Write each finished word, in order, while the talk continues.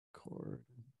Record.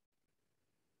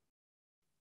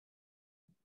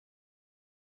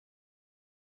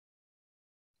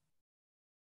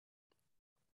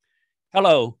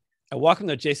 Hello, and welcome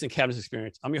to Jason Cavness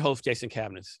Experience. I'm your host, Jason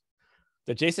Cavness.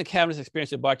 The Jason Cavness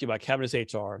Experience is brought to you by Cavness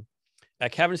HR.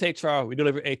 At Cavness HR, we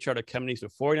deliver HR to companies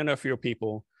with 40 and fewer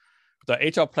people with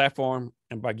our HR platform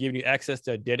and by giving you access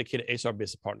to a dedicated HR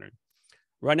business partner.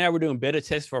 Right now, we're doing beta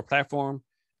tests for our platform,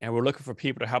 and we're looking for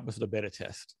people to help us with the beta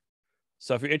test.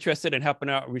 So if you're interested in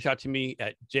helping out, reach out to me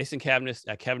at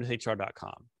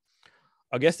jasoncavness@cavnesshr.com.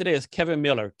 Our guest today is Kevin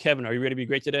Miller. Kevin, are you ready to be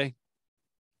great today?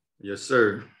 Yes,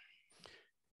 sir.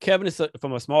 Kevin is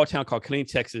from a small town called Killeen,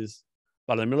 Texas,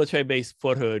 by the military base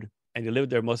Fort Hood, and he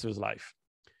lived there most of his life.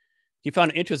 He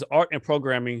found an interest in art and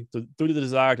programming through the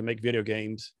desire to make video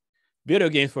games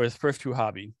were his first true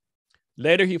hobby.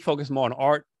 Later, he focused more on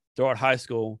art throughout high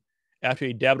school after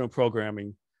he dabbled in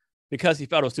programming because he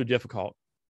felt it was too difficult.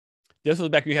 This was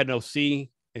back when he had no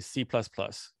C and C++.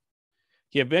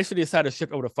 He eventually decided to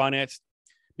shift over to finance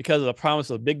because of the promise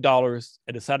of big dollars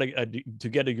and decided to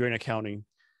get a degree in accounting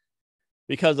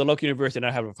because the local university did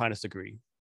not have a finance degree.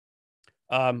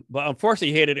 But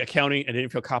unfortunately, he hated accounting and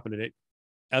didn't feel competent in it.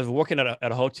 As working at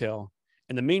a hotel.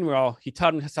 In the meanwhile, he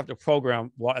taught himself to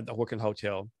program while at the working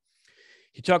hotel.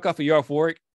 He took off a year off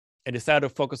work and decided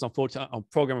to focus on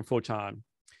programming full time.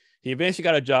 He eventually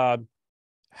got a job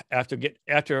after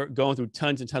going through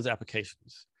tons and tons of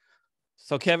applications.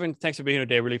 So Kevin, thanks for being here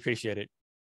today. Really appreciate it.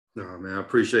 No, man, I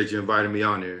appreciate you inviting me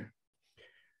on here.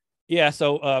 Yeah,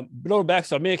 so a little back.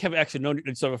 So me and Kevin actually known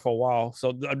each other for a while. So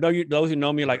I know those who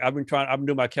know me, like I've been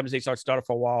doing my Kevin's HR startup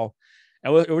for a while.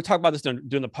 And we're talking about this during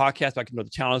the podcast, like the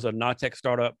challenge of non-tech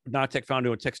founder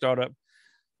doing a tech startup.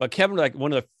 But Kevin, like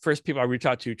one of the first people I reached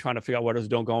out to trying to figure out what was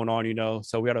going on,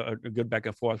 So we had a good back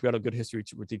and forth. We had a good history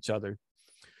with each other.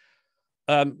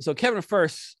 So Kevin,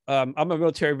 first, I'm a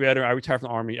military veteran. I retired from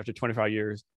the Army after 25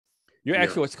 years. You're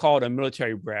actually what's called a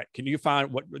military brat. Can you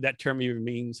find what that term even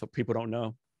means so people don't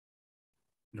know?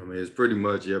 I mean, it's pretty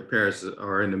much your parents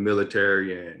are in the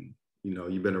military and,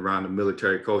 you've been around the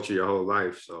military culture your whole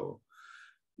life. So,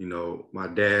 my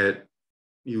dad,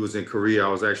 he was in Korea. I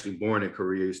was actually born in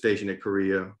Korea. He was stationed in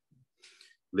Korea,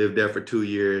 lived there for 2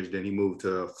 years. Then he moved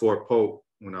to Fort Polk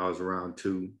when I was around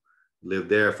 2, lived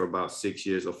there for about 6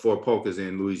 years. So Fort Polk is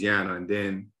in Louisiana. And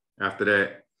then after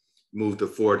that, moved to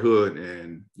Fort Hood.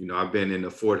 And, I've been in the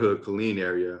Fort Hood, Killeen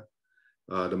area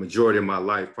the majority of my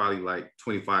life, probably like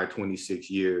 25,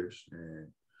 26 years.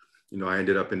 And, I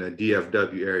ended up in the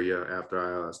DFW area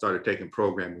after I started taking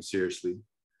programming seriously.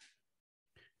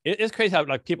 It's crazy how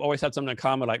like people always have something in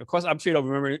common. Like, of course, I'm sure you don't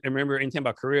remember anything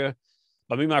about Korea,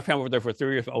 but me and my family were there for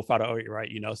 3 years, from 05 to 08,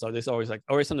 right? So there's always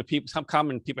some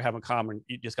common people have in common.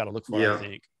 You just got to look for it, I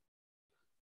think.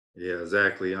 Yeah,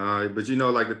 exactly. But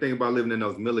like the thing about living in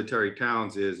those military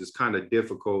towns is it's kind of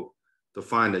difficult to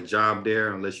find a job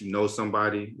there unless you know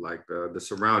somebody. Like the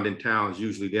surrounding towns,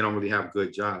 usually they don't really have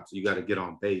good jobs. You got to get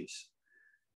on base.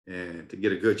 And to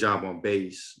get a good job on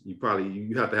base, you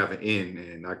have to have an in,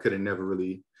 and I could have never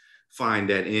really find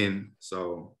that in.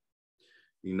 So,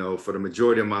 for the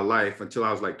majority of my life, until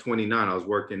I was like 29, I was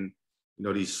working,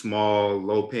 these small,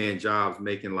 low-paying jobs,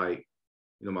 making like,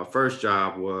 my first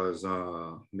job was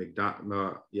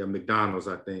McDonald's,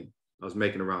 I think. I was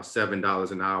making around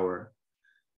 $7 an hour.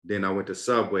 Then I went to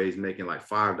Subways making like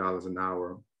 $5 an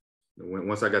hour.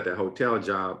 Once I got that hotel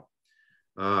job,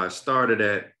 I started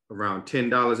at around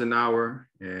 $10 an hour.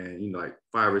 And, like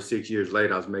 5 or 6 years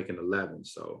later, I was making 11.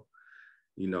 So,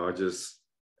 I just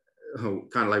kind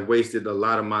of like wasted a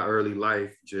lot of my early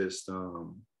life just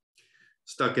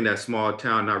stuck in that small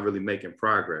town, not really making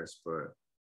progress. But,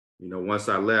 once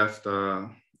I left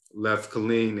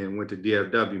Killeen and went to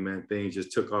DFW, man, things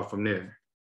just took off from there.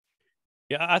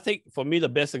 Yeah, I think for me, the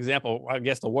best example, I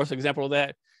guess the worst example of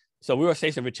that. So we were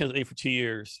stationed in Virginia for 2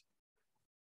 years.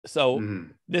 So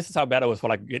This is how bad it was for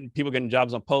like people getting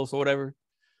jobs on post or whatever.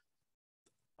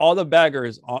 All the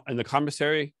baggers in the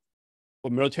commissary were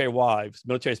military wives,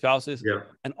 military spouses,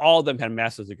 and all of them had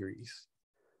master's degrees.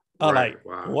 Right.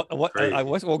 Wow.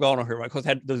 What's going on here, right? Because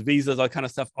had those visas, all kind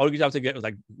of stuff. All the jobs they get was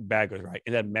like baggers, right?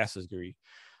 And that master's degree.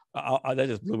 That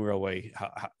just blew me away.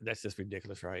 That's just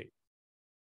ridiculous, right?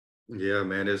 Yeah,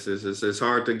 man, it's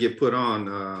hard to get put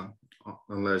on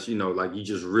unless like you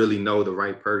just really know the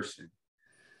right person.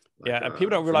 Like, and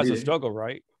people don't realize the struggle,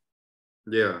 right?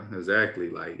 Yeah, exactly.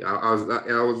 Like I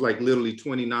was like literally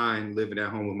 29 living at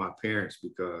home with my parents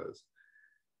because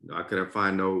I couldn't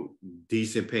find no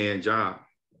decent paying job.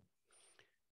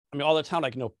 I mean, all the time,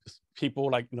 like people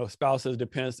like spouses,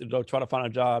 dependents, try to find a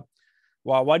job.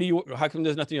 Why do you, how come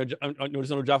there's nothing, there's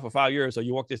no job for 5 years? So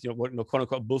you work this, quote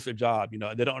unquote bullshit job,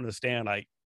 they don't understand. Like,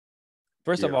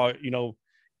 first of Yeah. all,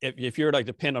 if you're like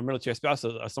dependent on military spouse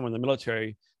or someone in the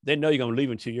military, they know you're going to leave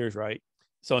in 2 years, right?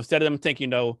 So instead of them thinking,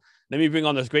 let me bring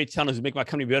on this great talent to make my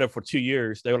company better for 2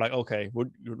 years, they were like, okay, we're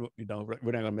not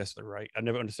going to mess with it, right? I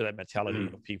never understood that mentality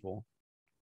of people.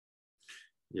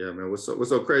 Yeah, man. What's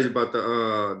so crazy about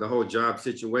the whole job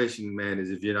situation, man,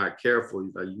 is if you're not careful,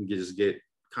 like you can just get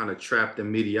kind of trapped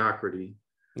in mediocrity.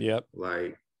 Yep.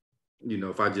 Like,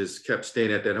 if I just kept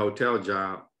staying at that hotel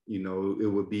job,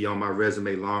 it would be on my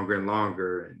resume longer and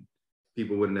longer, and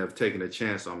people wouldn't have taken a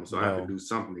chance on me. So I have to do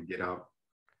something to get out.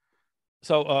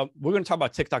 So we're going to talk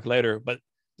about TikTok later, but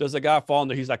there's a guy following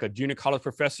there. He's like a junior college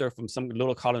professor from some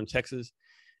little college in Texas.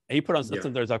 And he put on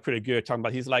something that's like pretty good, talking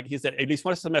about, he said, at least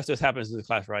one semester this happens in the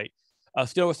class, right?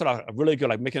 Still sort of really good,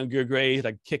 like making good grades,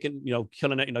 like kicking,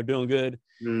 killing it, doing good.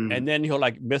 And then he'll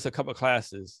like miss a couple of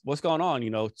classes. What's going on,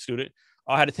 student?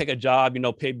 I had to take a job,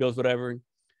 pay bills, whatever.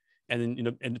 And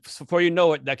then, and before you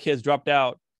know it, that kid's dropped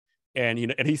out. And,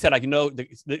 and he said, like,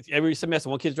 every semester,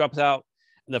 one kid drops out,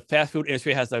 and the fast food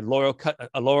industry has a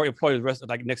lower employee the rest of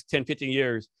like next 10, 15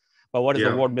 years. But what is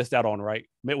the world missed out on, right?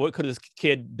 What could this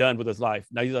kid done with his life?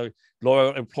 Now he's a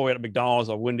loyal employee at McDonald's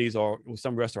or Wendy's or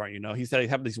some restaurant, He said he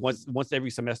have these once every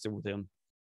semester with him.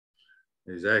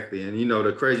 Exactly. And,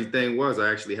 the crazy thing was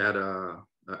I actually had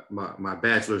my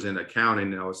bachelor's in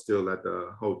accounting, and I was still at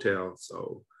the hotel.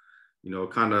 So,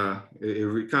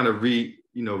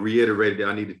 reiterated that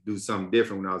I needed to do something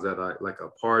different when I was at a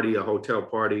hotel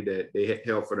party that they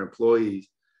held for the employees.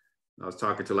 I was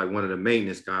talking to like one of the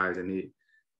maintenance guys, and he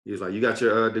was like, "You got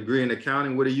your degree in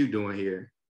accounting? What are you doing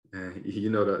here?" And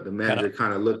the manager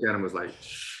kind of looked at him and was like,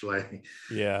 "Shh," like,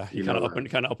 yeah, you kind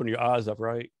of open your eyes up,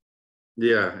 right?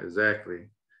 Yeah, exactly.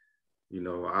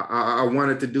 I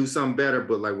wanted to do something better,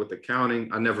 but like with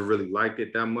accounting, I never really liked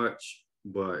it that much.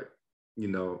 But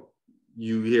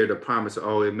you hear the promise,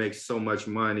 oh, it makes so much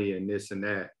money and this and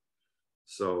that.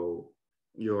 So,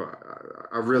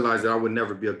 I realized that I would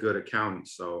never be a good accountant.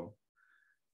 So,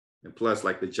 and plus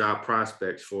like the job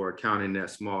prospects for accounting in that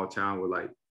small town were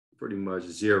like pretty much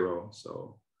zero.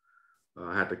 So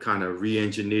I had to kind of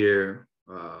re-engineer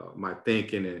my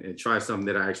thinking and try something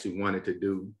that I actually wanted to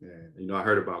do. And, I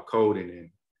heard about coding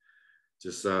and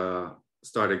just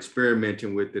started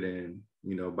experimenting with it. And,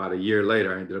 about a year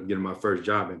later, I ended up getting my first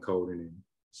job in coding, and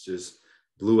it's just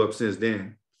blew up since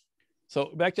then.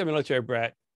 So back to military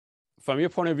brat, from your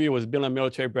point of view, was being a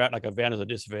military brat like advantage or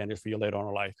disadvantage for you later on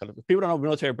in life? Because people don't know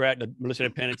military brat, the military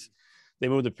parents, they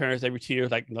move their parents every 2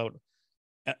 years, like,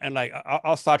 and like,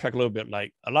 I'll sidetrack a little bit.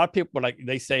 Like a lot of people, like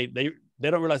they say they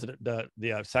don't realize the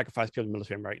sacrifice people in the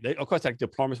military, right? They, of course, like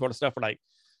diplomas, all the stuff, but like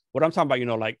what I'm talking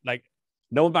about, like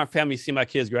no one in my family seen my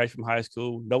kids graduate from high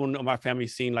school. No one in my family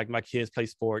seen like my kids play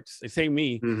sports. They say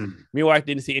me. Me and my wife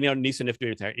didn't see any other niece and nephew do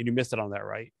anything, and you missed it on that,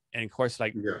 right? And of course,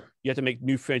 like you have to make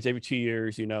new friends every 2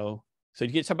 years, So you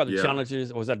get talk about the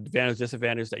challenges, or was that advantage,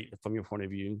 disadvantage that, from your point of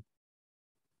view?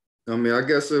 I mean, I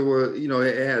guess it was,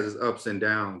 it has its ups and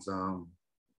downs.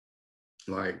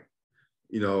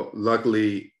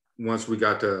 Luckily, once we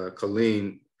got to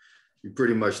Killeen, we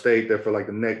pretty much stayed there for like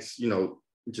the next,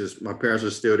 just my parents are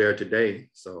still there today.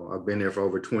 So I've been there for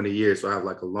over 20 years. So I have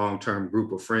like a long-term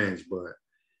group of friends. But,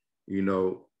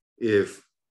 if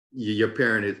your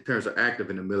parents are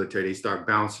active in the military, they start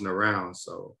bouncing around.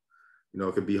 So,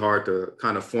 it could be hard to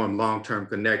kind of form long-term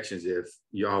connections if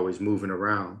you're always moving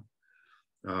around.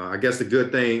 I guess the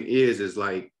good thing is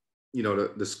like,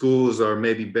 the schools are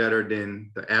maybe better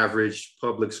than the average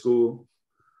public school.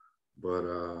 But,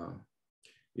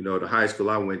 the high school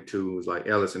I went to was like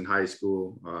Ellison High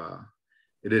School.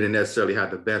 It didn't necessarily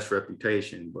have the best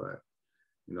reputation, but,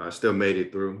 I still made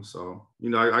it through. So,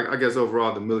 I guess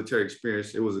overall the military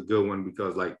experience, it was a good one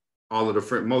because like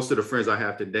most of the friends I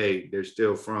have today, they're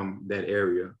still from that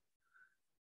area.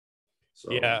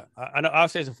 So, yeah, I know I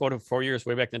was saying for 4 years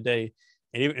way back in the day,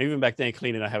 and even back then,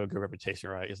 cleaning, I have a good reputation,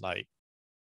 right? It's like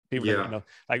people, that,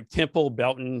 like Temple,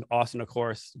 Belton, Austin, of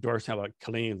course, Georgetown, like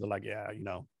Killeen, they're like, yeah,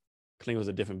 Killeen was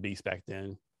a different beast back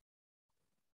then.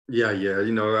 Yeah.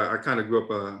 I kind of grew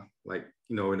up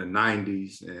in the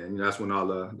 90s, and that's when all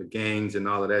the gangs and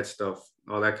all of that stuff,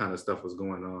 all that kind of stuff was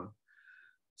going on.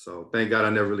 So thank God I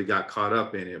never really got caught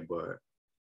up in it, but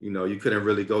you couldn't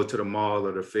really go to the mall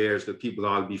or the fairs because people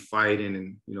all be fighting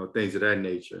and things of that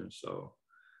nature. So,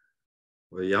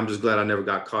 well, yeah, I'm just glad I never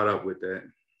got caught up with that.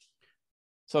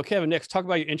 So Kevin, next, talk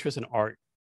about your interest in art.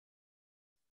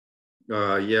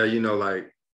 I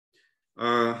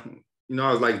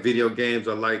was like video games.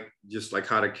 I like just like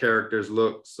how the characters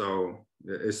look. So,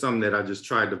 it's something that I just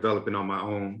tried developing on my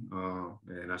own.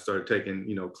 And I started taking,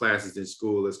 classes in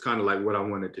school. It's kind of like what I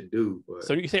wanted to do. But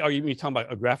So you say, are you talking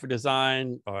about a graphic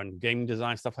design or game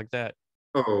design, stuff like that?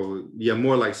 oh yeah,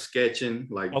 more like sketching,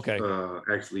 like Okay.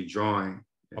 actually drawing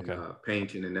and Okay.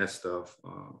 painting and that stuff.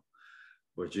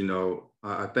 But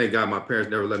I thank God my parents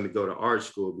never let me go to art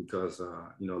school because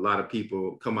a lot of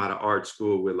people come out of art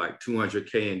school with like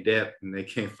 200K in debt and they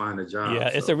can't find a job. Yeah,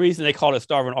 it's So the reason they call it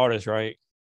starving artist, right?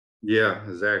 yeah,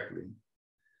 exactly.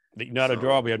 You know how to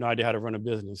draw, So but you have no idea how to run a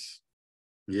business.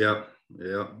 yep,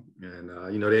 yep. And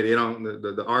they don't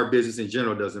the art business in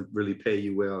general doesn't really pay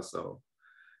you well. So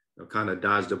kind of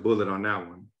dodged a bullet on that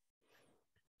one.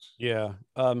 Yeah.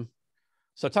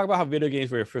 So talk about how video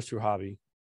games were your first true hobby.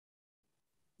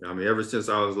 I mean, ever since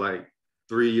I was like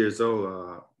 3 years old,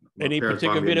 my Any parents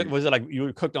bought particular me video? Was it like you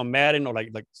were cooked on Madden or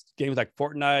like games like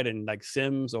Fortnite and like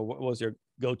Sims, or what was your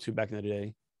go-to back in the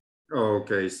day? Oh,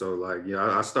 okay. So like,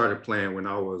 I started playing when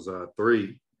I was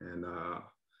 3, and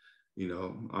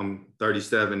I'm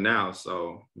 37 now.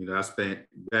 So I spent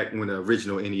back when the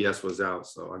original NES was out.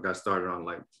 So I got started on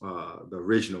like the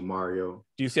original Mario.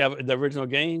 Do you still have the original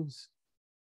games?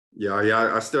 Yeah,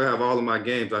 yeah. I still have all of my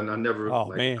games. I never Oh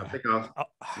like. I man, think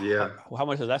yeah. how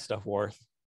much is that stuff worth?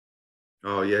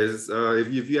 Oh yeah. It's,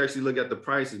 if you actually look at the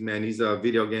prices, man, these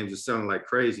video games are selling like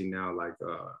crazy now. Like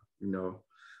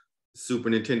Super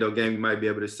Nintendo game, you might be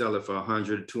able to sell it for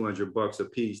 $100, $200 a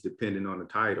piece, depending on the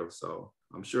title. So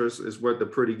I'm sure it's worth a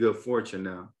pretty good fortune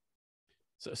now.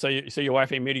 So your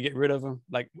wife ain't made you get rid of them?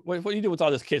 Like, what do you do with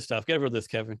all this kid stuff? Get rid of this,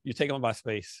 Kevin. You take them up my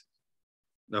space.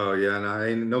 Oh yeah, no,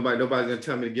 ain't nobody's gonna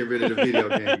tell me to get rid of the video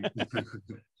game.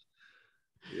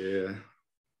 Yeah.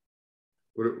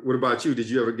 What about you? Did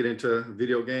you ever get into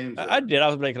video games? I did. I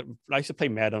used to play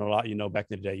Madden a lot, back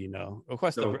in the day, Of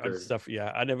course, the Okay. stuff,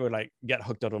 yeah. I never like got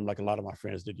hooked on them like a lot of my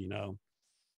friends did,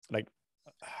 Like,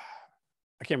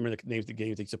 I can't remember the names of the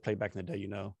games they used to play back in the day,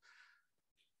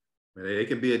 It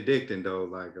can be addicting though,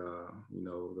 like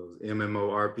those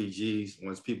MMORPGs.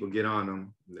 Once people get on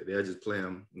them, they'll just play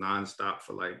them nonstop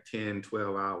for like 10,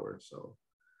 12 hours. So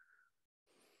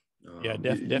yeah,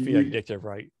 definitely addictive,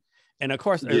 right? And of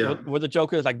course, yeah. with the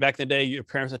joke is like back in the day, your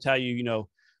parents would tell you,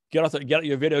 get out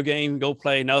your video game, go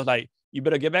play. And I was like, you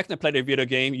better get back and play the video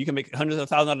game. You can make hundreds of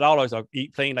thousands of dollars or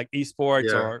playing like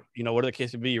esports or whatever the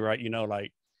case would be, right?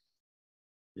 Like.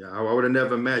 Yeah, I would have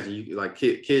never imagined you like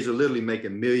kids are literally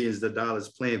making millions of dollars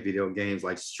playing video games,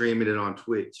 like streaming it on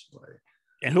Twitch. Like,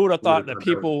 and who would have thought that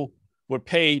people would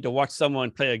pay to watch someone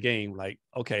play a game? Like,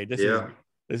 okay, this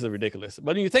is ridiculous.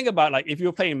 But when you think about like if you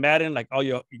were playing Madden, like all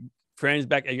your friends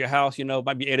back at your house,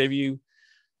 might be 8 of you.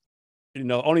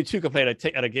 Only 2 could play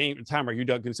at a game at a time, or you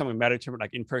don't do something Madden tournament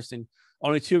like in person.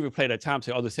 Only 2 of you play at a time,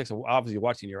 so other 6 are obviously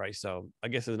watching you, right? So I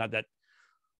guess it's not that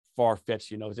far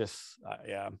fetched, just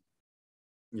yeah.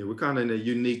 Yeah, we're kind of in a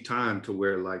unique time to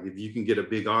where like if you can get a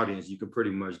big audience, you can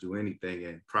pretty much do anything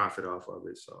and profit off of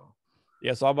it. So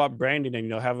yeah, it's all about branding and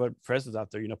have a presence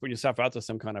out there, put yourself out there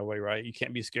some kind of way, right? You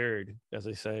can't be scared, as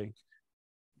they say.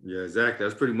 Yeah, exactly.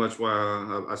 That's pretty much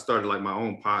why I started like my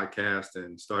own podcast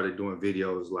and started doing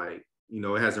videos. Like,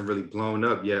 it hasn't really blown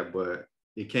up yet, but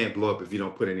it can't blow up if you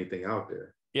don't put anything out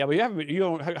there. Yeah, but how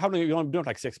long you only been doing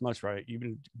like 6 months, right? You've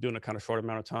been doing a kind of short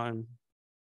amount of time.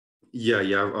 Yeah.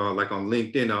 Like on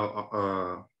LinkedIn,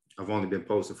 I've only been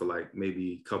posting for like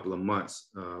maybe a couple of months.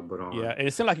 But yeah, and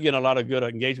it seems like you're getting a lot of good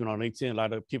engagement on LinkedIn. A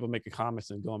lot of people making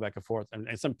comments and going back and forth, and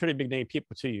some pretty big name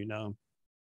people too.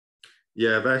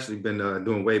 Yeah, I've actually been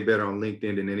doing way better on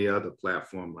LinkedIn than any other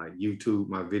platform. Like YouTube,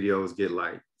 my videos get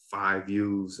like 5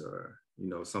 views or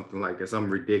something like that, something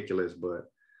ridiculous. But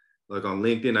like on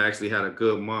LinkedIn, I actually had a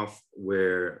good month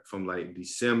where from like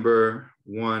December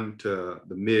 1 to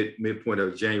the midpoint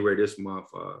of January this month,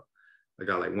 I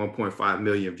got like 1.5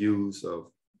 million views of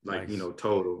like, nice.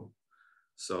 Total.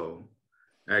 So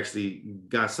I actually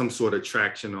got some sort of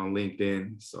traction on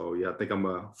LinkedIn. So yeah, I think I'm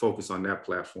gonna focus on that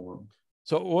platform.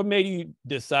 So what made you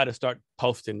decide to start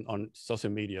posting on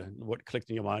social media? What clicked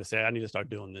in your mind to say, I need to start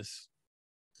doing this?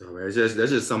 So that's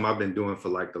just something I've been doing for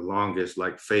like the longest,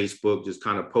 like Facebook, just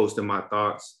kind of posting my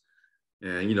thoughts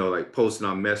and, like posting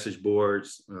on message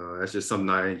boards. That's just something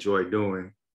I enjoy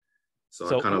doing.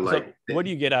 So I kind of like, what do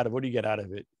you get out of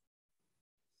it?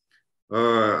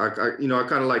 I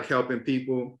kind of like helping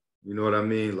people, you know what I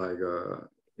mean? Like,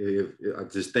 if I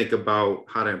just think about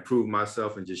how to improve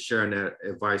myself and just sharing that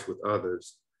advice with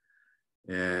others.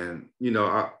 And,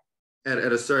 at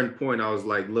a certain point, I was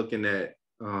like looking at,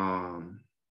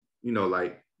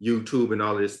 like YouTube and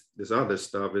all this other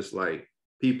stuff. It's like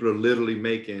people are literally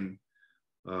making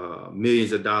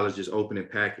millions of dollars just opening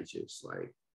packages.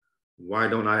 Like why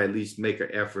don't I at least make an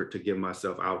effort to get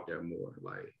myself out there more?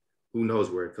 Like, who knows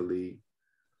where it could lead?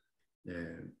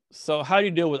 And so how do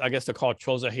you deal with, I guess they're called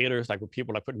trolls or haters, like when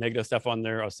people like put negative stuff on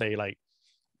there or say like,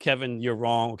 Kevin, you're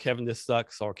wrong, or Kevin, this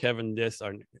sucks, or Kevin, this,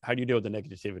 or how do you deal with the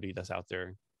negativity that's out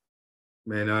there?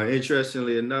 man,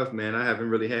 interestingly enough, man, I haven't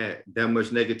really had that much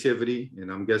negativity.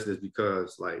 And I'm guessing it's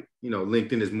because, like, you know,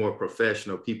 LinkedIn is more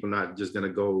professional. People not just going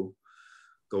to go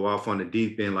off on the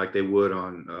deep end like they would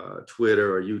on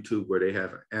Twitter or YouTube, where they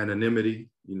have anonymity.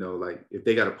 You know, like if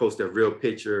they got to post their real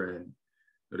picture and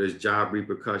there's job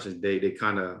repercussions, they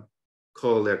kind of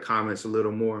call their comments a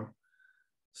little more.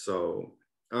 So,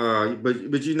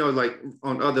 but you know, like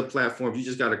on other platforms, you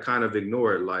just got to kind of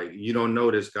ignore it. Like, you don't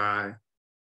know this guy,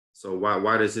 so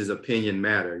why does his opinion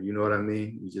matter? You know what I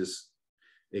mean? You just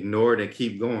ignore it and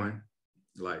keep going.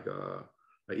 Like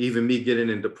even me getting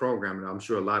into programming, I'm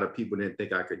sure a lot of people didn't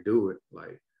think I could do it.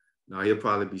 Like, no, he'll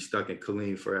probably be stuck in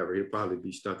killeen forever. He'll probably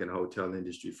be stuck in the hotel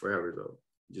industry forever, though.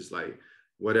 Just like,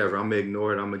 whatever, I'm gonna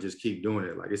ignore it. I'm gonna just keep doing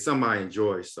it. Like, it's something I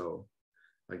enjoy. So,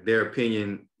 like, their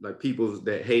opinion, like people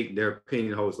that hate, their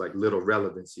opinion holds like little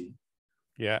relevancy.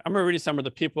 Yeah, I remember reading some of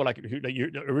the people like who that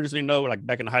you originally know, like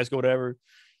back in high school, whatever.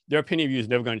 Their opinion of you is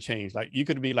never going to change. Like you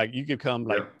could be like, you could come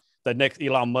like the next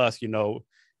Elon Musk, you know,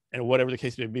 and whatever the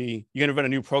case may be. You're going to invent a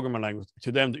new programming language.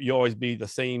 To them, you always be the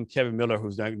same Kevin Miller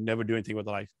who's never do anything with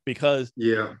life, because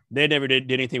they never did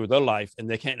anything with their life, and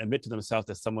they can't admit to themselves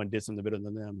that someone did something better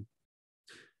than them.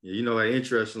 Yeah, you know, like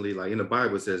interestingly, like in the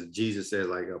Bible says, Jesus says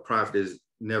like a prophet is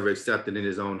never accepted in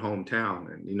his own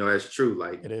hometown. And, you know, that's true.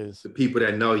 Like, it is. The people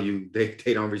that know you, they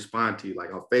don't respond to you.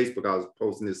 Like on Facebook, I was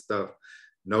posting this stuff,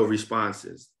 no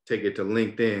responses. Take it to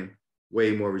LinkedIn,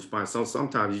 way more response. So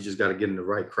sometimes you just got to get in the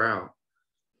right crowd.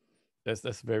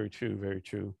 That's very true. Very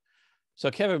true. So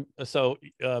Kevin, talk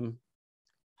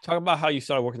about how you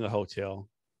started working in the hotel.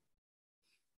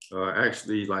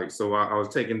 Actually, like, so I was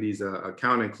taking these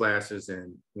accounting classes,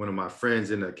 and one of my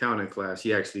friends in the accounting class,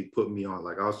 he actually put me on.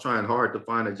 Like, I was trying hard to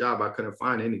find a job. I couldn't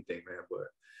find anything, man.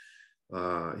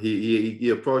 But he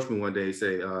approached me one day. He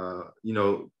said, you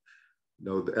know,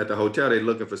 at the hotel, they're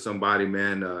looking for somebody,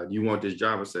 man. You want this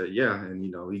job? I said, yeah. And, you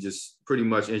know, he just pretty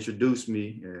much introduced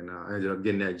me, and I ended up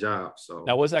getting that job. So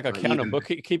now, was it like a accounting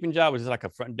bookkeeping job? Was it like a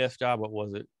front desk job? What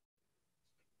was it?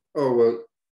 Oh, well,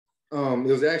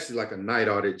 it was actually like a night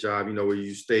audit job, you know, where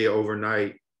you stay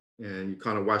overnight and you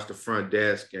kind of watch the front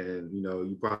desk, and, you know,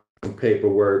 you probably some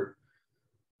paperwork.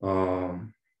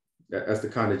 That's the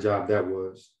kind of job that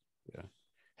was. Yeah.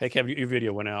 Hey, Kevin, your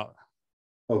video went out.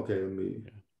 Okay, let me.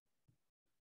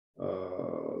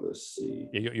 Let's see.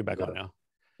 Yeah, you're back on now.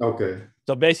 Okay.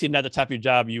 So basically, not the type of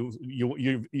job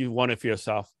you wanted for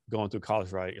yourself going through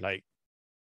college, right? Like.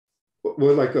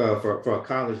 Well, like for a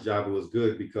college job, it was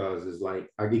good because it's like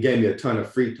it gave me a ton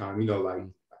of free time. You know, like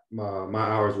my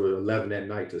hours were 11 at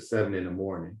night to 7 in the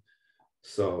morning.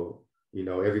 So, you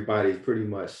know, everybody's pretty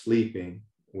much sleeping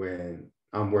when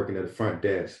I'm working at the front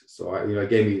desk. So, it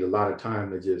gave me a lot of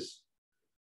time to just,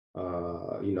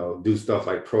 you know, do stuff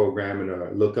like programming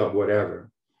or look up whatever.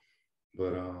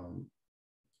 But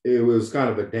it was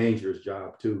kind of a dangerous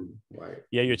job too. Like,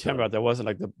 yeah, you're telling me about that wasn't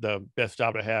like the best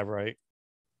job to have, right?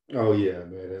 Oh yeah,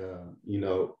 man. You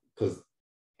know, because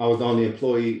I was the only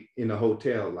employee in the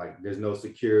hotel. Like, there's no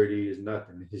security, there's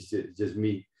nothing. It's just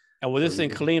me. And was this in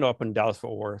Killeen or up in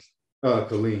Dallas-Fort Worth?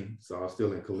 Killeen. So I was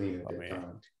still in Killeen at that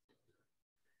time.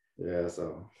 Yeah,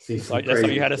 so that's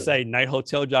all you had to say. Night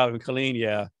hotel job in Killeen.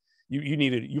 Yeah,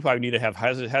 you probably need to have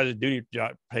hazard duty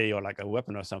job pay or like a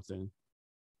weapon or something.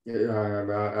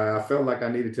 Yeah, I felt like I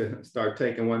needed to start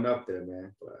taking one up there,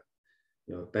 man. But,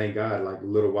 you know, thank God, like a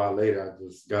little while later, I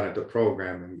just got into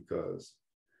programming because,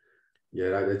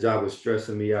 yeah, the job was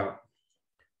stressing me out.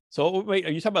 So wait,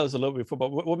 you talked about this a little bit before, but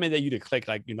what made that you to click?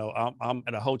 Like, you know, I'm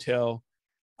at a hotel,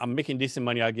 I'm making decent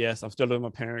money, I guess. I'm still living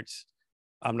with my parents.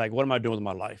 I'm like, what am I doing with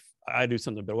my life? I do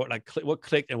something better. What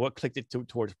clicked, and what clicked it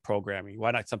towards programming?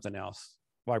 Why not something else?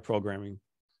 Why programming?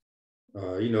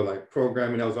 You know, like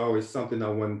programming, that was always something I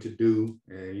wanted to do.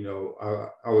 And, you know,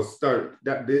 I was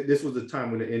this was the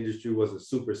time when the industry wasn't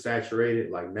super saturated.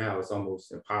 Like now it's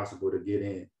almost impossible to get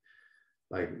in.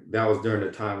 Like that was during the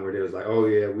time where there was like, oh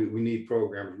yeah, we need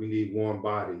programmers, we need warm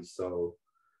bodies. So,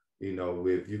 you know,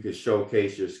 if you can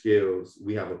showcase your skills,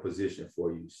 we have a position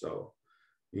for you. So,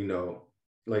 you know,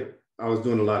 like I was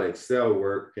doing a lot of Excel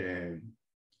work, and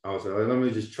I was like, let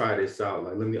me just try this out.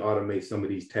 Like, let me automate some of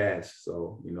these tasks.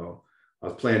 So, you know, I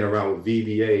was playing around with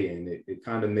VBA, and it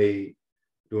kind of made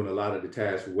doing a lot of the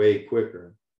tasks way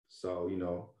quicker. So, you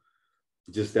know,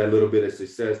 just that little bit of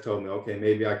success told me, okay,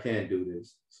 maybe I can do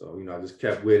this. So, you know, I just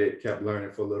kept with it, kept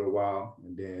learning for a little while.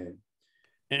 And then,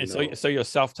 you And know. so you're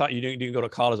self-taught. You didn't go to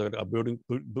college or a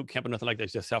boot camp or nothing like that.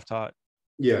 It's just self-taught.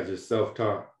 Yeah, just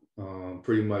self-taught.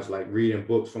 Pretty much like reading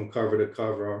books from cover to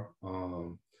cover,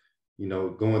 you know,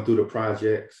 going through the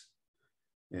projects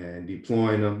and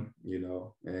deploying them, you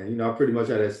know. And, you know, I pretty much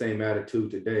had that same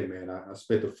attitude today, man. I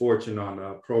spent a fortune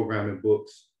on programming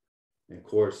books and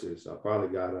courses. I probably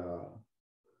got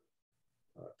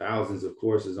thousands of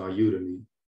courses on Udemy.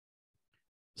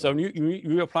 So when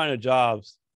you were applying to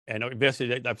jobs, and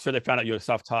eventually I'm sure they found out you were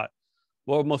self-taught,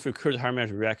 what were most recruiters, hiring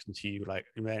managers' reaction to you? Like,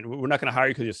 man, we're not going to hire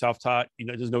you because you're self-taught. You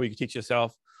know, there's no way you can teach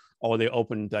yourself. Or they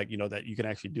open, like, you know, that you can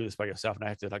actually do this by yourself and I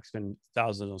have to like spend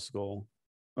thousands on school.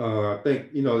 I think,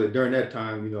 you know, that during that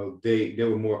time, you know, they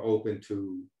were more open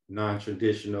to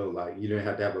non-traditional, like you didn't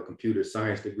have to have a computer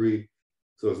science degree.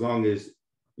 So as long as,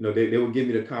 you know, they would give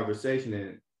me the conversation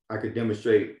and I could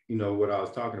demonstrate, you know, what I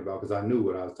was talking about, because I knew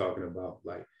what I was talking about.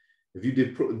 Like if you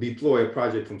deploy a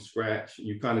project from scratch,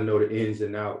 you kind of know the ins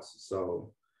and outs.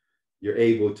 So you're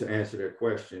able to answer their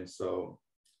questions. So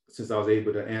since I was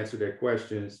able to answer their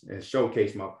questions and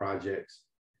showcase my projects,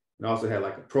 and also had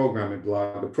like a programming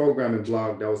blog. The programming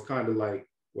blog, that was kind of like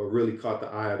what really caught the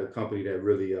eye of the company that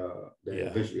really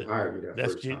eventually hired me that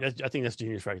first time. I think that's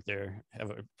genius right there.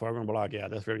 Have a program blog. Yeah,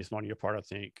 that's very smart on your part, I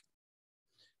think.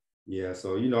 Yeah,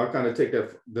 so you know, I kind of take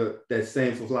that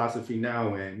same philosophy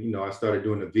now, and you know, I started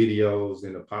doing the videos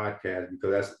and the podcast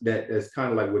because that's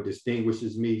kind of like what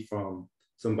distinguishes me from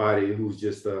somebody who's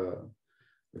just a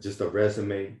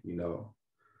resume. You know,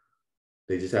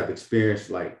 they just have experience,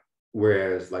 like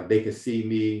whereas like they can see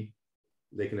me,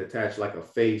 they can attach like a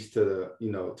face to the,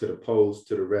 you know, to the post,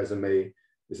 to the resume.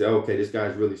 They say, okay, this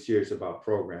guy's really serious about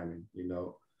programming, you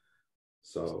know.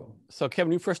 So Kevin,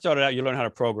 when you first started out, you learned how to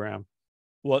program.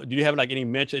 Well, do you have like any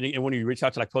mentor? And when you reach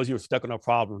out to, like, suppose you were stuck on a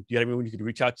problem, do you have anyone you could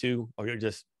reach out to, or you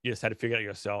just had to figure it out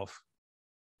yourself?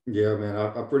 yeah, man,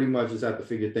 I pretty much just have to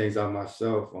figure things out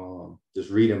myself. Just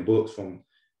reading books from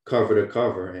cover to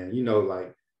cover, and you know,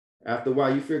 like after a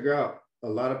while, you figure out a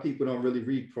lot of people don't really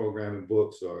read programming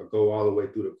books or go all the way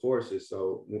through the courses.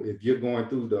 So if you're going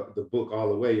through the book all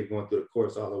the way, you're going through the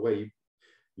course all the way,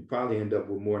 you probably end up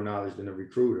with more knowledge than a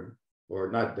recruiter,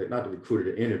 or not the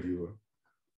recruiter, the interviewer.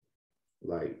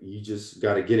 Like you just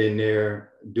got to get in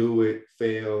there, do it,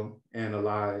 fail,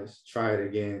 analyze, try it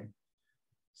again.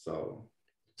 So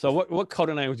what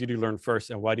coding language did you learn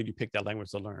first, and why did you pick that language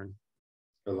to learn?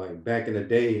 like back in the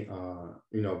day,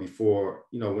 you know, before,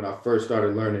 you know, when I first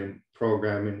started learning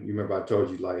programming, you remember I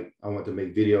told you like I wanted to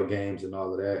make video games and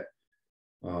all of that.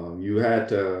 You had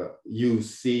to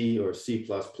use C or C++.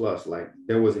 Like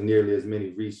there wasn't nearly as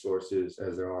many resources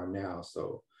as there are now.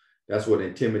 So that's what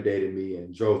intimidated me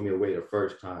and drove me away the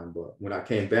first time. But when I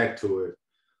came back to it,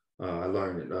 I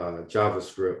learned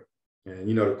JavaScript. And,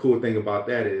 you know, the cool thing about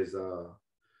that is,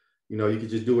 you know, you could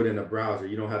just do it in a browser.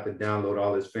 You don't have to download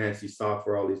all this fancy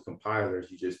software, all these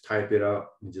compilers. You just type it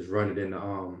up and just run it in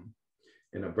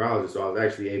the browser. So I was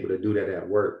actually able to do that at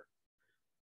work.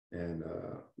 And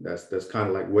that's kind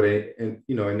of like what it, and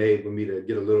you know, enabled me to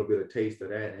get a little bit of taste of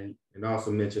that, and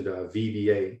also mentioned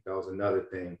VBA. That was another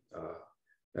thing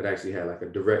that actually had like a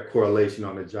direct correlation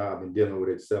on the job and dealing with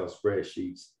Excel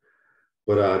spreadsheets.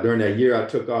 But during that year, I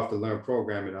took off to learn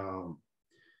programming.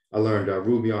 I learned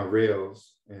Ruby on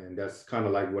Rails, and that's kind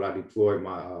of like what I deployed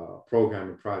my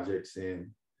programming projects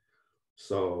in.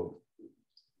 So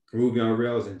Ruby on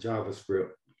Rails and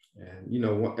JavaScript. And, you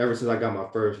know, ever since I got my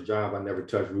first job, I never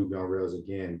touched Ruby on Rails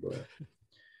again, but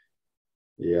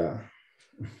yeah.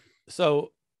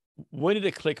 So when did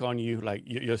it click on you? Like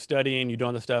you're studying, you're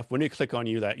doing the stuff. When did it click on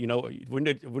you that, you know, when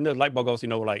the light bulb goes, you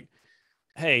know, like,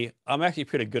 hey, I'm actually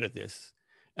pretty good at this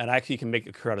and I actually can make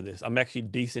a career out of this. I'm actually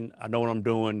decent. I know what I'm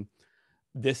doing.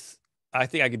 This, I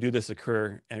think I could do this a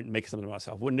career and make something of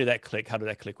myself. When did that click? How did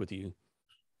that click with you?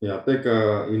 Yeah, I think,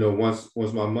 you know, once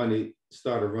my money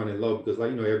started running low, because like,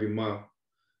 you know, every month,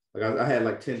 like I had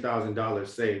like $10,000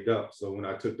 saved up. So when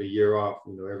I took the year off,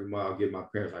 you know, every month I'll give my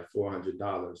parents like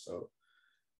 $400. So,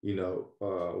 you know,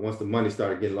 once the money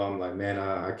started getting low, I'm like, man,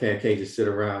 I can't just sit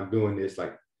around doing this.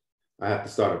 Like I have to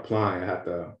start applying. I have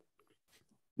to,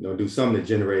 you know, do something to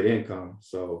generate income.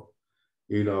 So,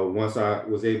 you know, once I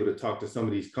was able to talk to some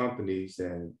of these companies,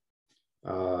 and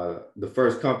the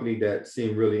first company that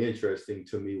seemed really interesting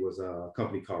to me was a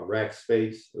company called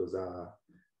Rackspace. It was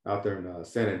out there in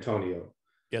San Antonio.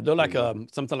 Yeah, they're like You know?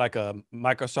 something like a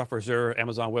Microsoft Azure,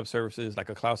 Amazon Web Services, like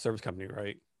a cloud service company,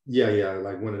 right? Yeah,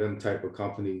 like one of them type of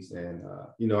companies. And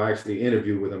you know, I actually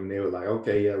interviewed with them, and they were like,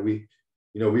 okay, yeah, you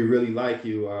know, we really like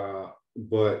you,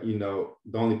 but you know,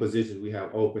 the only positions we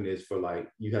have open is for like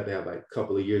you have to have like a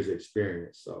couple of years of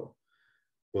experience. So,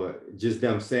 but just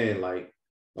them saying like,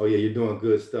 oh yeah, you're doing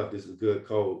good stuff. This is good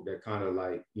code. That kind of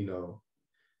like,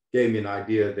 gave me an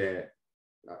idea that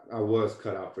I was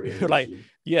cut out for the You're like,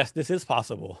 industry. yes, this is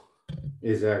possible.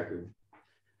 Exactly.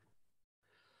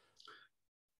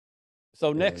 So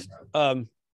And next,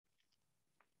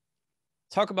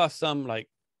 talk about some like,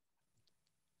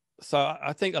 so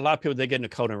I think a lot of people, they get into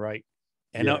coding, right?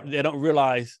 And yeah. they don't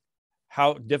realize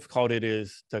how difficult it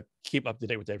is to keep up to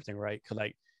date with everything, right? Because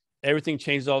like everything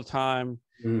changes all the time.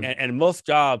 Mm. And most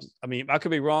jobs, I mean, I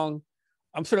could be wrong.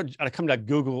 I'm sure I come to like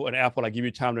Google and Apple, like give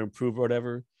you time to improve or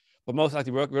whatever. But most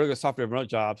likely regular software remote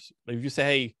jobs, like if you say,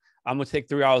 hey, I'm gonna take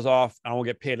 3 hours off, I won't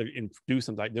get paid to do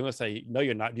something, like they're gonna say, no,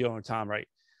 you're not, you're on time, right?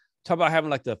 Talk about having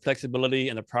like the flexibility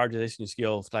and the prioritization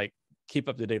skills, like keep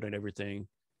up to date on everything.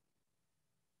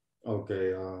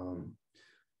 Okay.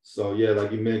 So yeah,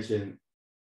 like you mentioned,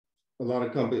 a lot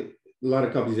of companies,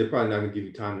 they're probably not gonna give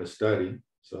you time to study.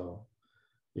 So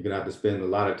you're gonna have to spend a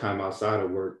lot of time outside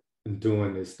of work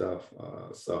doing this stuff.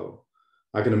 So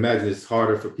I can imagine it's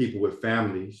harder for people with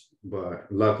families, but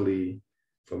luckily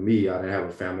for me, I didn't have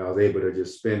a family. I was able to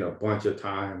just spend a bunch of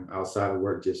time outside of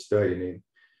work just studying and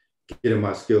getting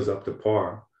my skills up to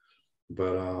par.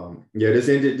 But yeah,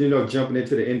 jumping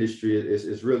into the industry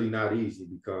is really not easy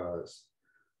because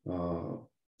a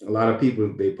lot of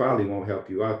people, they probably won't help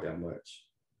you out that much,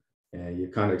 and you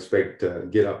kind of expect to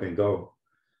get up and go.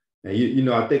 And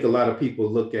I think a lot of people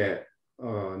look at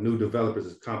new developers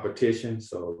as competition,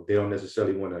 so they don't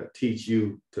necessarily want to teach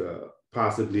you to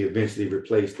possibly eventually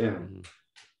replace them. Mm-hmm.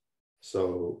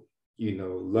 So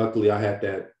luckily I had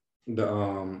that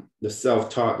the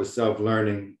self-taught, the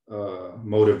self-learning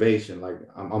motivation. Like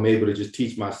I'm able to just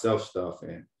teach myself stuff,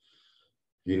 and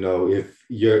if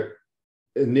you're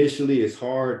initially it's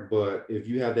hard, but if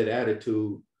you have that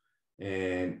attitude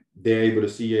and they're able to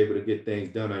see you able to get things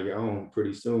done on your own,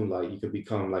 pretty soon, like you can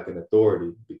become like an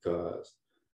authority because,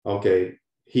 okay,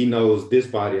 he knows this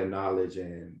body of knowledge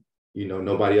and,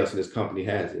 nobody else in this company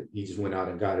has it. He just went out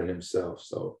and got it himself.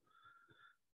 So,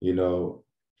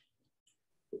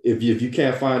 if you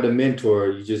can't find a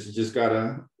mentor, you just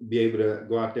gotta be able to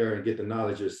go out there and get the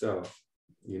knowledge yourself,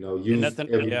 use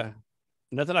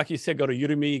nothing like you said, go to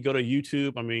Udemy, go to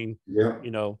YouTube. I mean,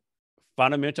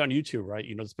 find a mentor on YouTube, right?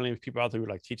 There's plenty of people out there who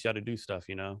like teach you how to do stuff,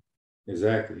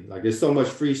 Exactly. Like there's so much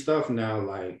free stuff now.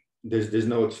 Like there's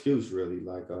no excuse really.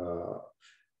 Like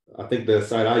I think the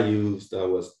site I used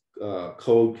was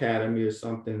Code Academy or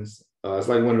something. It's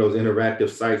like one of those interactive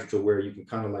sites to where you can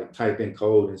kind of like type in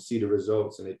code and see the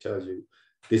results, and it tells you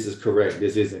this is correct,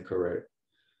 this isn't correct.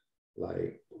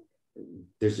 Like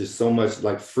there's just so much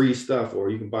like free stuff, or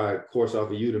you can buy a course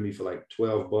off of Udemy for like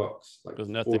 $12, like there's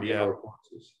nothing. 40-hour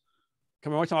courses.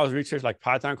 Come on, one time I was researching like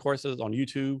Python courses on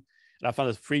YouTube, and I found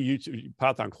this free YouTube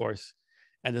Python course.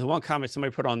 And there's one comment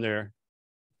somebody put on there: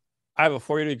 I have a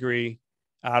 4-year degree.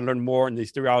 I learned more in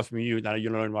these 3 hours from you than you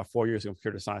learned in my 4 years of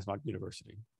computer science at my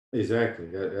university. Exactly.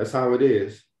 That's how it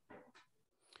is.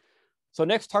 So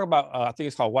next, talk about I think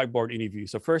it's called whiteboard interview.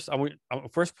 So first,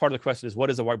 first part of the question is,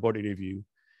 what is a whiteboard interview,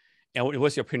 and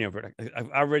what's your opinion of it?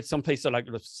 I've read some places like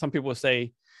some people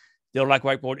say they don't like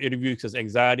whiteboard interviews because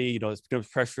anxiety, it's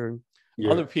pressure.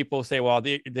 Yeah. Other people say, well,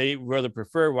 they rather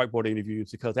prefer whiteboard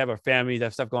interviews because they have a family, they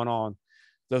have stuff going on.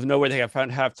 There's no way they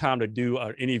have time to do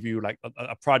an interview like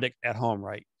a project at home,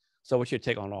 right? So what's your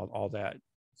take on all that?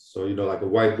 So, like a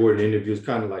whiteboard interview is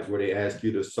kind of like where they ask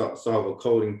you to solve a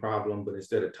coding problem, but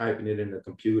instead of typing it in the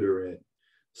computer and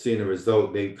seeing the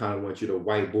result, they kind of want you to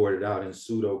whiteboard it out in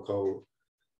pseudocode.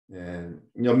 And,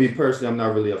 me personally, I'm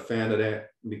not really a fan of that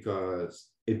because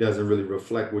it doesn't really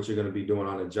reflect what you're going to be doing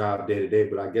on a job day to day.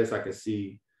 But I guess I can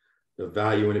see the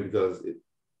value in it because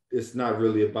it's not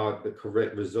really about the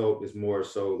correct result. It's more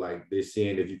so like they're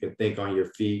seeing if you can think on your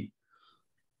feet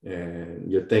and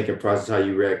your thinking process, how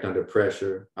you react under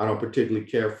pressure. I don't particularly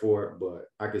care for it, but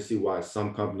I can see why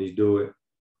some companies do it.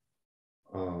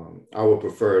 I would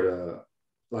prefer to,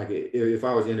 like, if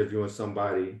I was interviewing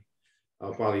somebody,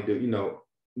 I'll probably do,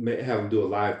 have them do a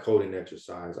live coding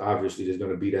exercise. Obviously, there's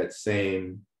going to be that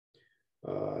same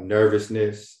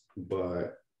nervousness,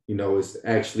 but, it's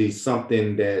actually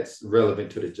something that's relevant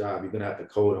to the job. You're going to have to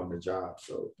code on the job.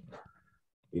 So,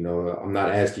 I'm not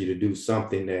asking you to do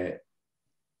something that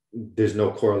there's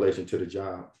no correlation to the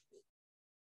job.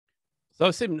 So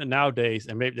it's nowadays,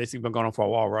 and maybe this has been going on for a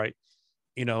while, right?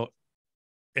 And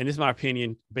this is my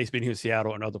opinion, based here in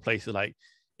Seattle and other places. Like,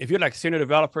 if you're like senior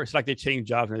developer, it's like they change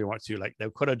jobs when they want to. Like they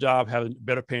quit a job, have a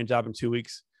better paying job in 2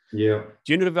 weeks. Yeah.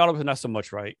 Junior developers, not so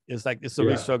much, right? It's like it's a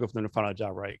real struggle for them to find a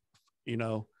job, right?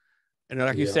 And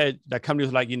like you said, that company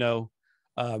was like,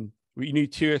 we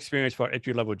need 2 years experience for an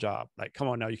entry level job. Like, come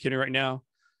on now, you kidding right now?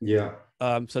 Yeah.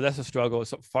 So that's a struggle.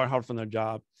 It's far hard from their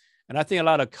job. And I think a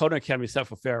lot of coding academies set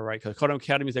for fair, right? Because coding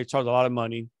academies, they charge a lot of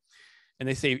money. And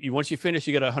they say, once you finish,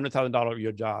 you get $100,000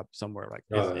 your job somewhere. Like,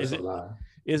 That's a lot.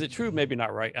 Is it true? Maybe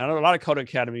not, right? And I know a lot of coding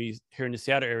academies here in the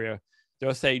Seattle area,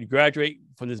 they'll say, graduate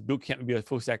from this boot camp and be a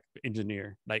full stack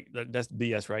engineer. Like, that's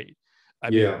BS, right?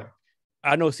 I mean,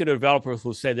 I know city developers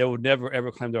who say they would never,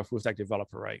 ever claim they're a full stack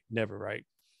developer, right? Never, right?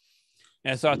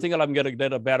 And so I think a lot of them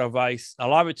get a bad advice. A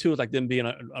lot of it too is like them being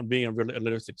really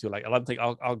illiterate too. Like a lot of them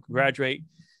think I'll graduate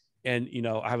and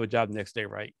I have a job the next day,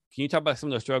 right? Can you talk about some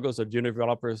of the struggles that junior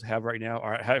developers have right now,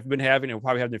 or have been having, and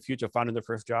probably have in the future, finding their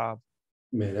first job?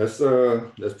 Man, that's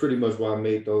pretty much why I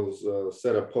made those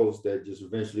set of posts that just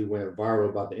eventually went viral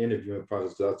about the interviewing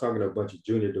process. So I was talking to a bunch of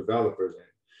junior developers, and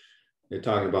they're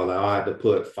talking about like, I had to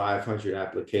put 500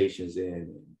 applications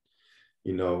in.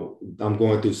 I'm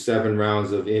going through 7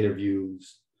 rounds of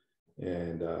interviews,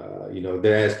 and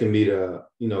they're asking me to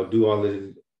do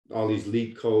all these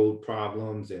leak code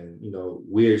problems and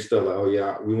weird stuff like, oh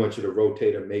yeah, we want you to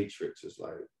rotate a matrix. It's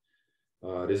like,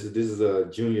 this is a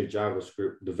junior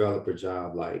JavaScript developer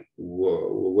job. Like,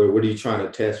 what are you trying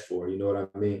to test for? You know what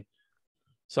I mean?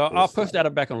 So I'll push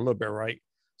that back on a little bit, right?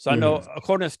 So I know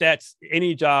according to stats,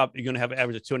 any job you're going to have an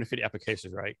average of 250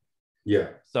 applications, right? Yeah.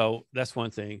 So that's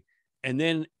one thing. And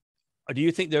then, do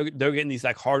you think they're getting these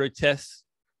like harder tests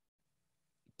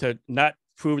to not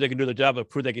prove they can do the job, but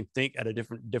prove they can think at a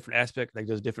different aspect? Like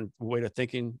there's a different way of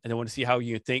thinking, and they want to see how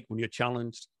you can think when you're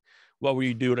challenged. What will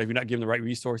you do if you're not given the right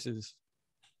resources?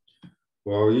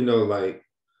 Well, like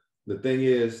the thing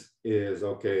is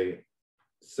okay.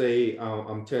 Say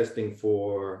I'm testing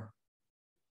for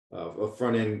a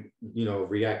front end,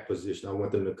 React position. I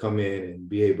want them to come in and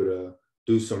be able to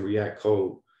do some React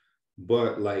code.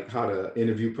 But like how the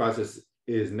interview process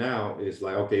is now is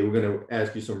like, okay, we're going to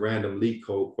ask you some random leak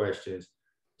code questions.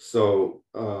 So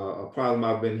a problem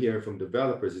I've been hearing from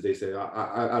developers is they say,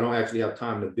 I don't actually have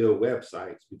time to build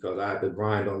websites because I have to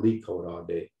grind on leak code all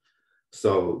day.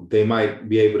 So they might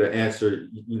be able to answer,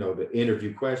 the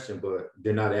interview question, but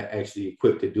they're not actually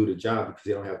equipped to do the job because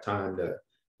they don't have time to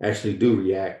actually do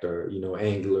React or,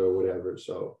 Angular or whatever.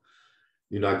 So,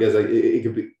 I guess like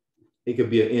it could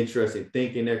be an interesting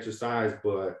thinking exercise,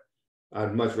 but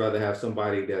I'd much rather have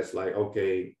somebody that's like,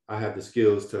 okay, I have the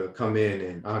skills to come in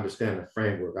and I understand the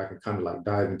framework. I can kind of like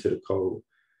dive into the code,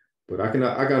 but I can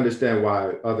understand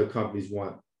why other companies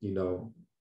want,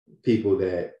 people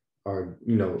that are,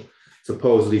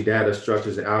 supposedly data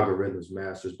structures and algorithms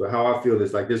masters. But how I feel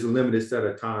is like there's a limited set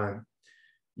of time.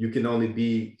 You can only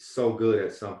be so good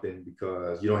at something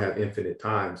because you don't have infinite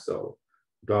time. So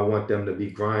do I want them to be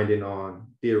grinding on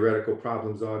theoretical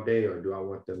problems all day, or do I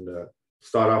want them to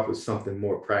start off with something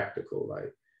more practical?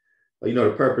 Like,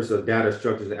 the purpose of data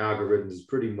structures and algorithms is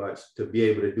pretty much to be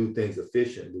able to do things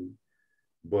efficiently.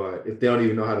 But if they don't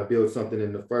even know how to build something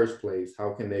in the first place,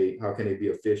 how can they be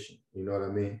efficient? You know what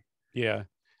I mean? Yeah.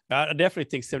 I definitely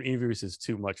think 7 interviews is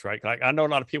too much, right? Like I know a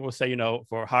lot of people say,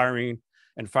 for hiring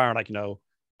and firing, like,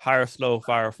 hire slow,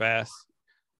 fire fast.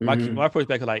 My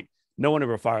perspective, like, no one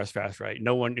ever fires fast, right?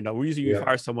 No one, usually you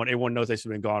fire someone, everyone knows they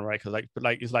should have been gone, right? Because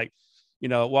it's like,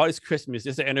 well, it's Christmas,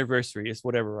 it's an anniversary, it's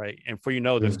whatever, right? And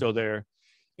before they're still there.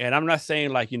 And I'm not saying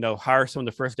like, hire someone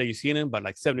the first day you see them, but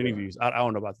like 7 interviews, I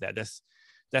don't know about that.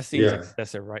 That seems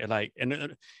excessive, right? Like, and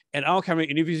I don't care how many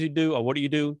interviews you do or what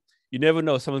do, you never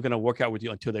know if someone's going to work out with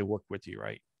you until they work with you,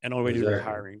 right? And the only way to do is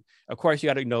hiring. Of course, you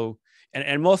got to know,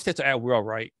 and most states are at will,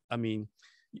 right? I mean,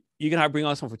 you can bring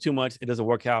on someone for 2 months, it doesn't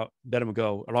work out, let them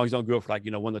go. As long as you don't go for like,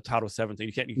 one of the Title 17.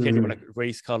 You can't do like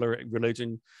race, color,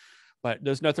 religion. But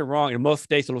there's nothing wrong. In most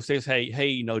states, they'll say,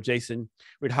 hey, Jason,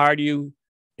 we'd hired you.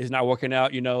 It's not working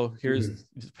out. Here's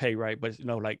pay, right? But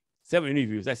like 7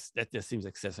 interviews, that just seems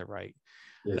excessive, right?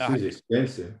 Yeah, it seems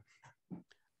expensive.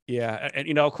 Yeah,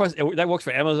 and of course that works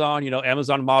for Amazon.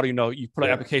 Amazon model. You put an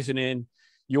application in,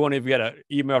 you want to get an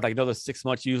email like another 6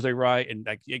 months usually, right? And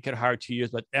like it could hire 2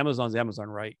 years, but Amazon's Amazon,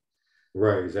 right?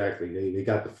 Right, exactly. They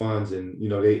got the funds, and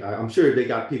I'm sure they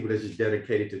got people that's just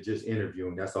dedicated to just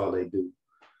interviewing. That's all they do.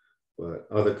 But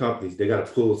other companies, they got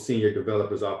to pull senior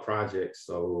developers off projects,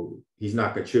 so he's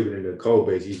not contributing to the code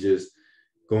base. He's just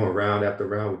going round after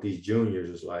round with these juniors.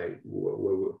 It's like,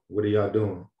 what are y'all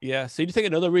doing? Yeah. So you think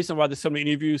another reason why there's so many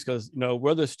interviews, because,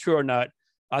 whether it's true or not,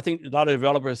 I think a lot of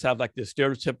developers have like this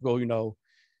stereotypical,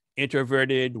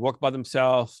 introverted, work by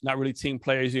themselves, not really team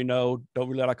players, don't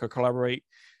really like to collaborate.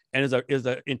 And is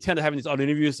the intent of having these other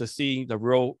interviews to see the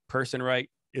real person, right?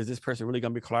 Is this person really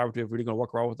going to be collaborative, really going to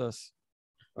work well with us?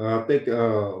 I think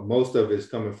most of it's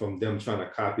coming from them trying to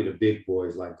copy the big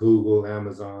boys like Google,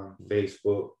 Amazon,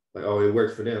 Facebook. like, oh, it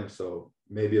works for them, so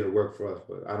maybe it'll work for us.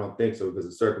 But I don't think so, because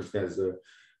the circumstances are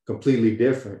completely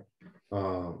different.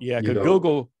 Yeah, You because know,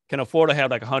 Google can afford to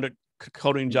have like 100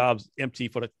 coding jobs empty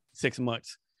for the 6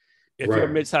 months. If you're a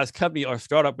right. mid-sized company or a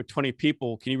startup with 20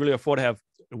 people, can you really afford to have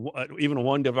even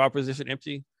one developer position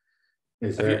empty?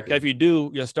 Exactly. If you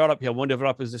do, your startup, you have one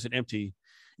developer position empty,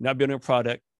 you're not building a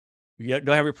product, you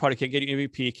don't have your product, can't get your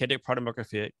MVP, can't get product market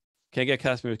fit, can't get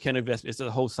customers, can't invest. It's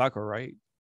a whole cycle, right?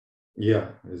 Yeah,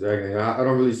 exactly. I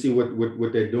don't really see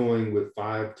what they're doing with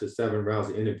 5 to 7 rounds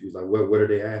of interviews. Like, what are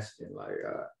they asking? Like,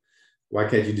 why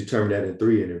can't you determine that in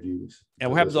 3 interviews? And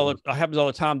what Because that's happens all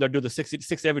the time, they'll do the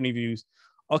 7 interviews.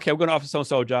 Okay, we're going to offer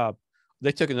so-and-so a job.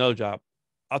 They took another job.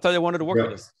 I thought they wanted to work with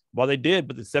yeah, us. Well, they did,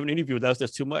 but the 7 interviews, that was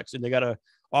just too much. And they got to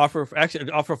offer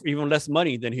for even less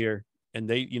money than here. And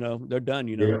they, they're done,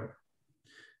 yeah,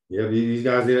 yeah. These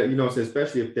guys,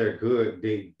 especially if they're good,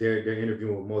 they're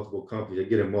interviewing with multiple companies. They're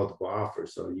getting multiple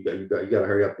offers. So you got to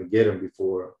hurry up and get them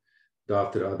before they're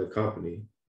off to the other company.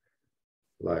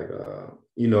 Like,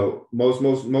 most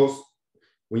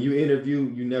when you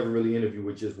interview, you never really interview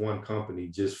with just one company,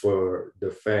 just for the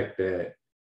fact that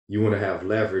you want to have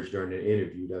leverage during the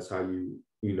interview. That's how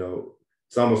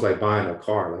it's almost like buying a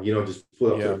car. Like, you don't just pull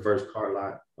up to Yeah. the first car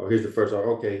lot. Oh, here's the first car.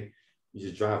 Okay. You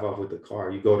just drive off with the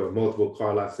car. You go to multiple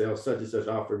car lot sales. Such and such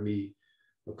offered me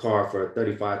a car for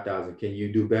 35,000. Can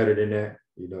you do better than that?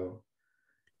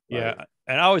 Yeah. Like,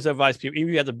 And I always advise people, even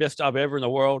if you have the best job ever in the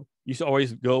world, you should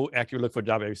always go actively look for a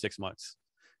job every 6 months.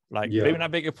 Like, maybe yeah,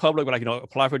 not make it public, but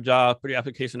apply for a job, put your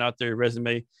application out there,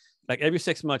 resume, like every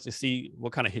 6 months to see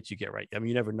what kind of hits you get, right? I mean,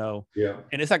 you never know. yeah,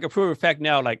 And it's like a proven fact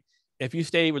now, like if you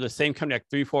stay with the same company like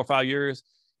 3, 4, 5 years,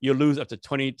 you'll lose up to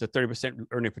 20 to 30%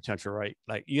 earning potential, right?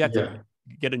 Like you have yeah, to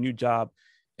get a new job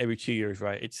every 2 years,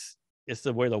 right? It's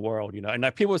the way of the world, And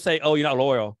like people say, oh, you're not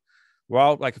loyal.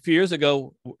 Well, like a few years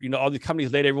ago, all these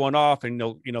companies laid everyone off and,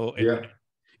 yeah.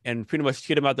 and pretty much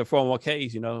cheat them out their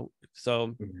 401ks, So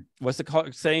Mhm. what's the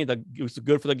saying? The goose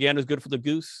good for the gander is good for the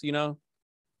goose,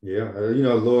 Yeah,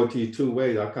 loyalty two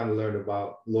ways. I kind of learned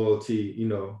about loyalty,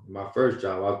 my first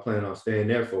job. I was planning on staying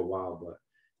there for a while, but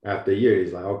after a year,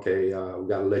 he's like, okay, we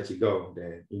got to let you go.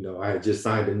 Then, I had just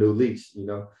signed a new lease.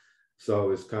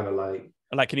 So it's kind of like,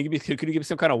 Like, could you give me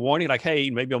some kind of warning? Like, hey,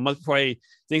 maybe a month before, hey,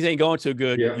 things ain't going too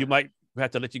good. yeah, You might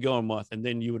have to let you go a month, and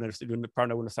then you would understand the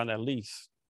partner wouldn't sign that lease.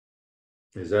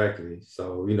 exactly.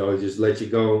 So, just let you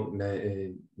go,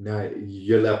 and now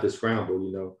you're left to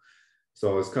scramble.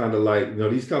 So it's kind of like,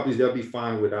 these companies, they'll be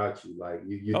fine without you. Like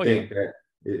you Oh yeah. think that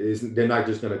they're not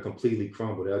just going to completely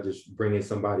crumble. They'll just bring in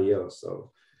somebody else.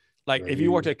 So, Like man, if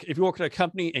you work at a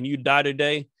company and you die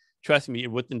today, trust me,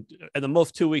 within at the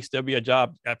most 2 weeks there'll be a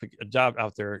job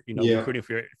out there, yeah, recruiting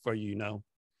for you.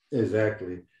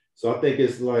 exactly. So I think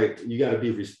it's like, you got to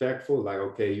be respectful. Like,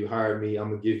 okay, you hired me, I'm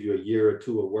gonna give you a year or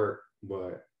two of work,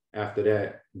 but after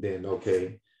that, then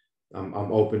okay,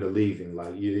 I'm open to leaving.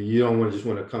 Like you don't just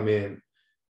want to come in.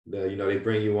 They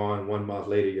bring you on 1 month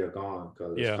later, you're gone,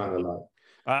 because it's Yeah, kind of like,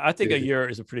 I think a it's, year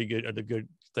is a good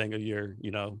thing. A year,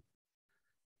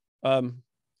 Um,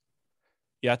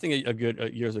 yeah, I think a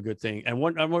year is a good thing. And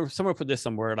someone put this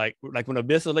somewhere, like when a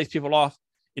business lays people off,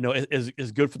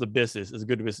 it's good for the business. It's a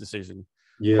good business decision.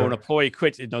 But when yeah, an employee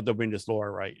quits, they'll bring this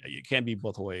lower, right? It can't be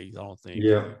both ways. I don't think.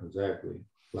 yeah, exactly.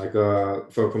 Like,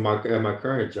 for my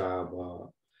current job,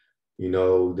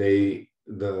 they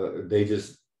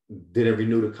just didn't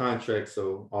renew the contract,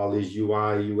 so all these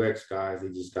UI UX guys, they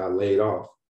just got laid off.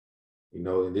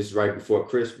 And this is right before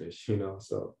Christmas.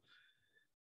 So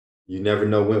you never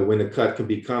know when the cut could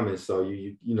be coming. So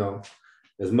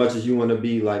as much as you want to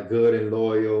be like good and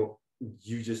loyal,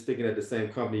 you just sticking at the same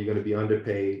company, you're going to be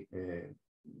underpaid, and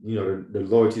the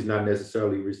loyalty is not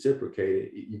necessarily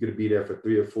reciprocated. You could be there for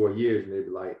 3 or 4 years, and they'd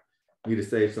be like, you to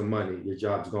save some money, your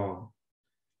job's gone.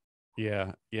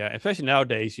 Yeah, yeah. Especially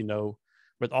nowadays,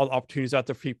 with all the opportunities out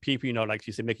there for people, like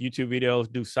you said, make YouTube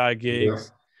videos, do side Yeah,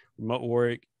 gigs, remote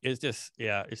work. It's just,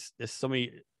 yeah, it's so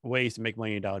many ways to make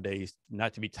money nowadays,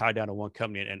 not to be tied down to one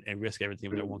company and risk everything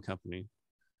with that one company.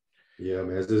 yeah,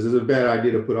 man. This is a bad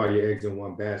idea to put all your eggs in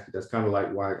one basket. That's kind of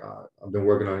like why I've been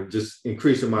working on just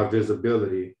increasing my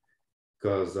visibility.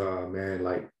 Because, man,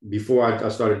 like before I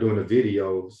started doing the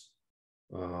videos,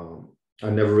 I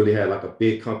never really had like a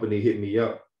big company hit me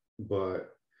up. But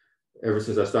ever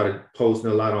since I started posting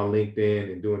a lot on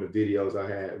LinkedIn and doing the videos, I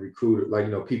had recruited,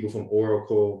 like, people from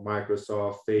Oracle,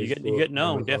 Microsoft, You Facebook, get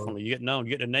known, Amazon. definitely. You get known,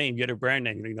 you get a name, you get a brand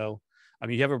name, I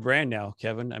mean, you have a brand now,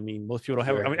 Kevin. I mean, most people don't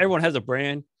have, I mean, Exactly. everyone has a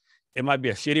brand. It might be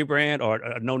a shitty brand or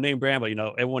a no-name brand, but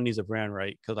everyone needs a brand,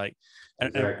 right? Because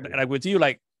Exactly. like with you,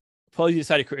 like suppose you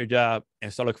decide to quit your job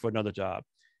and start looking for another job,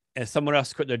 and someone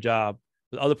else quit their job.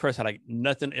 The other person had like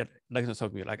nothing on social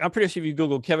media. Like I'm pretty sure if you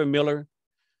Google Kevin Miller,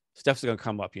 stuff's gonna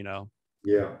come up, you know.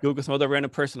 Yeah. Google some other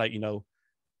random person like, you know,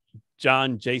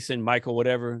 John, Jason, Michael,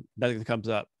 whatever, nothing comes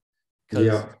up.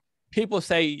 Because people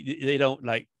say they don't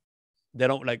like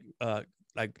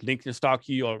LinkedIn stalk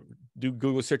you or do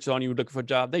Google searches on you looking for a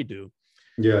job. They do.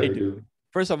 Yeah, they do.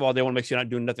 First of all, they want to make sure you're not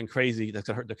doing nothing crazy that's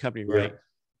gonna hurt the company, right?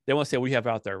 They want to say what we have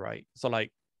out there, right? So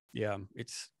like, yeah,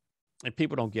 and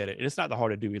people don't get it. And it's not that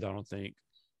hard to do either, I don't think.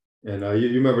 And you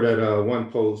remember that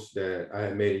one post that I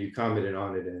had made, you commented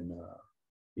on it, and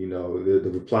you know, the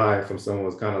reply from someone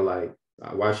was kind of like,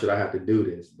 why should I have to do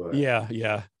this? But yeah,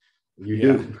 you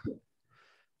do.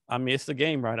 I mean, it's the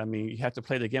game, right? I mean, you have to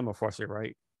play the game, unfortunately,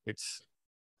 right?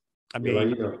 I mean, like,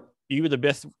 you know, you're the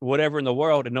best whatever in the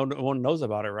world, and no one knows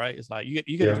about it, right? It's like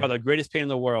you can draw the greatest paint in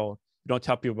the world. You don't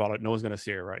tell people about it, no one's gonna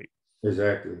see it, right?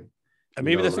 Exactly. And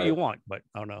maybe that's what you want, but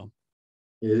I don't know.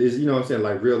 It is, you know what I'm saying?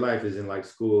 Like real life is in like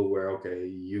school where, okay,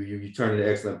 you turn in an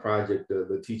excellent project,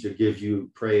 the teacher gives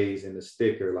you praise and a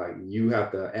sticker. Like you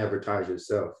have to advertise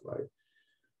yourself. Like,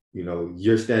 you know,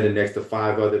 you're standing next to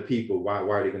 5 other people. Why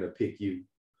are they going to pick you?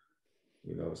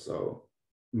 You know, so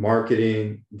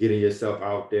marketing, getting yourself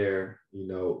out there, you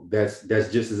know, that's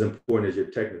just as important as your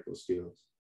technical skills.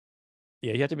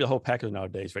 Yeah, you have to be the whole package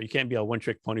nowadays, right? You can't be a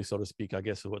one-trick pony, so to speak, I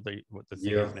guess is what the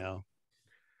thing is now.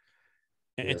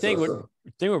 And thing with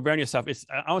branding yourself,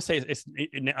 I would say it's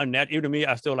unnatural. Even to me,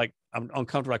 I still like I'm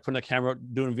uncomfortable like putting the camera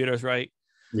doing videos, right?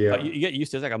 Yeah. But you get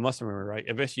used to it. It's like a muscle memory, right?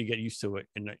 Eventually you get used to it.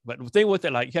 But the thing with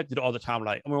it, like you have to do it all the time.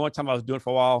 Like I remember one time I was doing it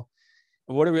for a while.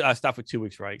 Whatever, I stopped for 2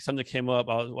 weeks, right? Something came up,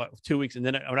 I was 2 weeks, and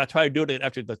then when I tried to do it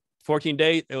after the 14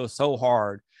 days, it was so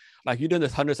hard. Like you're doing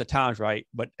this hundreds of times, right?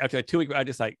 But after like 2 weeks, I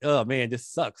just like, oh man, this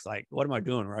sucks. Like, what am I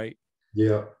doing, right?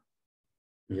 Yeah.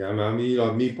 Yeah, I mean, you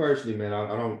know, me personally, man,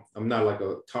 I'm not like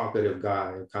a talkative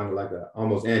guy. I'm kind of like a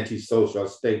almost antisocial. I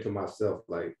stay to myself.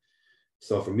 Like,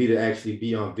 so for me to actually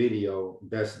be on video,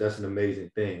 that's an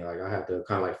amazing thing. Like I have to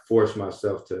kind of like force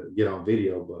myself to get on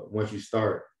video. But once you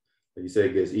start, like you say,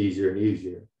 it gets easier and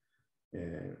easier.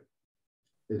 And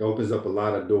it opens up a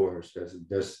lot of doors.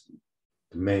 That's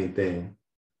the main thing.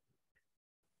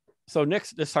 So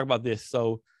next, let's talk about this.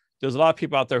 So there's a lot of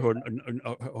people out there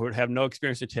who have no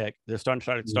experience in tech. They're starting to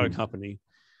try to start a company.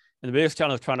 And the biggest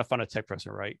challenge is trying to find a tech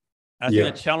person, right? I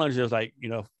think the challenge is like, you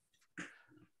know,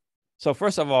 so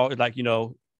first of all, it's like, you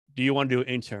know, do you want to do an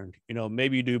intern? You know,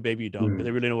 maybe you do, maybe you don't, but they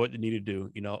really know what they need to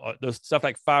do. You know, there's stuff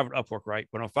like Fiverr and Upwork, right?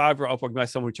 But on Fiverr, Upwork, you might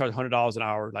someone who charges $100 an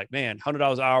hour. Like, man,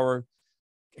 $100 an hour,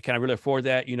 can I really afford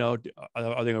that? You know,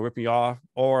 are they gonna rip me off?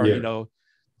 Or, you know,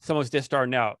 someone's just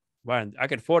starting out. Well, I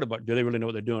can afford it, but do they really know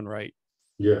what they're doing, right?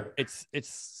 Yeah. It's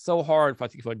so hard for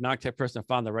a non-tech person to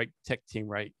find the right tech team,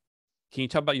 right? Can you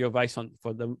talk about your advice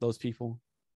for those people?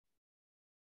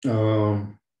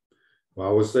 Well,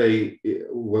 I would say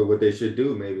what they should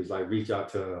do maybe is like reach out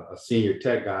to a senior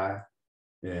tech guy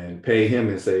and pay him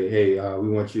and say, hey, we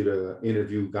want you to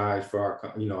interview guys for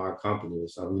our company or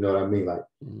something. You know what I mean? Like,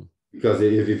 because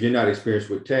if you're not experienced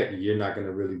with tech, you're not going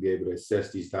to really be able to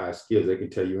assess these guys' skills. They can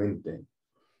tell you anything.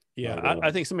 Yeah,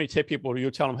 I think so many tech people,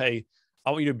 you'll tell them, hey, I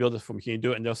want you to build this for me. Can you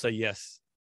do it? And they'll say yes,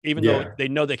 even though they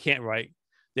know they can't, right?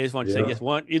 They just want to say yes.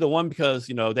 Either one, because,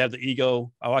 you know, they have the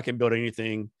ego. Oh, I can build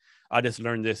anything. I just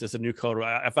learned this. It's a new code.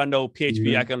 If I know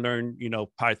PHP, I can learn, you know,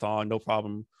 Python, no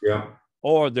problem. Yeah.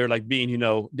 Or they're like being, you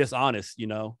know, dishonest, you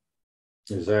know.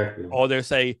 Exactly. Or they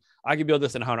say, I can build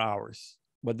this in 100 hours.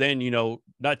 But then, you know,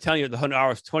 not telling you the 100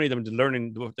 hours, 20 of them to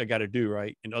learning what they got to do,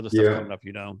 right? And other stuff coming up,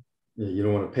 you know. Yeah, you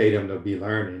don't want to pay them to be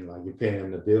learning. Like you're paying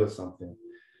them to build something.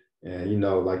 And, you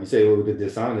know, like you say, with the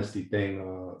dishonesty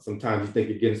thing, sometimes you think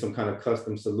you're getting some kind of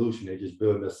custom solution. They're just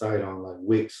building a site on like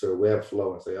Wix or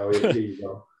Webflow and say, oh, yeah, here you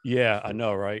go. Yeah, I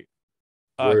know, right?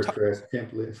 WordPress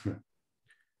template.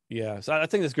 Yeah, so I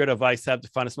think that's great advice to have to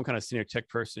find some kind of senior tech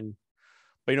person.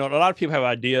 But, you know, a lot of people have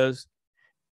ideas,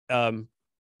 but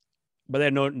they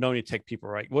have no any tech people,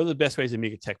 right? What are the best ways to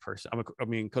meet a tech person? I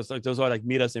mean, because those are like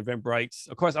meetups and Eventbrites.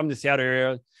 Of course, I'm in the Seattle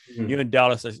area. You're in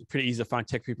Dallas. It's pretty easy to find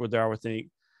tech people there, I would think.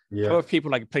 Yeah. How about people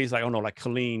like places like, I don't know, like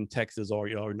Killeen, Texas, or,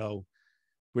 you know,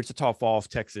 Wichita Falls,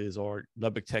 Texas, or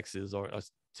Lubbock, Texas, or a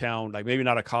town, like maybe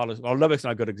not a college. Well, Lubbock's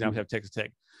not a good example to have Texas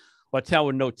Tech. But a town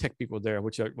with no tech people there.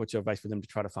 What's your advice for them to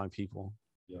try to find people?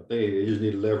 Yeah, they just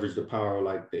need to leverage the power of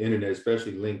like the internet,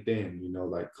 especially LinkedIn. You know,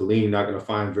 like Killeen not going to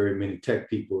find very many tech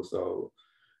people. So,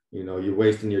 you know, you're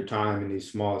wasting your time in these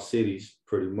small cities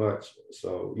pretty much.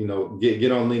 So, you know,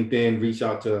 get on LinkedIn, reach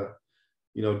out to,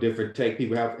 you know, different tech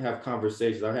people, have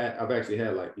conversations. I've actually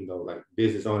had like, you know, like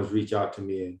business owners reach out to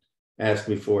me and ask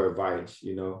me for advice,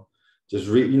 you know, just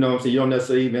you know what I'm saying? You don't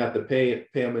necessarily even have to pay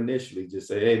them initially. Just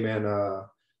say, hey man,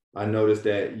 I noticed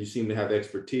that you seem to have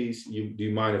expertise. Do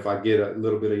you mind if I get a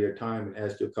little bit of your time and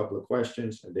ask you a couple of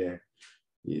questions? And then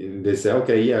they say,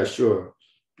 okay, yeah, sure.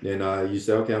 Then you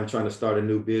say, okay, I'm trying to start a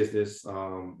new business.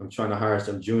 I'm trying to hire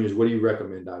some juniors. What do you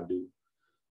recommend I do?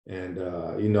 And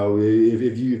you know,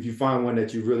 if you find one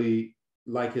that you really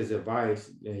like his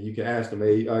advice, and you can ask him,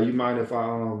 hey, you mind if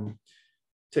I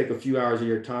take a few hours of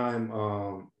your time,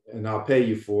 and I'll pay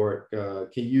you for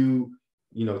it. Can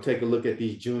you know, take a look at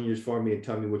these juniors for me and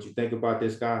tell me what you think about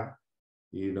this guy?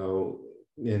 You know,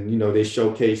 and you know, they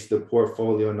showcase the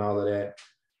portfolio and all of that.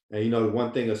 And you know,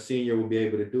 one thing a senior will be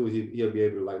able to do is he'll be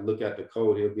able to like look at the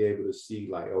code. He'll be able to see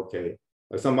like, okay,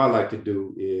 like something I like to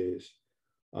do is,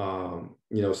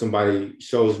 you know, somebody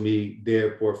shows me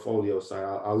their portfolio site.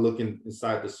 I'll look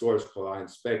inside the source code. I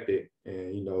inspect it,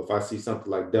 and you know, if I see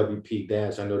something like WP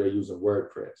Dash, I know they're using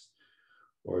WordPress.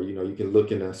 Or you know, you can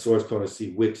look in the source code and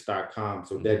see Wix.com.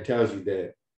 So that tells you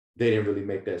that they didn't really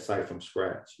make that site from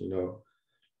scratch. You know.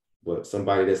 But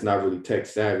somebody that's not really tech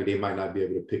savvy, they might not be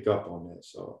able to pick up on that.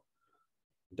 So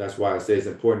that's why I say it's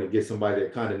important to get somebody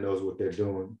that kind of knows what they're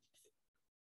doing.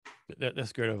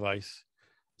 That's great advice.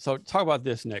 So talk about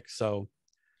this next. So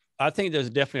I think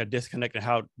there's definitely a disconnect in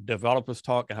how developers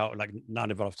talk and how like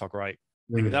non-developers talk, right?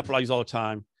 An example I use all the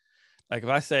time. Like if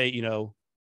I say, you know,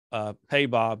 hey,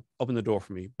 Bob, open the door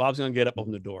for me. Bob's going to get up,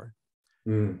 open the door.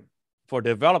 For a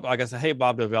developer, I can say, hey,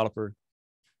 Bob, developer,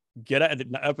 get up at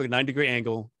a 90-degree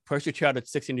angle, press your chair at a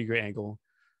 60-degree angle,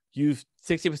 use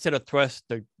 60% of thrust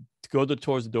to go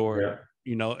towards the door. Yeah.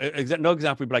 You know, no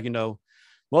example would be like, you know,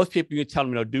 most people, you can tell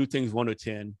them, you know, do things 1 to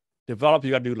 10. Develop,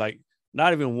 you got to do like,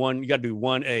 not even 1, you got to do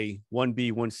 1A,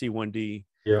 1B, 1C, 1D.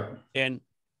 Yeah. And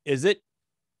is it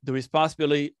the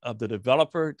responsibility of the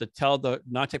developer to tell the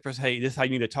non-tech person, hey, this is how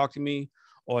you need to talk to me?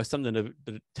 Or is something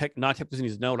the non-tech person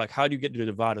needs to know? Like, how do you get to the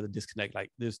divide or the disconnect?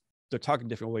 Like, they're talking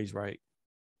different ways, right?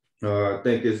 I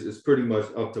think it's pretty much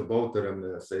up to both of them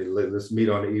to say, let's meet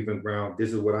on the even ground.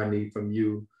 This is what I need from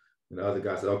you. And the other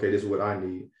guy said, okay, this is what I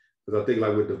need. Because I think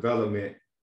like with development,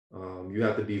 you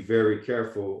have to be very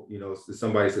careful. You know, if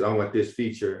somebody says, I want this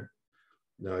feature.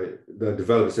 The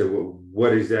developer said, well,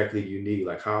 what exactly do you need?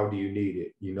 Like, how do you need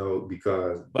it? You know,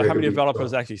 because. But how many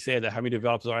developers actually say that? How many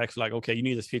developers are actually like, okay, you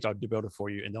need this feature, I'll develop it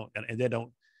for you, and they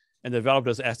don't. And the developer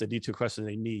doesn't ask the D2 question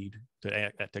they need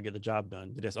to get the job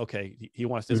done. They just, okay, he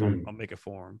wants this, I'll make it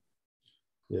for him.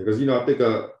 Yeah, because, you know, I think,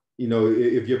 you know,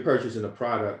 if you're purchasing a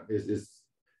product, is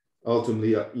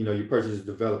ultimately, you know, you purchase a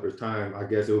developer's time, I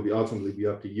guess it will be ultimately be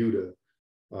up to you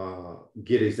to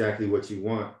get exactly what you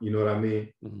want. You know what I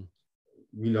mean?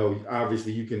 You know,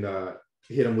 obviously you can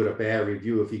hit him with a bad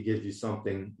review if he gives you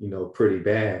something, you know, pretty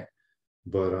bad.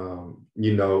 But,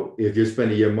 you know, if you're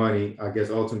spending your money, I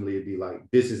guess ultimately it'd be like,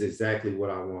 this is exactly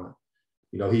what I want.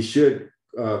 You know, he should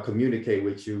communicate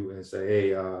with you and say, hey,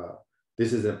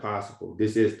 this isn't possible.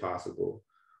 This is possible.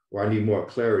 Or I need more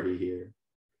clarity here.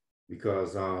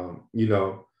 Because, you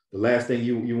know, the last thing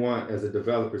you want as a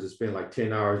developer is to spend like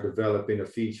 10 hours developing a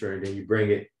feature and then he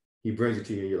brings it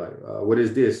to you and you're like, what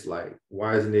is this? Like,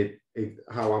 why isn't it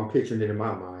how I'm picturing it in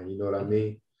my mind? You know what I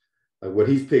mean? Like what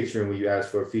he's picturing when you ask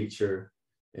for a feature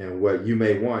and what you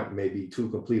may want may be two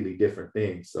completely different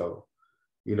things. So,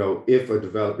 you know, if a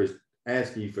developer is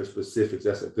asking you for specifics,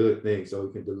 that's a good thing. So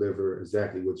he can deliver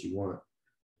exactly what you want.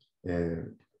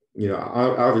 And, you know,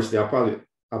 obviously I'll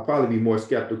probably be more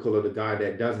skeptical of the guy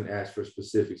that doesn't ask for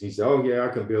specifics. He said, oh yeah, I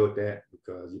can build that,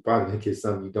 because you're probably gonna get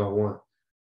something you don't want.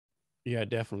 Yeah,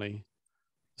 definitely.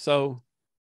 So,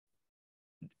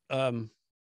 tell me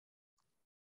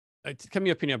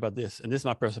your opinion about this, and this is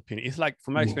my personal opinion. It's like,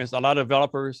 from my experience, a lot of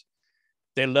developers,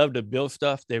 they love to build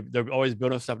stuff. They're always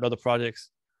building stuff in other projects.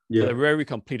 Yeah, but a very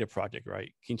completed project,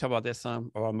 right? Can you talk about that some,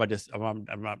 or am I just I'm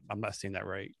not seeing that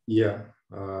right? Yeah,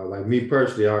 like me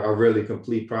personally, I really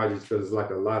complete projects because it's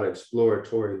like a lot of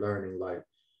exploratory learning. Like,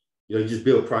 you know, you just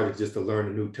build projects just to learn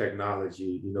a new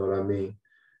technology. You know what I mean?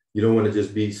 You don't want to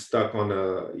just be stuck on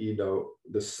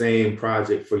the same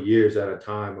project for years at a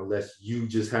time unless you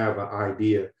just have an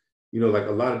idea. You know, like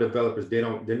a lot of developers, they're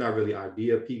not really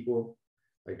idea people.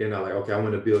 Like they're not like, okay, I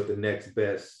want to build the next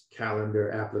best calendar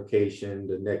application,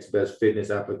 the next best fitness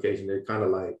application. They're kind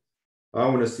of like, I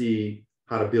want to see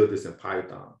how to build this in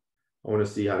Python. I want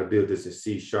to see how to build this in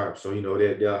C#. So, you know,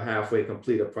 they'll halfway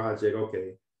complete a project.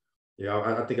 Okay, yeah,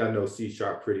 I think I know C#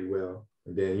 pretty well.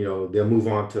 And then, you know, they'll move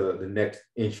on to the next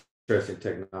interesting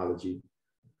technology.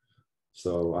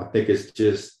 So I think it's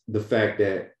just the fact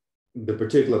that the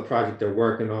particular project they're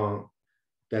working on,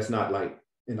 that's not like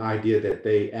an idea that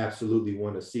they absolutely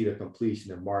want to see the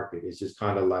completion and market. It's just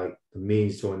kind of like the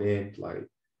means to an end. Like,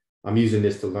 I'm using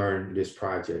this to learn this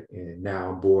project and now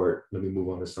I'm bored. Let me move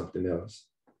on to something else.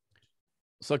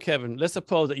 So Kevin, let's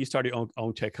suppose that you started your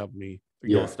own tech company,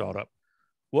 your own Yeah. startup.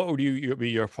 What would be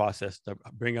your process to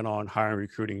bringing on, hiring,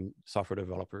 recruiting software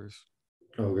developers?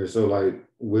 Okay, so like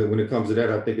when it comes to that,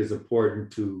 I think it's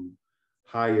important to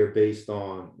hire based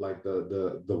on like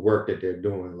the work that they're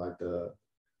doing, like the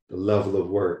level of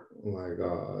work. Like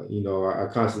you know, I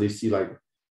constantly see like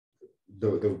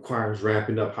the requirements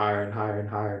ramping up higher and higher and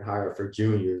higher and higher for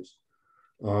juniors.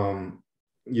 Um,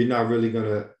 you're not really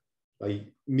gonna, like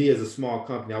me as a small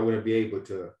company, I wouldn't be able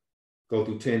to go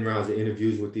through 10 rounds of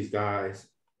interviews with these guys.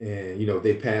 And, you know,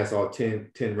 they pass all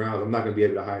 10 rounds. I'm not going to be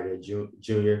able to hire that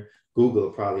junior. Google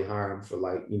will probably hire them for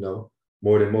like, you know,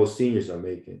 more than most seniors are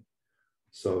making.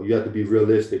 So you have to be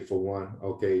realistic for one.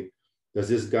 Okay, does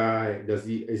this guy,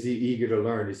 is he eager to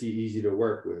learn? Is he easy to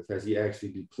work with? Has he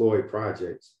actually deployed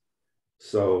projects?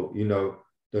 So, you know,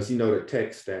 does he know the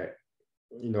tech stack?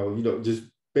 Just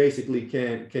basically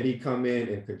can he come in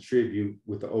and contribute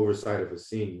with the oversight of a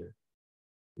senior?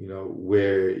 You know,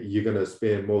 where you're going to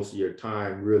spend most of your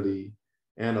time really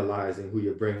analyzing who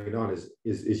you're bringing on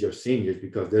is your seniors,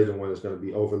 because they're the ones that's going to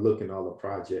be overlooking all the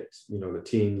projects, you know, the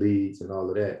team leads and all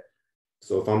of that.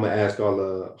 So if I'm going to ask all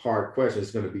the hard questions,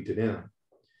 it's going to be to them.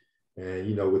 And,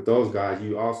 you know, with those guys,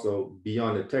 you also,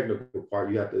 beyond the technical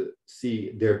part, you have to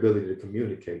see their ability to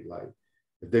communicate. Like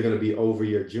if they're going to be over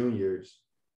your juniors,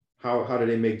 how do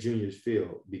they make juniors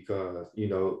feel? Because, you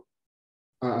know,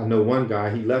 I know one guy,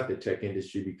 he left the tech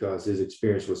industry because his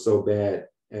experience was so bad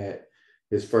at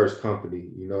his first company.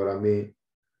 You know what I mean?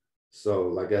 So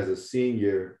like as a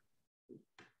senior,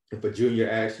 if a junior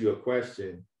asks you a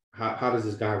question, how does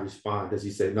this guy respond? Does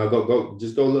he say, no,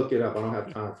 just go look it up. I don't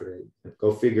have time for that.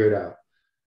 Go figure it out.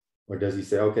 Or does he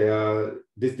say, okay,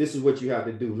 this is what you have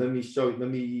to do. Let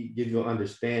me give you an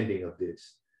understanding of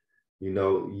this. You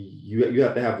know, you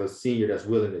have to have a senior that's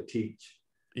willing to teach.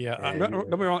 Yeah, don't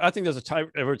be wrong. I think there's a time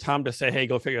every time to say, "Hey,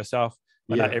 go figure yourself,"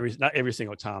 but yeah, not every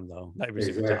single time though. Not every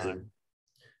single time.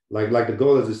 Like the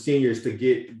goal as a senior is to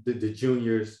get the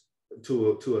juniors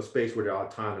to a space where they're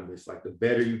autonomous. Like the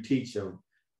better you teach them,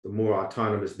 the more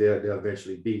autonomous they'll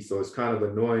eventually be. So it's kind of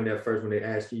annoying at first when they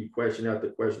ask you question after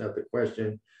question after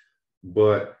question,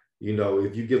 but you know,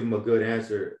 if you give them a good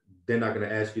answer, they're not going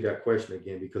to ask you that question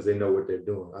again because they know what they're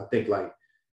doing. I think like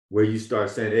where you start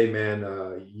saying, hey man,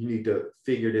 you need to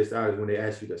figure this out, is when they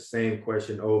ask you the same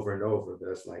question over and over.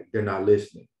 That's like, they're not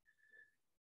listening.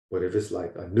 But if it's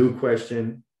like a new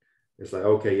question, it's like,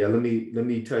 okay, yeah, let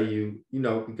me tell you, you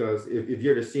know, because if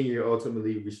you're the senior, you're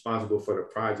ultimately responsible for the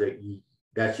project.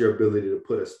 That's your ability to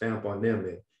put a stamp on them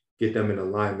and get them in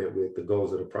alignment with the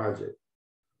goals of the project.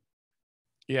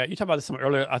 Yeah, you talked about this some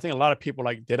earlier. I think a lot of people,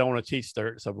 like, they don't want to teach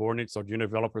their subordinates or junior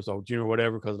developers or junior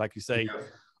whatever, because like you say, Yeah.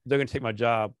 they're going to take my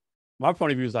job. My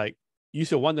point of view is like, you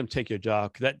should want them to take your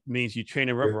job, because that means you train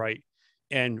them up right.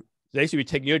 And they should be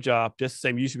taking your job just the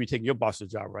same you should be taking your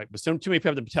boss's job, right? But too many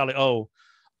people have to tell it, oh,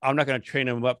 I'm not going to train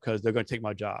them up because they're going to take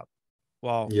my job.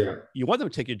 Well, yeah, you want them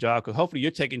to take your job because hopefully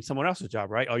you're taking someone else's job,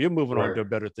 right? Or you're moving on right. to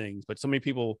better things. But so many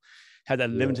people have that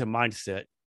limited mindset.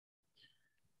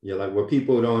 Yeah, like what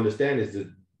people don't understand is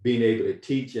that being able to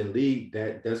teach and lead,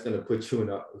 that's going to put you in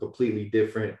a completely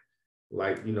different,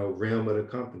 like, you know, realm of the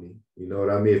company. You know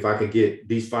what I mean? If I could get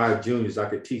these 5 juniors, I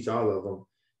could teach all of them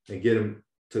and get them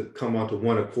to come onto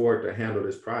one accord to handle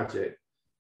this project.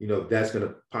 You know, that's going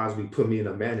to possibly put me in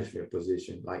a management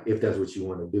position, like if that's what you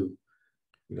want to do.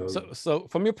 You know, so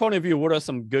from your point of view, what are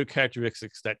some good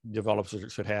characteristics that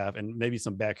developers should have, and maybe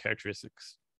some bad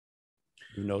characteristics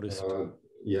you noticed?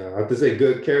 Yeah, I have to say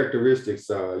good characteristics.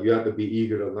 You have to be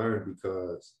eager to learn,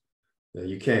 because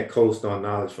you can't coast on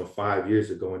knowledge from 5 years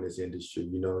ago in this industry.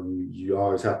 You know, you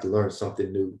always have to learn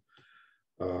something new.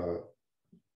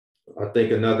 I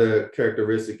think another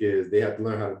characteristic is they have to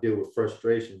learn how to deal with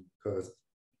frustration, because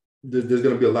there's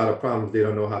going to be a lot of problems they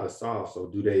don't know how to solve. So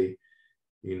do they,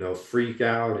 you know, freak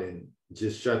out and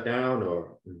just shut down,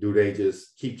 or do they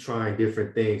just keep trying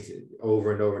different things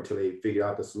over and over until they figure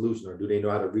out the solution, or do they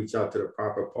know how to reach out to the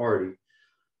proper party?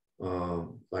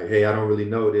 Like, hey, I don't really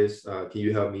know this. Can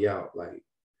you help me out? Like,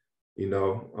 you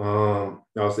know,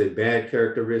 I'll say bad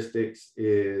characteristics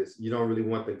is you don't really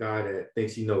want the guy that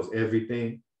thinks he knows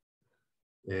everything,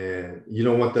 and you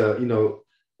don't want the,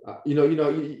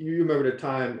 you remember the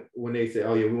time when they say,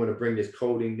 oh yeah, we want to bring this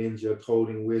coding ninja,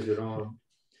 coding wizard on.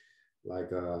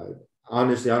 Like,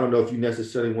 honestly, I don't know if you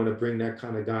necessarily want to bring that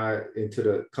kind of guy into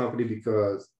the company,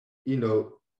 because, you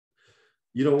know,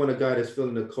 you don't want a guy that's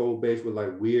filling the code base with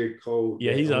like weird code.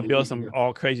 Yeah, he's gonna build some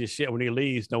all crazy shit. When he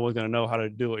leaves, no one's gonna know how to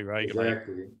do it, right?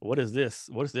 Exactly. Like, what is this?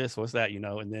 What's this? What's that? You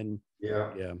know, and then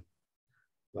yeah.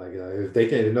 Like,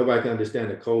 if nobody can understand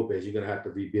the code base, you're gonna have to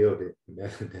rebuild it. And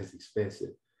that's expensive.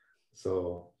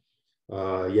 So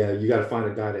yeah, you got to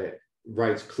find a guy that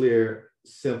writes clear,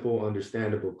 simple,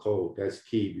 understandable code. That's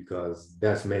key because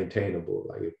that's maintainable.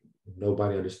 Like if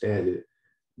nobody understands it,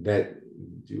 that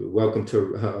welcome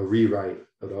to a rewrite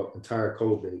of the entire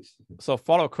code base. So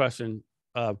follow-up question,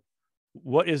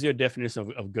 what is your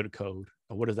definition of good code?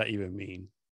 Or what does that even mean?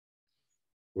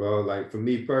 Well, like for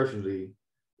me personally,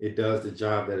 it does the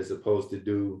job that it's supposed to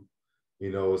do.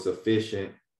 You know, it's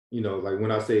efficient. You know, like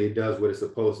when I say it does what it's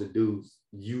supposed to do,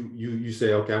 you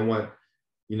say, okay, I want,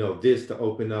 you know, this to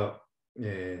open up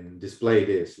and display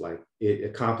this. Like it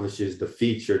accomplishes the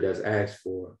feature that's asked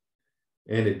for,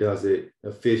 and it does it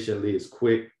efficiently. It's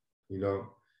quick, you know,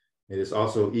 and it's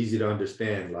also easy to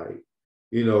understand. Like,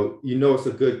 you know, it's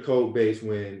a good code base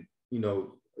when, you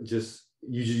know, just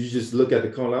you just look at the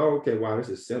code like, oh, okay, wow, this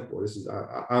is simple. This is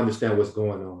I understand what's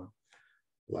going on.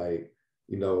 Like,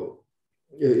 you know,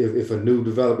 if a new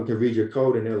developer can read your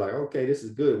code and they're like, okay, this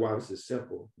is good. Wow, this is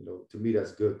simple. You know, to me,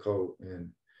 that's good code.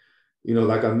 And, you know,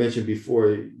 like I mentioned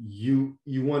before, you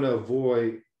want to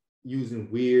avoid using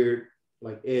weird,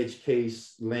 like edge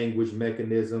case language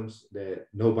mechanisms that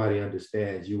nobody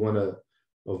understands. You want to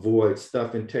avoid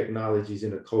stuffing technologies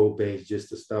in a code base just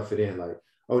to stuff it in. Like,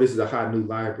 oh, this is a hot new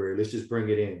library. Let's just bring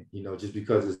it in, you know, just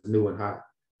because it's new and hot.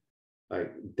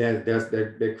 Like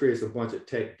that creates a bunch of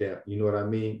tech debt. You know what I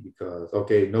mean? Because,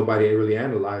 okay, nobody really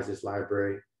analyzed this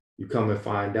library. You come and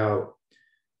find out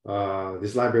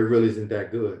this library really isn't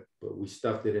that good, but we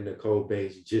stuffed it in the code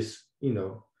base just, you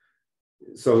know.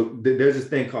 So there's this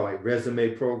thing called like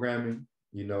resume programming,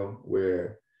 you know,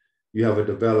 where you have a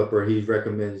developer, he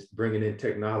recommends bringing in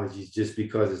technologies just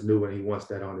because it's new and he wants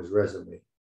that on his resume.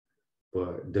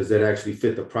 But does that actually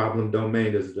fit the problem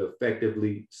domain? Does it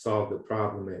effectively solve the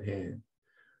problem at hand?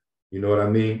 You know what I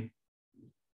mean?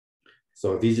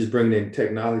 So if he's just bringing in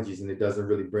technologies and it doesn't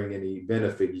really bring any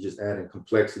benefit, you're just adding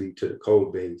complexity to the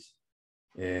code base.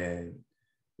 And,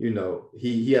 you know,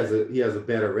 he has a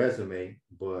better resume,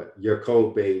 but your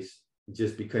code base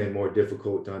just became more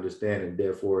difficult to understand, and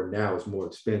therefore now it's more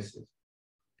expensive.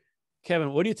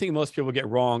 Kevin, what do you think most people get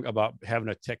wrong about having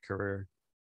a tech career?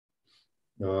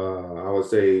 I would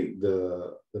say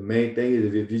the main thing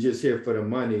is if you're just here for the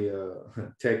money,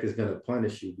 tech is going to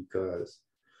punish you because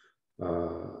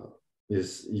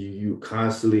you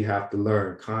constantly have to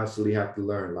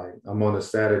learn, Like I'm on a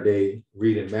Saturday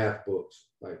reading math books.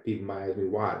 Like people might ask me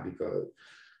why, because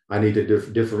I need to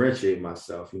differentiate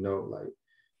myself, you know, like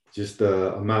just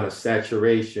the amount of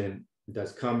saturation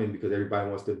that's coming because everybody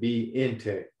wants to be in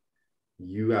tech.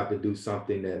 You have to do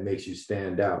something that makes you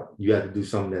stand out. You have to do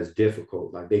something that's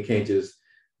difficult. Like they can't just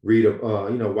read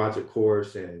watch a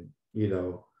course and, you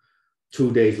know,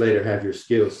 2 days later have your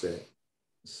skill set.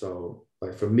 So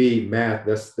like for me, math,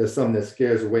 that's something that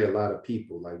scares away a lot of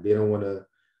people. Like they don't want to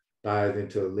dive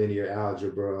into linear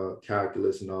algebra,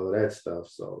 calculus, and all of that stuff.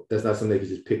 So that's not something they can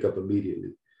just pick up immediately.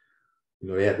 You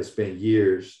know, they have to spend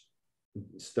years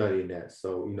studying that.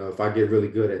 So, you know, if I get really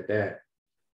good at that,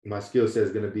 my skill set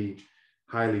is going to be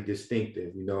highly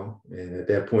distinctive, you know, and at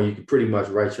that point you can pretty much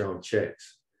write your own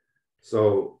checks.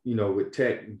 So, you know, with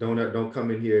tech, don't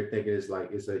come in here thinking it's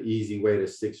an easy way to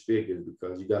 6 figures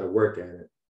because you got to work at it.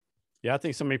 Yeah, I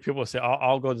think so many people say,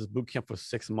 I'll go to this boot camp for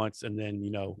 6 months and then,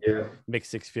 you know, make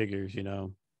 6 figures, you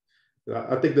know.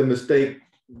 I think the mistake,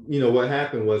 you know, what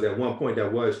happened was at one point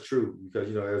that was true because,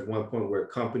 you know, there was one point where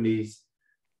companies,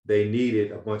 they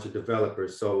needed a bunch of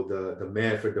developers. So the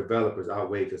demand for developers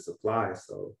outweighed the supply.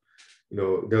 So, you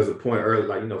know, there was a point early,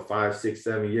 like, you know, 5, 6,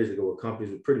 7 years ago where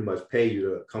companies would pretty much pay you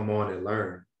to come on and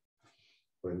learn.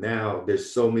 But now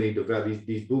there's so many developers,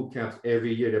 these boot camps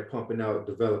every year, they're pumping out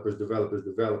developers.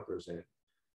 And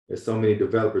there's so many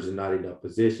developers in not enough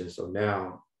positions. So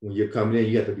now when you're coming in,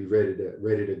 you have to be ready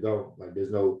to go. Like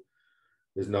there's no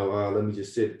let me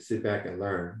just sit back and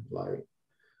learn. Like,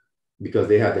 because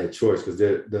they have that choice because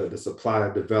the supply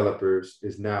of developers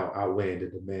is now outweighing the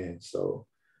demand. So,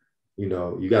 you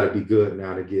know, you got to be good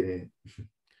now to get in.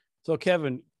 So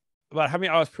Kevin, about how many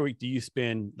hours per week do you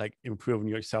spend like improving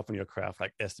yourself in your craft?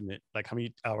 Like estimate, like how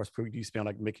many hours per week do you spend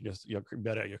like making your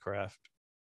better at your craft?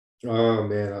 Oh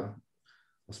man,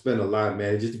 I spend a lot,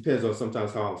 man. It just depends on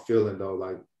sometimes how I'm feeling though.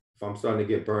 Like if I'm starting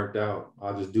to get burnt out,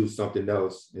 I'll just do something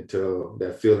else until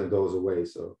that feeling goes away.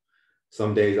 So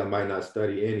some days I might not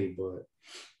study any, but,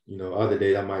 you know, other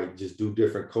days I might just do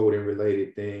different coding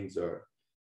related things or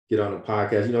get on a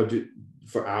podcast, you know,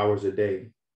 for hours a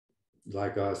day.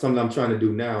 Like something I'm trying to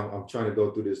do now, I'm trying to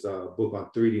go through this book on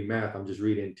 3D math. I'm just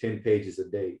reading 10 pages a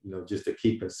day, you know, just to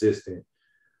keep consistent.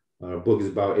 The book is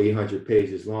about 800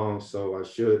 pages long. So I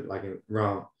should, like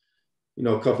around, you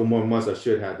know, a couple more months, I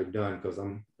should have it done because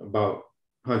I'm about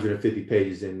 150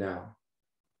 pages in now.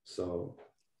 So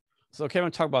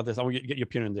Kevin, talk about this. I want to get your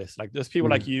opinion on this. Like, there's people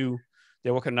like you,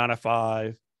 they're working 9 to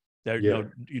 5. They're, you know,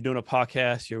 you're doing a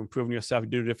podcast, you're improving yourself, you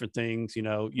do different things, you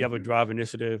know, you have a drive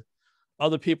initiative.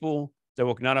 Other people, they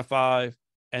work 9 to 5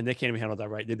 and they can't even handle that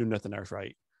right. They do nothing else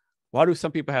right. Why do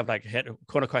some people have like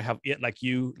quote unquote have it like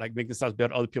you, like make themselves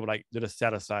better? Other people like they're just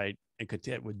satisfied and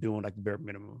content with doing like the bare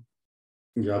minimum.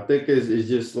 Yeah, I think it's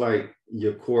just like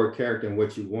your core character and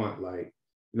what you want. Like,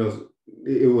 you know,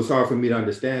 it was hard for me to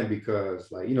understand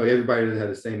because, like, you know, everybody doesn't have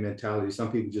the same mentality.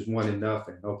 Some people just want enough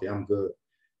and okay, I'm good.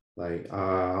 Like,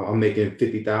 I'm making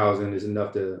 50,000 is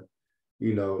enough to,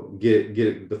 you know, get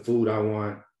the food I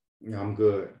want. You know, I'm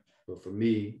good. But for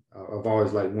me, I've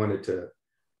always like wanted to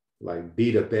like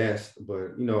be the best.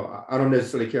 But you know, I don't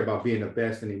necessarily care about being the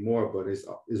best anymore. But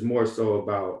it's more so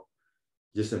about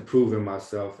just improving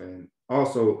myself and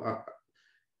also,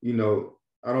 you know,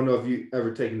 I don't know if you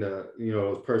ever taken the, you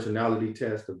know, those personality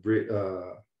tests,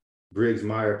 the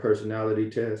Briggs-Meyer personality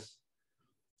test.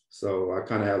 So I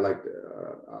kind of had like,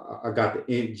 I got the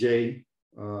INTJ.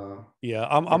 Yeah,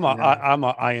 I'm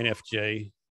a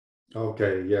INFJ.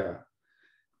 Okay, yeah.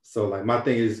 So like my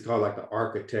thing is called like the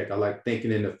architect. I like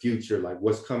thinking in the future, like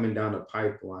what's coming down the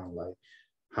pipeline, like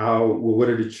what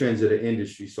are the trends of the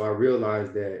industry? So I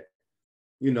realized that,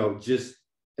 you know, just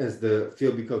as the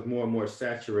field becomes more and more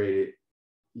saturated,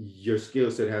 your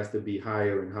skill set has to be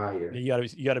higher and higher. You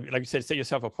gotta be, like you said, set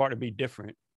yourself apart to be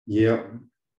different. Yeah.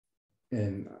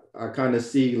 And I kind of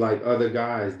see like other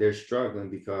guys, they're struggling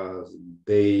because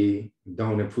they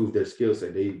don't improve their skill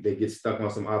set. They get stuck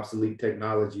on some obsolete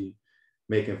technology,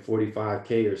 making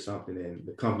 45K or something, and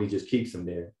the company just keeps them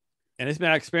there. And it's been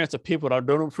an experience of people that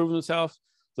don't improve themselves.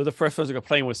 They're the first ones to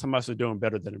complain when somebody else is doing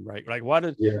better than them, right? Like, why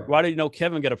did you know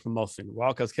Kevin get a promotion?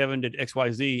 Well, because Kevin did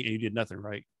XYZ and you did nothing,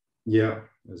 right? Yeah,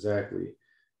 exactly.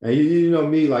 And you know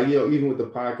me, like, you know, even with the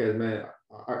podcast, man,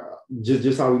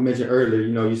 just how we mentioned earlier,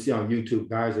 you know, you see on YouTube,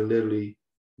 guys are literally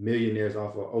millionaires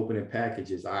off of opening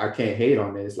packages. I can't hate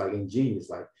on that. It's like ingenious.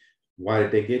 Like, why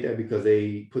did they get that? Because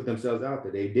they put themselves out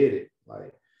there. They did it.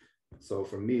 Like, so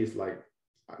for me, it's like,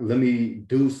 let me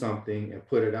do something and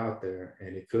put it out there,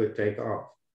 and it could take off.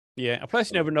 Yeah, and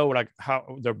plus you never know like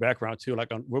how their background too. Like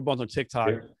we're both on TikTok.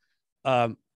 Yeah.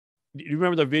 You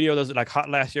remember the video that was like hot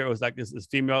last year? It was like this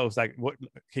female. It was like, what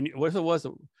it was?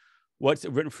 What's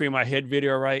written free in my head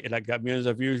video, right? It like got millions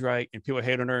of views, right? And people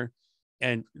hate on her,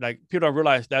 and like people don't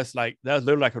realize that's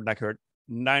literally like her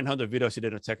 900 videos she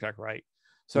did on TikTok, right?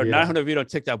 So her 900 video on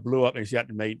TikTok blew up, and she had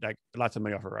to make like lots of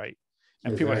money off it, right?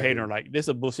 And people hate her like, this is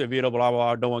a bullshit video, blah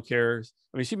blah. No one cares.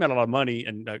 I mean, she made a lot of money,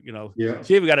 and you know,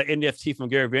 she even got an NFT from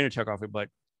Gary Vaynerchuk off it, but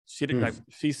she didn't like.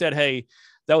 She said, "Hey,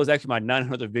 that was actually my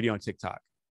 900th video on TikTok."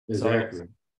 Exactly. So,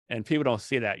 and people don't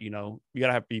see that, you know, you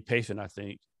gotta have to be patient, I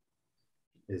think.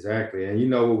 Exactly. And you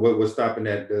know what was stopping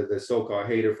that the so-called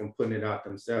hater from putting it out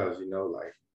themselves, you know,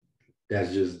 like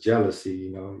that's just jealousy,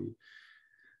 you know.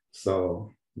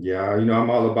 So yeah, you know, I'm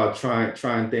all about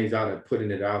trying things out and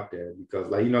putting it out there because,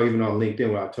 like, you know, even on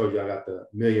LinkedIn, when I told you I got the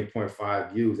 1.5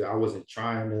 million views, I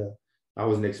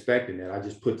wasn't expecting that. I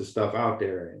just put the stuff out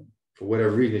there, and for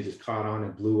whatever reason, it just caught on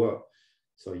and blew up.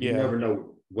 So you never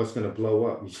know what's gonna blow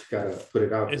up. You just gotta put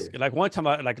it out there. Like one time,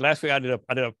 like last week, I did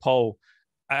a poll.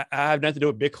 I have nothing to do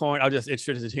with Bitcoin. I was just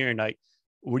interested in hearing like,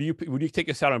 would you take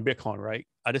this out on Bitcoin, right?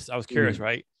 I was curious,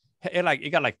 right?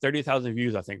 It got like 30,000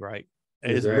 views, I think, right?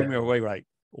 And it just blew me away, right?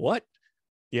 What?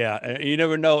 Yeah, and you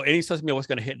never know any social media what's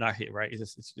going to hit, not hit, right?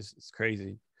 It's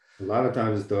crazy. A lot of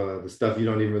times the stuff you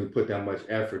don't even really put that much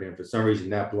effort in. For some reason,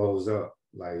 that blows up,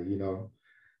 like, you know.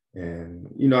 And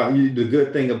you know, the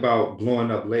good thing about blowing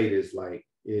up late is like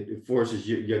it forces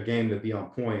your game to be on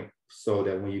point, so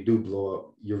that when you do blow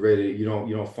up, you're ready. You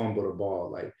don't fumble the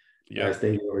ball. Like last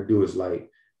thing you ever do is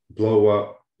like blow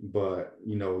up, but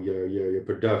you know your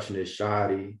production is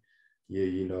shoddy.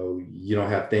 You know, you don't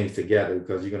have things together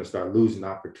because you're going to start losing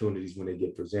opportunities when they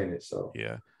get presented. So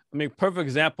yeah, I mean, perfect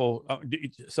example.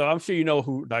 So I'm sure you know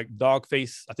who like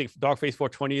Dogface. I think Dogface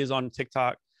 420 is on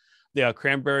TikTok. The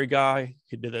Cranberry guy.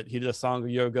 He did a song a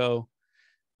year ago.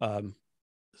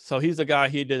 So he's the guy.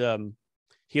 He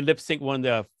lip synced one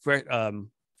of the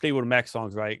Fleetwood Mac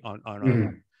songs, right?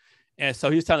 And so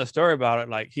he's telling a story about it.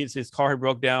 Like his car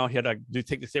broke down. He had to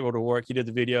take the staple to work. He did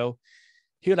the video.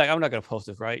 He was like, I'm not gonna post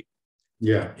this, right?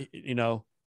 Yeah. You know,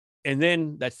 and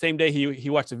then that same day he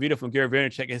watched a video from Gary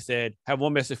Vaynerchuk and said, have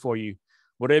one message for you.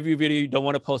 Whatever your video you don't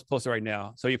want to post it right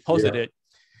now. So he posted it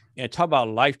and talk about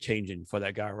life-changing for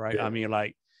that guy, right? I mean,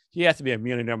 like he has to be a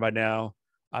millionaire by now.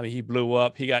 I mean, he blew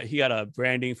up. He got a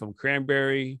branding from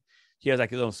Cranberry. He has like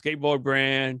his own skateboard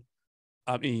brand.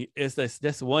 I mean, it's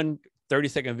this one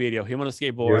 30-second video, him on a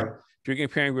skateboard, drinking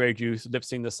cranberry juice, lip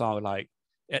sync the song. Like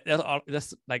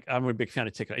that's like, I'm a big fan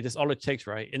of TikTok. It's just all it takes,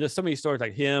 right? And there's so many stories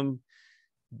like him,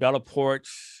 Bella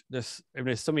Porch. There's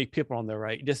so many people on there,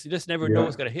 right? You just never know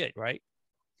what's gonna hit, right?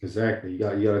 Exactly. You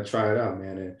got to try it out,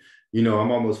 man. And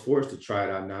I'm almost forced to try it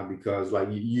out now because like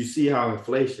you see how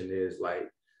inflation is.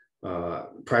 Like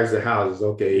price of houses,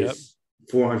 okay, it's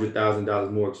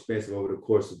 $400,000 more expensive over the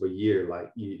course of a year.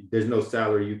 Like there's no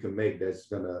salary you can make that's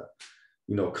gonna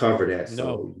cover that. No.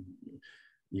 So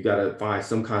you got to find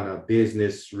some kind of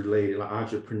business related, like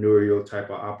entrepreneurial type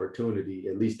of opportunity.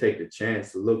 At least take the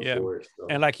chance to look for it. So.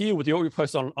 And like you with your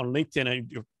post on LinkedIn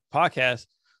and your podcast,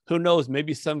 who knows?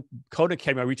 Maybe some coding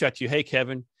academy might reach out to you. Hey,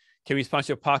 Kevin, can we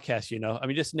sponsor your podcast? I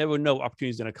mean, just never know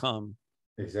opportunities going to come.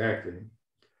 Exactly.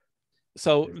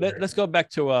 So let's go back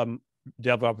to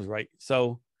developers, right?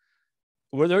 So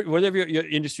whatever your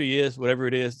industry is, whatever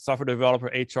it is, software developer,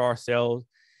 HR, sales,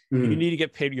 you need to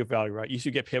get paid your value, right? You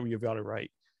should get paid with your value, right?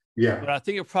 Yeah. But I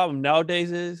think the problem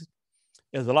nowadays is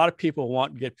a lot of people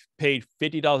want to get paid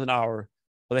 $50 an hour,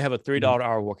 but they have a $3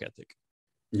 hour work ethic.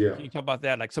 Yeah. Can you talk about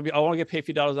that? Like some people, I want to get paid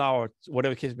 $50 an hour,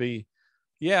 whatever the case be.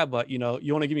 Yeah, but you want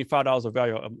to give me $5 of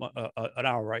value an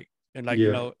hour, right? And like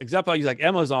example I use like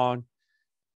Amazon.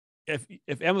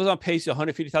 If Amazon pays you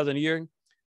 $150,000 a year,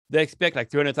 they expect like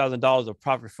 $300,000 of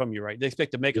profit from you, right? They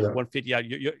expect to make us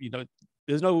 $150 out.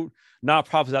 There's no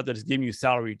nonprofits out there that's giving you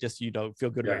salary just feel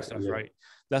good about yourself, right?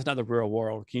 That's not the real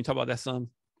world. Can you talk about that, son?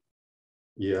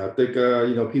 Yeah, I think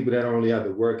people that only have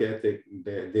the work ethic,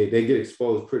 they get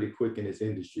exposed pretty quick in this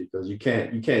industry because you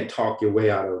can't talk your way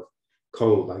out of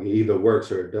code. Like it either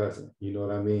works or it doesn't. You know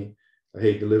what I mean? Like,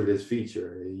 hey, deliver this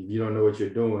feature. If you don't know what you're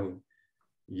doing,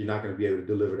 you're not going to be able to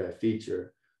deliver that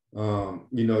feature.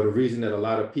 The reason that a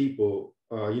lot of people,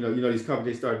 these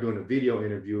companies started doing the video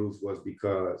interviews was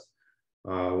because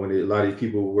when a lot of these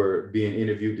people were being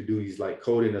interviewed to do these like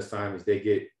coding assignments, they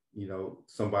get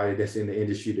somebody that's in the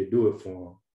industry to do it for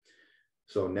them.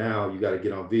 So now you got to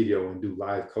get on video and do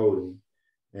live coding.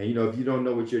 And, if you don't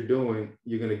know what you're doing,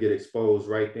 you're going to get exposed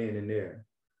right then and there.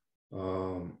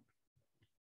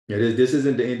 This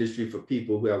isn't the industry for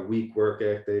people who have weak work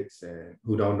ethics and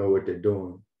who don't know what they're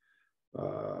doing.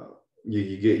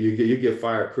 You get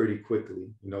fired pretty quickly,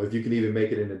 if you can even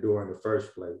make it in the door in the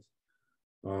first place.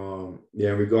 In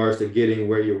regards to getting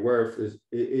where your worth is,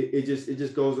 it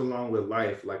just goes along with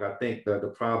life. Like I think that the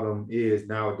problem is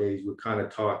nowadays we're kind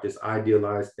of taught this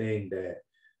idealized thing that,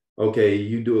 okay,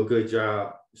 you do a good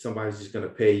job, somebody's just going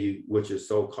to pay you what your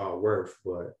so-called worth,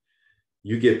 but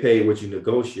you get paid what you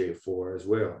negotiate for as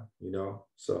well,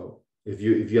 So if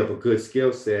you have a good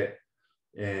skill set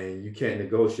and you can't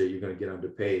negotiate, you're going to get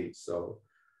underpaid. So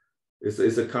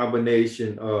it's a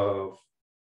combination of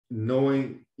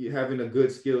knowing you having a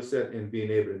good skill set and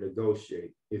being able to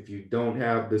negotiate. If you don't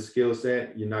have the skill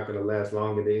set, you're not going to last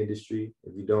long in the industry.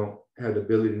 If you don't have the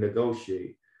ability to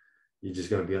negotiate, you're just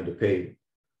going to be underpaid.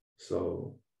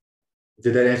 So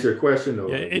did that answer your question?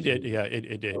 Or it did. Yeah,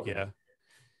 it did. Okay. Yeah,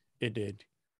 it did.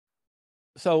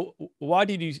 So why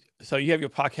did you, so you have your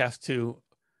podcast too.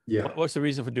 Yeah. What's the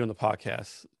reason for doing the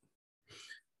podcast?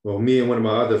 Well, me and one of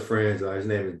my other friends, his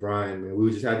name is Brian, man, we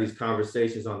would just have these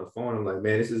conversations on the phone. I'm like,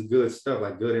 man, this is good stuff,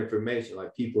 like good information.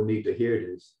 Like people need to hear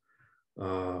this.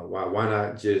 Why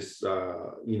not just,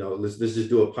 let's just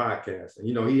do a podcast. And,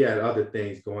 he had other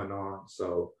things going on.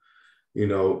 So,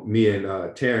 me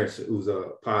and Terrence, who's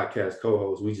a podcast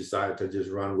co-host, we decided to just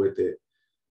run with it.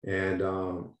 And,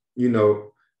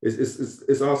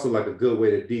 it's also like a good way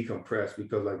to decompress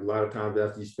because like a lot of times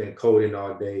after you spend coding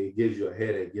all day, it gives you a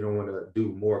headache. You don't want to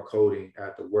do more coding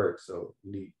after work. So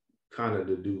you need kind of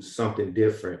to do something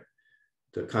different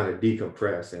to kind of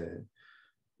decompress. And,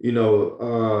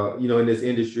 in this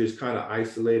industry, it's kind of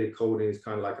isolated. Coding is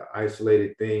kind of like an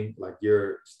isolated thing. Like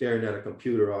you're staring at a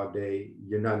computer all day.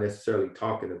 You're not necessarily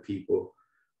talking to people.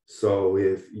 So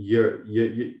if you're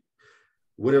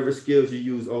whatever skills you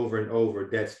use over and over,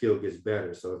 that skill gets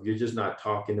better. So if you're just not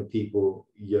talking to people,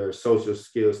 your social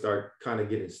skills start kind of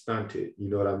getting stunted. You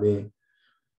know what I mean?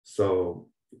 So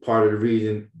part of the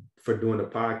reason for doing the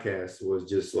podcast was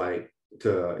just like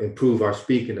to improve our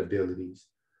speaking abilities.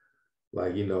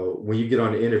 Like, when you get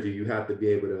on the interview, you have to be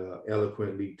able to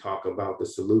eloquently talk about the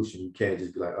solution. You can't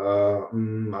just be like,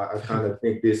 I kind of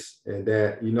think this and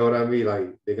that. You know what I mean?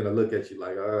 Like they're going to look at you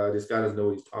like, this guy doesn't know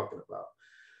what he's talking about.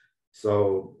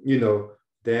 So,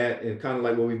 that and kind of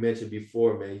like what we mentioned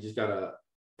before, man, you just got to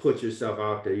put yourself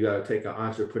out there. You got to take an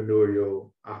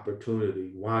entrepreneurial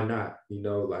opportunity. Why not?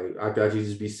 Like I got you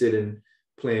just be sitting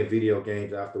playing video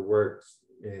games after work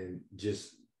and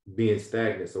just being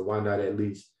stagnant. So why not at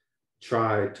least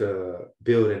try to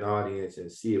build an audience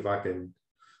and see if I can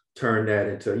turn that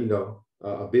into,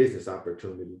 a business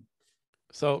opportunity.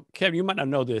 So, Kevin, you might not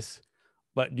know this,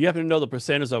 but do you happen to know the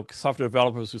percentage of software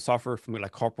developers who suffer from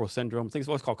like carpal syndrome? I think it's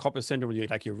what's called carpal syndrome, where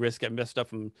like your wrists get messed up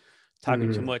from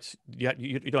typing too much.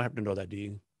 You don't happen to know that, do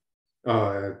you?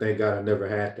 Oh, thank God I never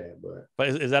had that. But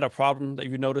is that a problem that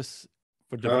you notice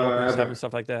for developers having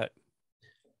stuff like that?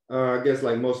 I guess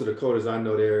like most of the coders I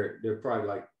know, they're probably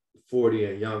like 40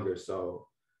 and younger. So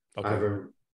okay. I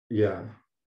haven't, yeah.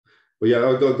 But yeah,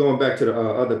 going back to the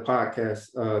other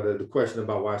podcast, the question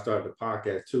about why I started the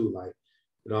podcast too. Like,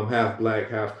 I'm half Black,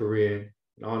 half Korean.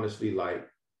 And honestly, like,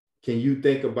 can you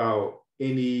think about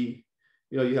any,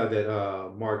 you have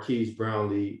that Marquise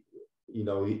Brownlee,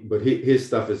 but his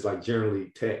stuff is like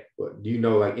generally tech. But do you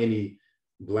know like any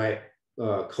Black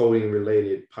coding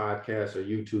related podcasts or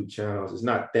YouTube channels? It's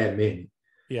not that many.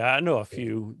 Yeah, I know a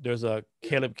few. There's a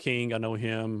Caleb King. I know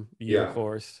him. Of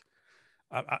course.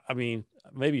 I mean,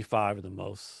 maybe 5 at the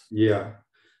most. Yeah.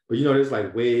 But there's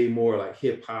like way more like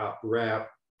hip hop, rap.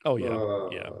 Oh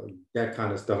yeah. That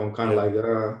kind of stuff. I'm kind of like,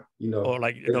 or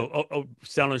like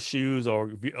selling shoes or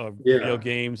video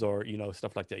games or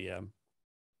stuff like that. Yeah.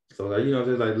 So like,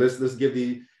 they're like, let's give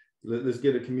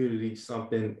the community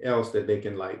something else that they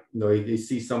can like, they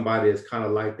see somebody that's kind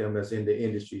of like them that's in the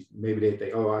industry. Maybe they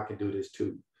think, oh, I can do this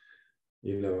too,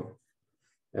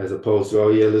 as opposed to, oh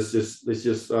yeah, let's just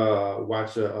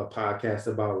watch a podcast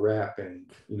about rap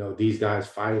and these guys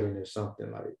fighting or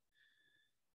something like.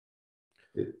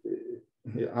 I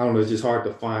don't know. It's just hard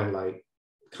to find like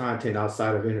content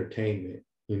outside of entertainment,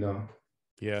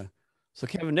 Yeah. So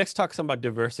Kevin, next talk some about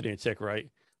diversity in tech, right?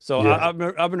 So I've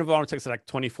been involved in tech since like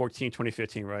 2014,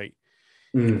 2015, right?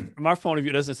 From my point of view,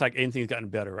 it doesn't like anything's gotten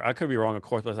better. I could be wrong, of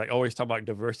course, but it's like always talk about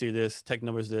diversity, this tech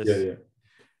numbers, this. Yeah.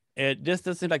 It just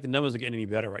doesn't seem like the numbers are getting any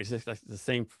better, right? It's just like the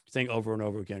same thing over and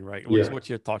over again, right? What's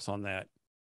your thoughts on that?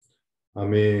 I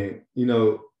mean,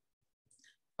 the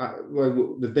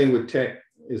thing with tech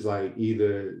is like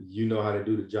either you know how to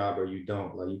do the job or you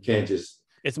don't. Like you can't just.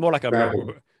 It's more like what's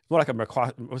it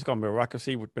called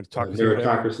meritocracy,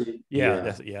 meritocracy.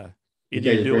 Yeah.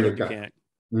 Either you do it or you can't.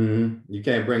 You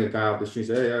can't bring a guy off the street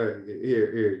and say, hey,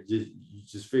 here,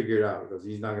 just figure it out, because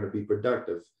he's not going to be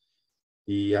productive.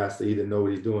 He has to either know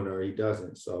what he's doing or he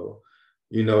doesn't. So,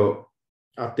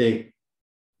 I think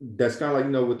that's kind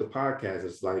of like, with the podcast,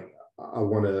 it's like, I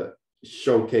want to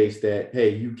showcase that, hey,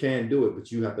 you can do it,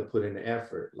 but you have to put in the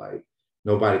effort. Like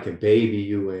nobody can baby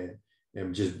you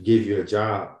and just give you a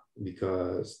job,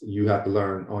 because you have to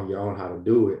learn on your own how to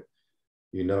do it,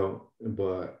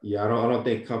 But yeah, I don't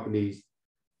think companies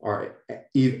are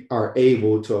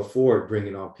able to afford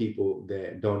bringing on people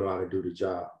that don't know how to do the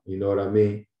job. You know what I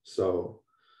mean? So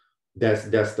that's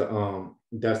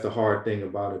the hard thing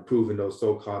about improving those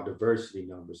so-called diversity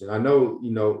numbers. And I know,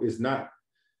 it's not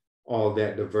all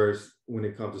that diverse when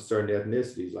it comes to certain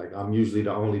ethnicities. Like I'm usually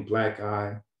the only Black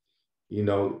guy,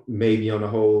 maybe on the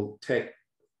whole tech,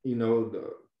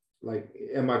 like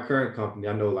in my current company,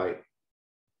 I know like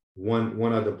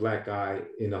one other Black guy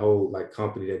in the whole like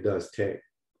company that does tech,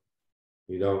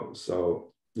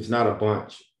 so it's not a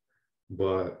bunch,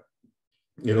 but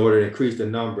in order to increase the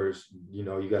numbers, you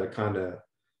got to kind of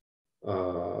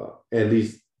at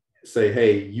least say,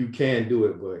 hey, you can do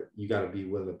it, but you got to be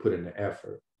willing to put in the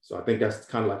effort. So I think that's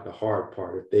kind of like the hard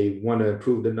part. If they want to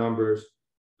improve the numbers,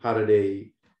 how do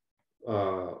they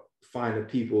find the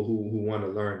people who want to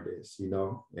learn this,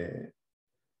 And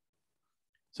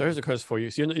so here's a question for you.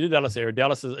 So you're in the Dallas area.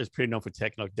 Dallas is pretty known for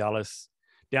tech, like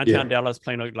downtown Dallas,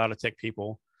 playing a lot of tech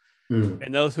people.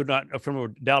 And those who are not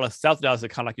from Dallas, South Dallas are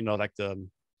kind of like,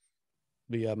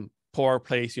 the poor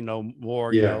place,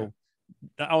 more,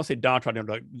 I won't say downtrodden,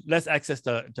 but less access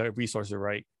to resources,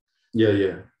 right?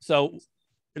 Yeah. So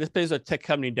this place is a tech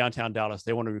company in downtown Dallas.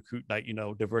 They want to recruit like,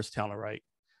 diverse talent, right?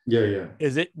 Yeah.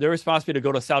 Is it their responsibility to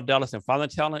go to South Dallas and find the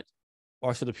talent?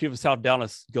 Or should the people of South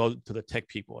Dallas go to the tech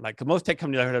people? Like most tech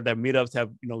companies have meetups, have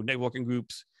networking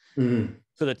groups.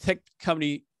 So the tech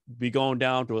company be going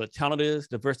down to where the talent is,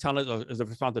 diverse talent, or is the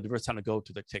response of diverse talent to go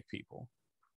to the tech people?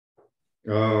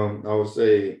 I would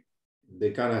say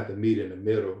they kind of have to meet in the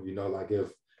middle. Like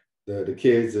if the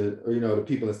kids or the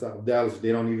people in South Dallas,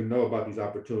 they don't even know about these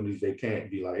opportunities, they can't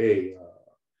be like, hey,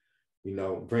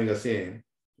 bring us in.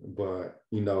 But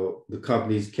the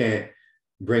companies can't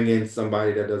bring in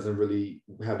somebody that doesn't really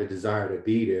have the desire to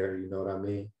be there. You know what I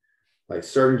mean? Like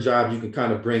certain jobs, you can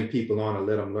kind of bring people on and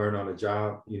let them learn on the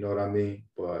job. You know what I mean?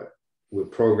 But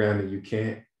with programming, you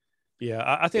can't. Yeah,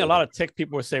 I think a lot of tech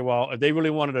people would say, well, if they really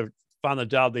wanted to find a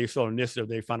job, they show initiative,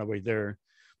 they find a way there.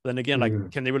 But then again,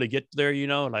 like, can they really get there? They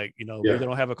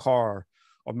don't have a car,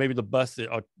 or maybe the bus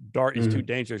or dart is too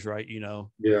dangerous, right? You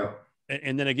know? Yeah.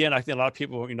 And then again, I think a lot of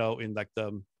people, you know, in like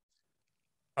the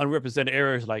unrepresented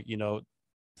areas, like, you know,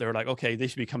 they're like, okay, they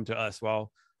should be coming to us.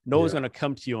 Well, no one's going to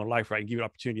come to you in life, right? And give you an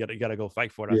opportunity. You got to go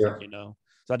fight for it, I think, you know?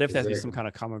 So I definitely have to be some kind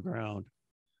of common ground.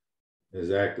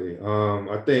 Exactly.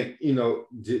 I think, you know,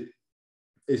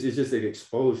 it's just an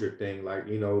exposure thing. Like,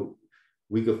 you know,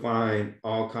 we could find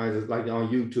all kinds of, like on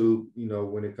YouTube, you know,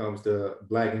 when it comes to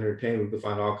Black entertainment, we could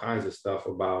find all kinds of stuff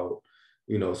about,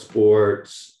 you know,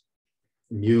 sports,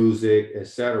 music,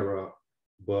 etc.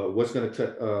 But what's going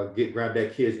to grab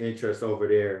that kid's interest over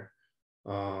there,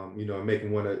 you know, and make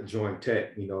him want to join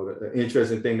tech? You know, the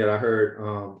interesting thing that I heard,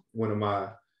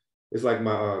 it's like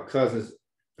my cousin's,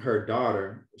 her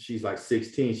daughter, she's like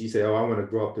 16. She said, "Oh, I want to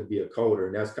grow up to be a coder,"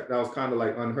 and that was kind of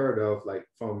like unheard of, like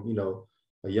from, you know,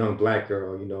 a young Black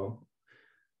girl. You know,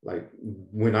 like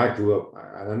when I grew up,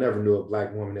 I never knew a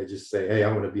Black woman that just say, "Hey,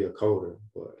 I want to be a coder."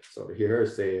 But so to hear her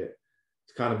say it,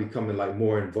 it's kind of becoming like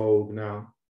more in vogue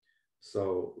now.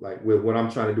 So like with what I'm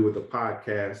trying to do with the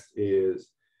podcast is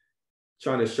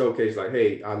trying to showcase like,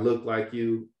 hey, I look like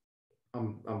you.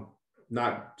 I'm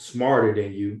not smarter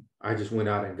than you. I just went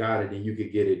out and got it, and you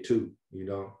could get it too, you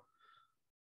know?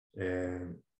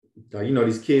 And you know,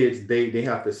 these kids, they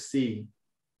have to see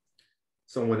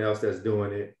someone else that's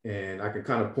doing it. And I can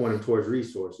kind of point them towards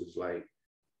resources. Like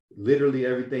literally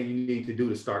everything you need to do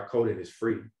to start coding is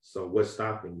free. So what's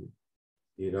stopping you,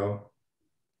 you know?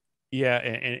 Yeah.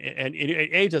 And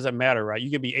age doesn't matter, right?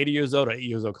 You can be 80 years old or 8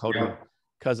 years old coding.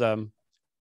 Because I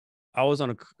was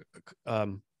on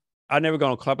I never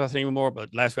go on Clubhouse anymore,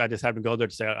 but last week I just happened to go there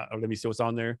to say, let me see what's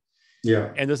on there.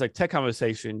 Yeah. And there's like tech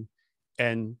conversation,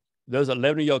 and there's an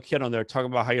 11-year-old kid on there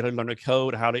talking about how he learned to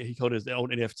code, how he coded his own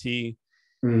NFT.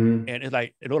 And it's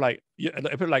like, it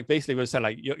put like basically what it said,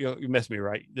 like, you messed me,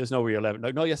 right? There's no way you're 11.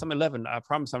 Like, no, yes, I'm 11. I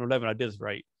promise I'm 11. I did this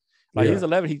right. Like he's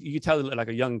 11. You can tell like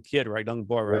a young kid, right? Young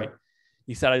boy, right?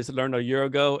 He said, I just learned a year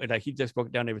ago, and like he just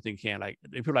broke down everything he can. Like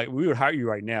people like, we would hire you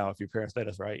right now if your parents let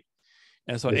us, right?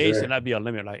 And so age should not be a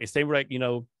limit. Like it's same like, you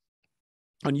know,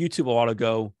 on YouTube a while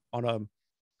ago on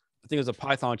I think it was a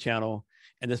Python channel,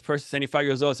 and this person 75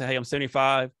 years old said, "Hey, I'm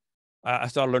 75. I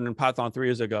started learning Python 3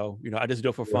 years ago. You know, I just do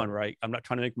it for fun, right? I'm not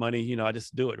trying to make money. You know, I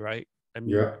just do it, right? I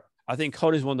mean, I think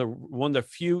coding is one of the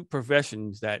few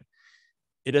professions that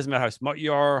it doesn't matter how smart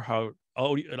you are, how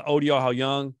old you are, how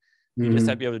young. You just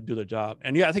have to be able to do the job.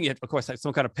 And yeah, I think of course, like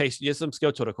some kind of patience, yes, some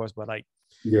skill to it, of course, but like,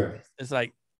 it's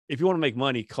like if you want to make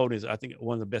money, coding is, I think,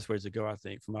 one of the best ways to go. I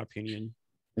think, from my opinion.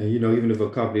 And, you know, even if a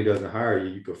company doesn't hire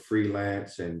you, you could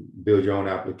freelance and build your own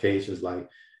applications. Like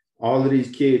all of these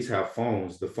kids have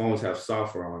phones. The phones have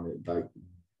software on it. Like,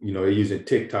 you know, they're using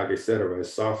TikTok, et cetera,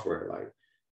 as software. Like,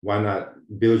 why not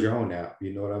build your own app?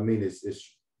 You know what I mean? It's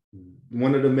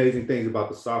one of the amazing things about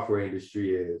the software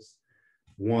industry is,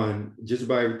 one, just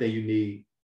about everything you need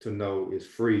to know is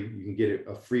free. You can get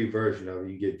a free version of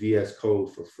it. You get VS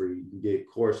Code for free. You can get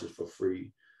courses for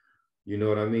free. You know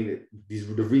what I mean?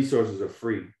 The resources are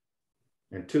free.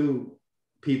 And two,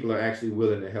 people are actually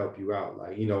willing to help you out.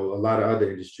 Like, you know, a lot of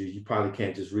other industries, you probably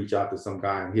can't just reach out to some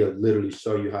guy and he'll literally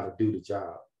show you how to do the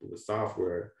job. With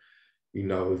software, you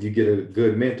know, if you get a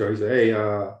good mentor, he say, hey,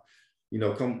 you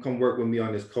know, come work with me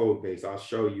on this code base. I'll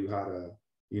show you how to,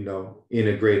 you know,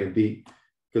 integrate and be.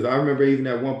 Because I remember even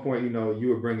at one point, you know, you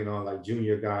were bringing on like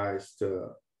junior guys to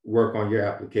work on your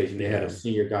application. They had a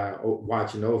senior guy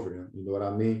watching over them. You know what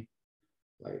I mean?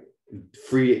 Like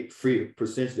free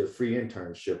essentially a free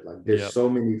internship. Like there's so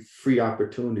many free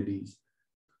opportunities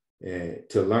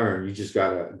to learn. You just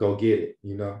gotta go get it,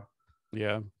 you know?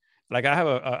 Yeah. Like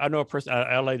I know a person out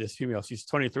of LA, this female, she's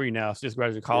 23 now. She just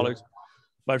graduated college.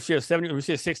 But if she was 70, when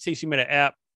she was 16, she made an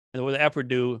app. And what the app would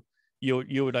do,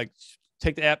 you would like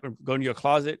take the app and go into your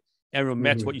closet and it would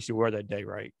match what you should wear that day,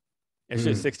 right? And she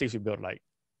was 16, she built like,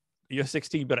 you're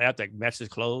 16, you built an app that matches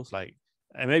clothes. Like,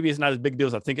 and maybe it's not as big a deal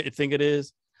as I think it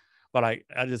is. But like,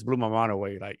 I just blew my mind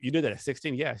away. Like, you did that at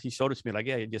 16? Yeah. He showed it to me. Like,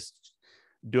 yeah, you just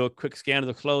do a quick scan of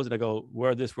the clothes and I go,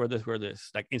 wear this,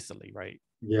 like instantly, right?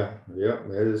 Yeah.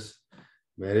 There's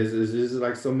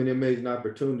like so many amazing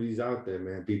opportunities out there,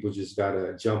 man. People just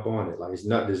gotta jump on it. Like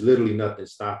there's literally nothing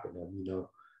stopping them, you know.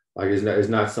 Like it's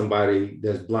not somebody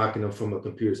that's blocking them from a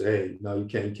computer. Say, hey, no, you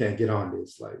can't get on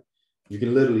this. Like you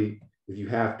can literally, if you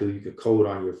have to, you can code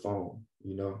on your phone,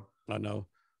 you know. I know.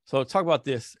 So talk about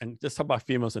this and just talk about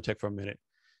females in tech for a minute.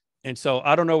 And so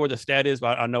I don't know where the stat is,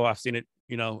 but I know I've seen it,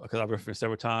 you know, because I've referenced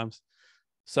several times.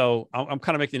 So I'm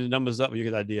kind of making the numbers up, but you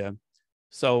get the idea.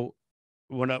 So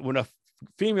when a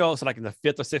female is like in the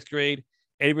 5th or 6th grade,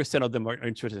 80% of them are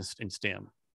interested in STEM,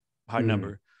 high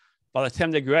number. By the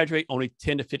time they graduate, only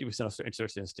 10 to 50% are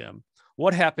interested in STEM.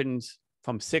 What happens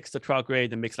from 6th to 12th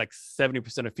grade that makes like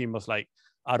 70% of females like,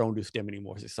 I don't do STEM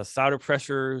anymore? Is it societal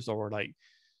pressures or like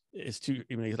it's too,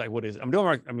 I mean, it's like, what is it?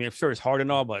 I'm sure it's hard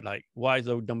and all, but like, why is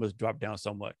those numbers drop down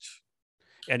so much?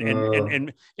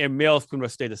 And males pretty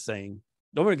much stay the same.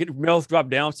 Don't want to get males drop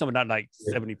down, some not like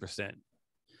 70%.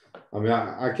 I mean,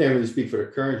 I can't really speak for the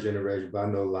current generation, but I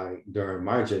know like during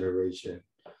my generation,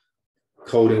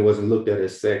 coding wasn't looked at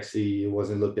as sexy. It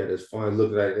wasn't looked at as fun. It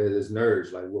looked at it as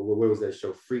nerds. Like, what was that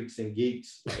show? Freaks and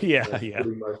Geeks. Like, yeah.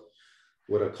 Pretty much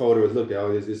what a coder was looked at.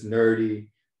 Oh, is this nerdy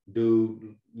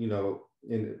dude, you know,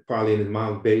 probably in his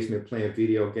mom's basement playing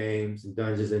video games and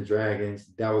Dungeons and Dragons.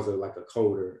 That was like a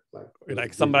coder.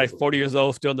 Like somebody 40 years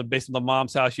old, still in the basement of the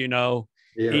mom's house, you know,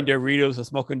 eating Doritos and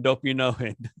smoking dope, you know.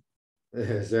 And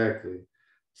exactly.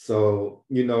 So,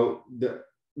 you know,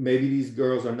 maybe these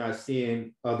girls are not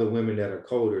seeing other women that are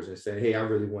coders and saying, hey, I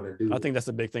really want to do I think that's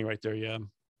a big thing right there. Yeah.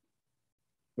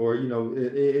 Or, you know,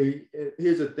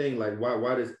 here's the thing, like,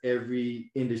 why does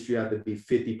every industry have to be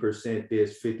 50%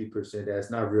 this, 50% that?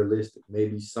 It's not realistic.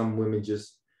 Maybe some women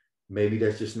maybe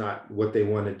that's just not what they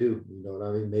want to do. You know what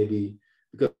I mean? Maybe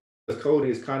because coding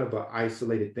is kind of an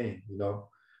isolated thing, you know?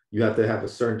 You have to have a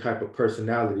certain type of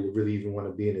personality to really even want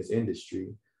to be in this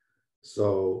industry.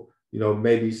 So, you know,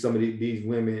 maybe some of these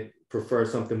women prefer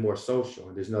something more social,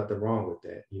 and there's nothing wrong with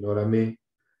that. You know what I mean?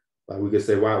 Like we could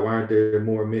say, why aren't there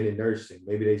more men in nursing?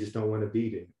 Maybe they just don't want to be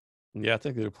there. Yeah, I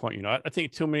think there's a point. You know, I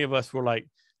think too many of us were like,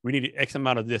 we need X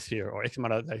amount of this here or X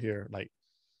amount of that here. Like,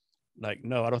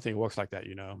 no, I don't think it works like that,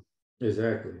 you know?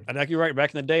 Exactly. And like you're right,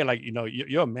 back in the day, like, you know,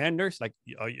 you're a man nurse. Like,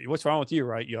 what's wrong with you,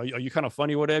 right? You know, are you kind of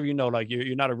funny or whatever? You know, like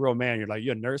you're not a real man. You're like,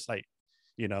 you're a nurse, like,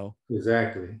 you know.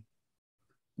 Exactly.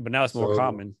 But now it's more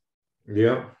common.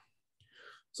 Yeah.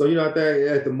 So, you know, I think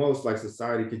at the most, like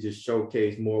society could just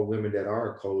showcase more women that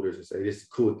are coders and say, this is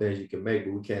cool things you can make,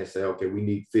 but we can't say, okay, we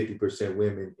need 50%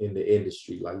 women in the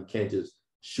industry. Like you can't just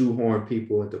shoehorn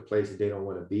people into places they don't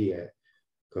want to be at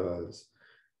because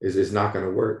it's not going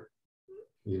to work,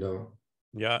 you know?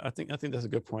 Yeah, I think that's a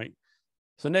good point.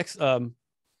 So next,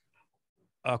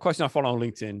 question I follow on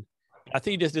LinkedIn. I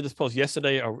think you just did this post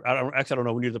yesterday, or I don't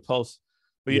know when you did the post,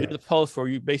 but you did the post where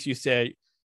you basically said,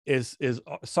 is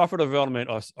software development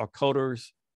or coders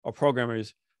or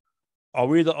programmers, are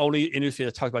we the only industry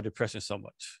that talks about depression so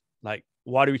much? Like,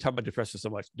 why do we talk about depression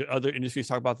so much? Do other industries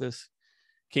talk about this?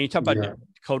 Can you talk about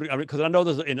coding? I mean, because I know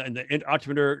there's in the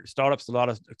entrepreneur startups, a lot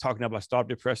of talking about startup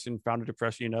depression, founder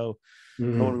depression, you know,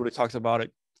 no one really talks about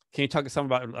it. Can you talk to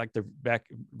something about like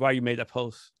why you made that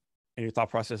post and your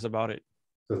thought process about it?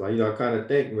 Because, like, you know, I kind of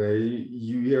think, man,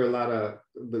 you hear a lot of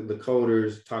the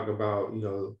coders talk about, you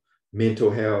know,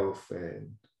 mental health and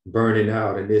burning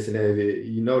out and this and that.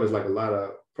 You notice like a lot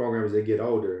of programmers, they get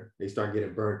older, they start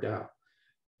getting burnt out.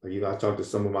 Like, you know, I talked to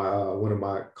some of my, one of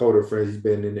my coder friends, he's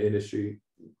been in the industry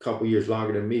a couple years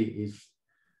longer than me. He's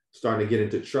starting to get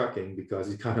into trucking because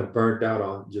he's kind of burnt out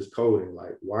on just coding.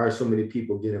 Like, why are so many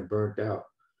people getting burnt out?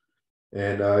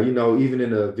 And, you know, even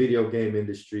in the video game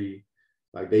industry,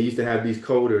 like they used to have these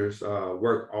coders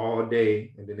work all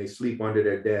day and then they sleep under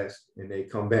their desk and they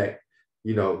come back.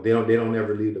 You know, they don't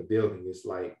ever leave the building. It's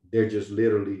like they're just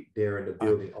literally there in the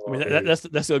building all day.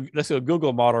 That's a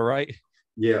Google model, right?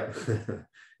 Yeah.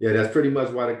 Yeah, that's pretty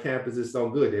much why the campus is so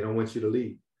good. They don't want you to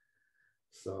leave.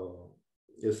 So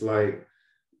it's like,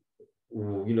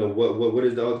 you know, what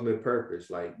is the ultimate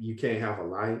purpose? Like, you can't have a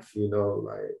life, you know,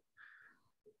 like,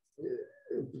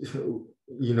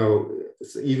 you know,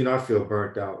 even I feel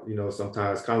burnt out, you know,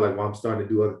 sometimes. Kind of like why I'm starting to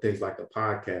do other things like the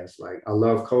podcast. Like, I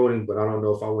love coding, but I don't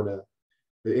know if I want to.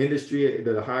 The industry,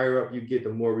 the higher up you get,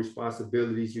 the more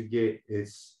responsibilities you get,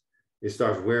 it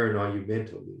starts wearing on you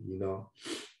mentally, you know?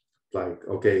 Like,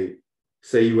 okay,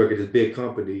 say you work at this big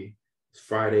company, it's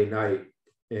Friday night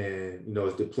and, you know,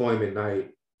 it's deployment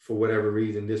night. For whatever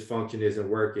reason, this function isn't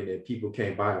working and people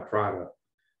can't buy a product.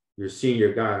 Your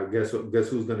senior guy, guess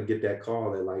who's going to get that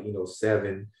call at like, you know,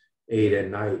 7, 8 at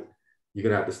night? You're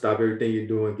going to have to stop everything you're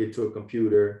doing, get to a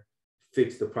computer,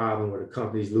 fix the problem where the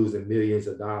company's losing millions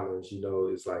of dollars. You know,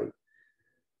 it's like,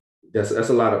 that's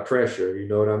a lot of pressure. You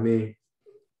know what I mean?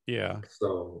 Yeah.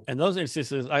 So, and those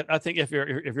instances, I think if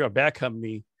you're a bad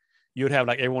company, you would have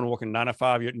like everyone working 9 to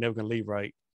 5, you're never going to leave,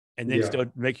 right? And then still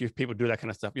make your people do that kind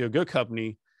of stuff. You're a good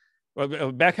company. Well,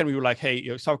 a bad company, you're like, hey,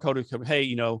 you're software coders, hey,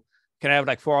 you know, can I have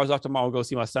like 4 hours off tomorrow, go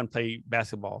see my son play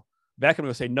basketball? Bad company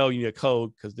will say, no, you need a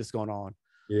code because this is going on.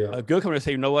 Yeah. A good company will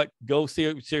say, you know what, go see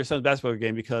your son's basketball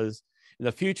game, because in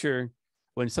the future,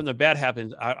 when something bad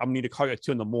happens, I need to call you at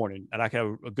 2 a.m. and I can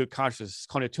have a good conscience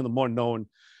calling you at 2 a.m, knowing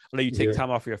I'll let you take time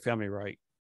off for your family, right?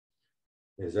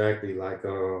 Exactly. Like,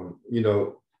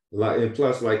 like, and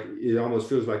plus, like, it almost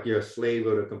feels like you're a slave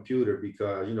of the computer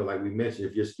because, like we mentioned,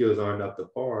 if your skills aren't up to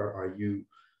par, are you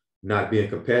not being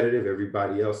competitive?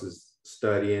 Everybody else is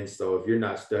studying. So if you're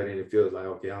not studying, it feels like,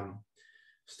 okay, I'm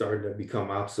starting to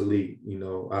become obsolete. I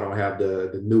don't have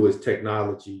the newest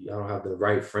technology. I don't have the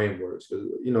right frameworks. Because,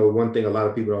 one thing a lot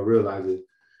of people don't realize is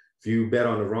if you bet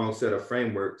on the wrong set of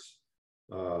frameworks,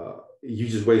 you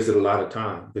just wasted a lot of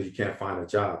time because you can't find a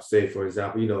job. Say, for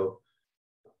example,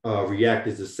 React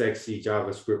is a sexy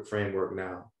JavaScript framework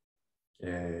now.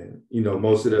 And,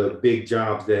 most of the big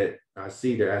jobs that I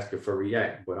see, they're asking for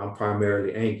React, but I'm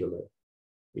primarily Angular,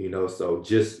 so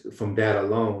just from that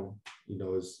alone,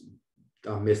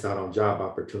 I miss out on job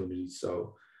opportunities.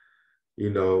 So,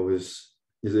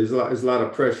 it's a lot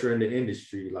of pressure in the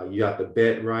industry. Like you have to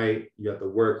bet right, you have to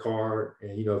work hard.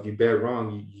 And, if you bet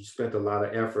wrong, you spent a lot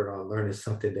of effort on learning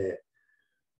something that,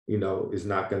 is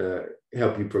not going to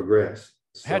help you progress.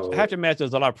 So I have to imagine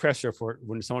there's a lot of pressure for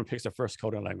when someone picks their first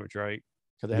coding language, right?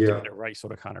 Because they have to get it right,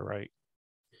 sort of, kind of right.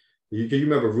 You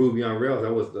remember Ruby on Rails?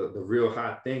 That was the real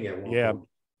hot thing at one point.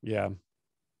 Yeah.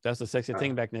 That's the sexy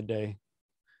thing back in the day.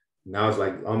 Now it's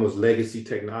like almost legacy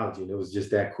technology, and it was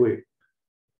just that quick.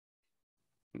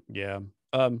 Yeah.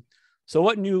 So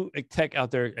what new tech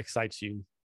out there excites you?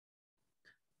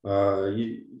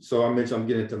 So I mentioned I'm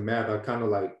getting into math. I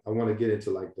want to get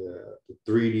into like the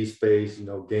 3D space,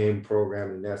 game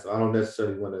programming. So I don't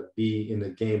necessarily want to be in the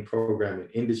game programming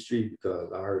industry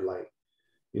because I heard like,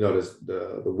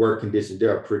 the work conditions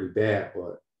there are pretty bad.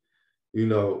 But,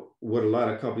 what a lot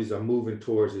of companies are moving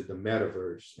towards is the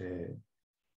metaverse. And,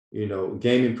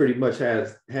 gaming pretty much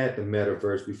has had the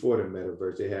metaverse before the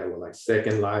metaverse. They had like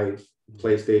Second Life,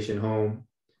 PlayStation Home.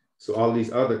 So all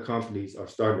these other companies are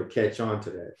starting to catch on to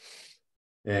that.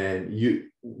 And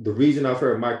the reason I've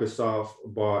heard Microsoft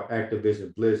bought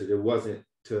Activision Blizzard, it wasn't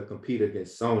to compete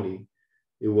against Sony.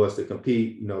 It was to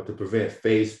compete, to prevent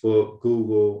Facebook,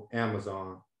 Google,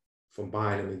 Amazon from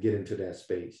buying them and get into that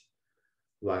space.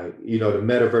 Like, the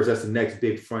metaverse, that's the next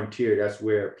big frontier. That's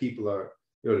where people are,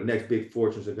 the next big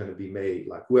fortunes are going to be made.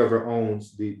 Like whoever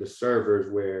owns the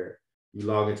servers where you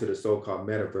log into the so-called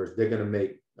metaverse, they're going to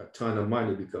make a ton of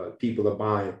money because people are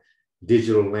buying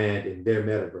digital land in their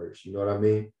metaverse. You know what I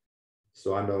mean?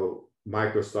 So I know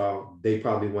Microsoft, they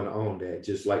probably want to own that,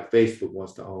 just like Facebook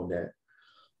wants to own that.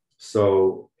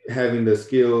 So having the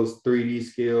skills, 3D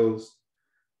skills,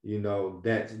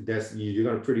 that's you're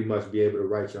going to pretty much be able to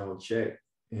write your own check.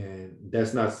 And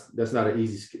that's not an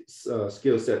easy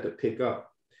skill set to pick up.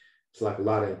 It's like a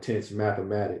lot of intense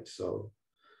mathematics. So,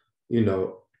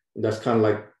 that's kind of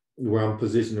like where I'm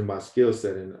positioning my skill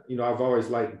set. And, I've always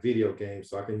liked video games,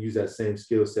 so I can use that same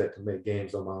skill set to make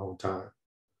games on my own time.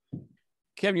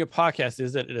 Kevin, your podcast,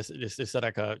 is it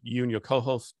like you and your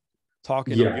co-host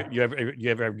talking? Yeah. You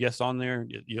ever have guests on there? Are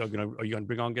you gonna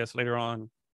bring on guests later on?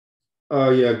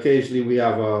 Yeah, occasionally we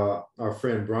have our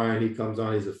friend Brian. He comes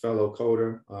on. He's a fellow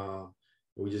coder.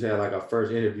 We just had like our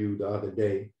first interview the other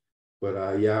day. But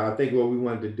I think what we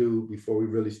wanted to do before we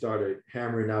really started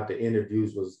hammering out the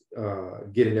interviews was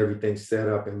getting everything set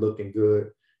up and looking good.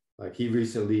 Like he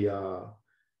recently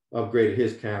upgraded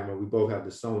his camera. We both have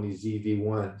the Sony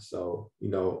ZV-1. So,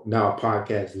 now our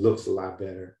podcast looks a lot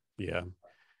better. Yeah.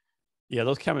 Yeah,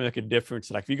 those cameras make a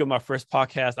difference. Like if you go to my first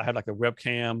podcast, I had like a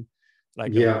webcam,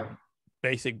 like a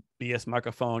basic BS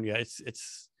microphone. Yeah,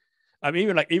 it's I mean,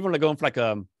 even like going for like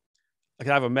I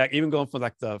have a Mac, even going from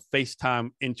like the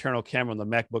FaceTime internal camera on the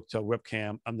MacBook to a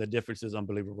webcam, the difference is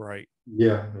unbelievable, right?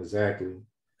 Yeah, exactly.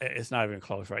 It's not even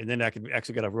close, right? And then I can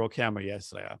actually get a real camera,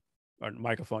 yes, or a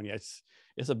microphone, yes.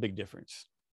 It's a big difference.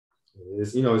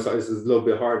 It's it's a little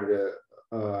bit harder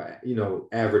to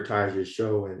advertise your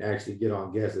show and actually get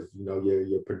on guests if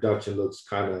your production looks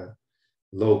kind of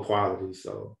low quality.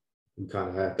 So we kind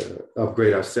of had to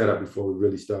upgrade our setup before we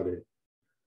really started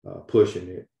pushing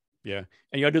it. Yeah.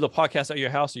 And you gotta do the podcast at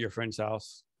your house or your friend's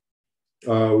house?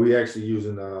 We actually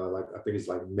using I think it's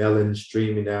like Melon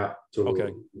streaming app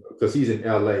because he's in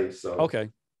LA. So okay.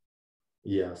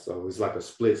 Yeah, so it's like a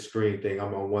split screen thing.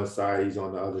 I'm on one side, he's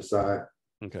on the other side.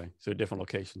 Okay. So different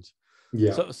locations.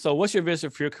 Yeah. So what's your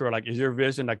vision for your career? Like, is your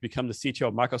vision like become the CTO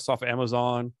of Microsoft,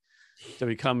 Amazon, to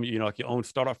become, like your own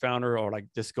startup founder, or like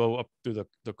just go up through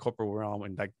the corporate realm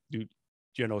and like do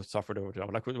software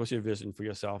development? Like, what's your vision for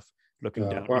yourself looking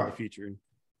down in the future?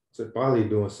 So probably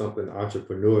doing something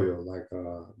entrepreneurial, like,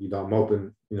 I'm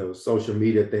open, social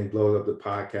media thing blows up, the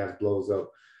podcast blows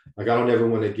up. Like, I don't ever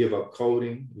want to give up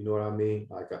coding. You know what I mean?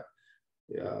 Like,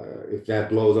 if that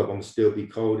blows up, I'm still be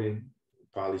coding,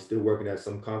 probably still working at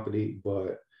some company,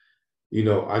 but,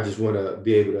 I just want to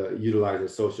be able to utilize the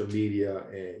social media,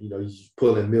 and, you just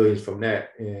pull in millions from that.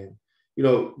 And,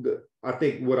 I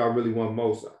think what I really want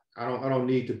most, I don't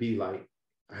need to be like,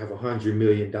 I have $100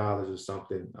 million or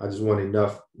something. I just want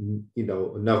enough,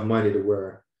 enough money to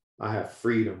where I have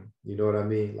freedom. You know what I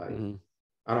mean? Like,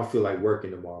 I don't feel like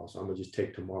working tomorrow, so I'm gonna just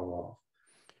take tomorrow off.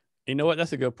 You know what?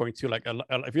 That's a good point too. Like,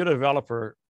 if you're a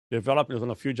developer, developing is one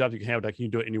of the few jobs you can have that you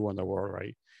can do it anywhere in the world,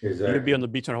 right? Exactly. You can be on the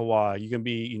beach in Hawaii. You can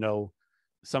be,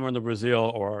 somewhere in the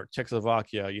Brazil or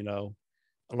Czechoslovakia.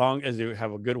 As long as you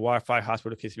have a good Wi-Fi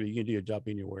hospital case, you can do your job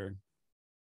anywhere.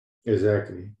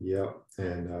 Exactly. Yeah.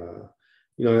 And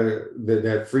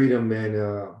that freedom,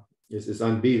 man, is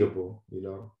unbeatable.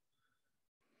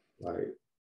 Like,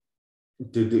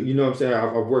 you know what I'm saying?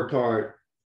 I've worked hard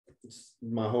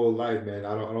my whole life, man.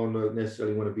 I don't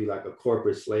necessarily want to be like a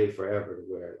corporate slave forever, to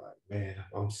where, like, man,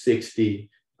 I'm 60,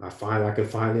 I can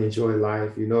finally enjoy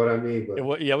life. You know what I mean? But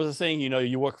I was saying,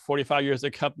 you work 45 years at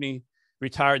a company,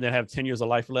 retired, and then have 10 years of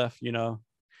life left,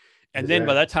 and then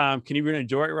by that time, can you really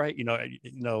enjoy it, right?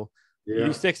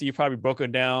 You're 60, you probably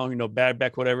broken down, bad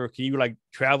back, whatever. Can you like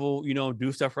travel,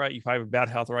 do stuff, right? You probably have bad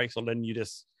health, right? So then you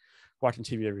just watching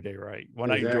TV every day, right? Why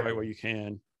not enjoy it where you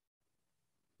can?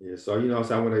 Yeah. So,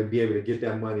 so I want to be able to get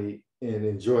that money and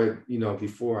enjoy it,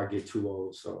 before I get too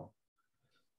old. So,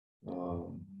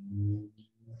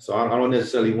 so I don't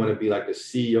necessarily want to be like the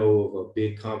CEO of a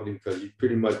big company, because you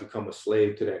pretty much become a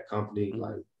slave to that company.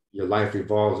 Like, your life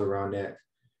revolves around that.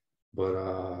 But,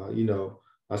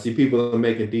 I see people are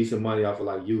making decent money off of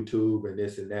like YouTube and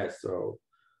this and that. So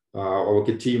I will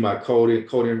continue my coding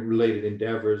related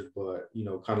endeavors, but,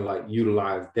 kind of like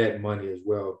utilize that money as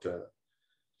well to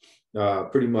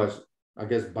pretty much, I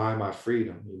guess, buy my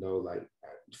freedom, like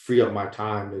free up my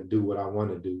time to do what I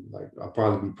want to do. Like, I'll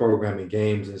probably be programming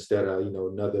games instead of,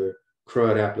 another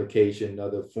CRUD application,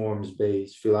 another forms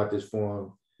based, fill out this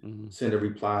form, send a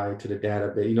reply to the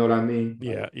database. You know what I mean?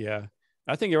 Yeah. Yeah.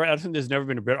 I think you're right. I think there's never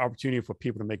been a better opportunity for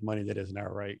people to make money than is now,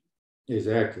 right?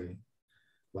 Exactly.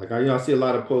 Like, I see a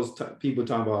lot of posts, people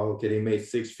talking about, okay, they made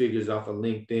 6 figures off of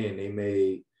LinkedIn. They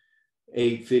made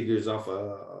 8 figures off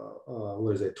of,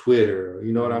 what is it, Twitter?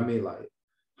 You know what I mean? Like,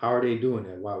 how are they doing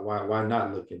that? Why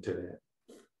not look into that?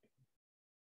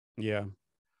 Yeah.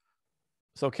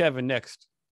 So Kevin, next.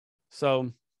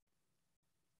 So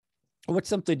what's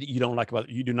something that you do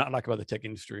not like about the tech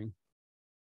industry?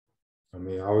 I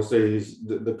mean, I would say it's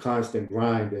the constant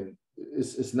grind, and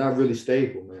it's not really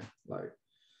stable, man. Like,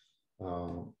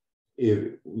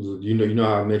 if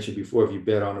how I mentioned before, if you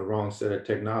bet on the wrong set of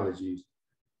technologies,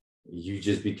 you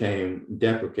just became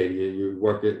deprecated. You're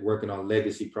working on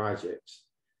legacy projects,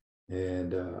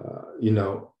 and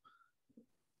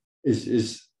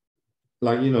it's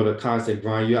like, the constant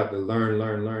grind. You have to learn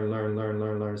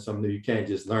something new. You can't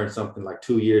just learn something like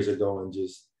 2 years ago and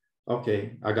just,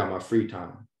 okay, I got my free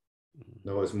time.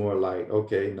 No, it's more like,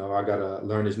 okay, no, I gotta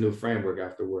learn this new framework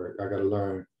after work. I gotta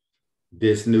learn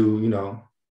this new,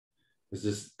 it's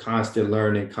just constant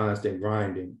learning, constant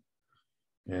grinding.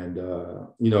 And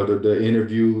the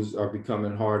interviews are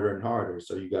becoming harder and harder.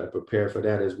 So you got to prepare for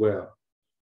that as well.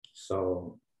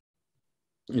 So,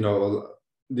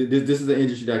 this is an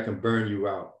industry that can burn you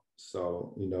out.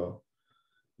 So, you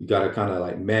got to kind of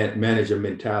like manage your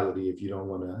mentality if you don't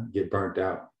want to get burnt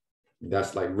out.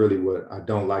 That's like really what I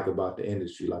don't like about the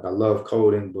industry. Like, I love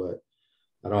coding, but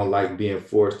I don't like being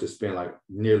forced to spend like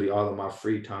nearly all of my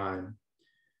free time,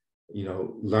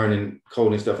 learning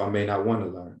coding stuff I may not want to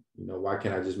learn. Why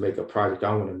can't I just make a project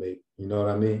I want to make? You know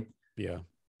what I mean? Yeah.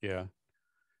 Yeah.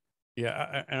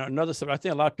 Yeah. And another stuff, I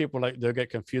think a lot of people, like, they'll get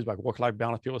confused by work-life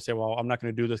balance. People say, well, I'm not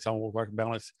going to do this. I want work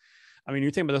balance. I mean, you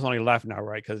think about this on your life now,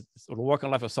 right? Because the work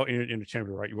and life is so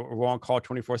interchangeable, right? We're on call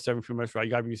 24/7 pretty much, right?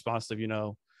 You got to be responsive,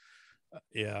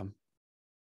 Yeah.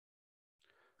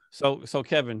 So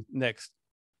Kevin, next,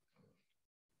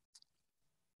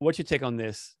 what's your take on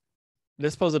this?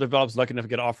 Let's suppose a developer's lucky enough to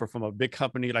get an offer from a big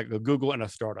company like a Google and a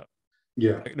startup.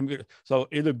 Yeah. So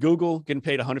either Google getting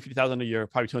paid $150,000 a year,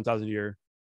 probably $200,000 a year,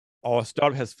 or a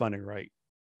startup has funding, right?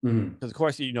 Because of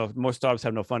course, most startups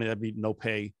have no funding, that'd be no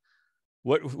pay.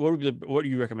 What do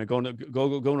you recommend? Going to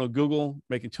Google,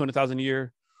 making $200,000 a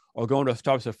year, or going to a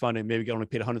startup for funding, maybe get only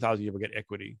paid $100,000 a year but get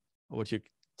equity? What's your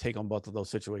take on both of those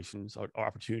situations or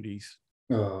opportunities?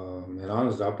 And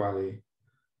honestly, I'll probably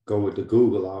go with the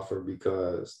Google offer,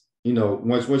 because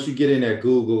once you get in at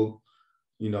Google,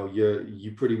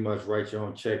 you pretty much write your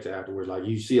own checks afterwards. Like,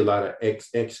 you see a lot of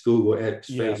ex Google,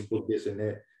 Facebook, this and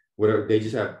that, whatever. They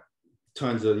just have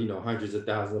tons of, hundreds of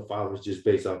thousands of followers just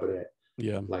based off of that.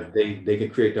 Yeah. Like, they can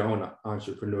create their own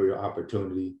entrepreneurial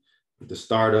opportunity the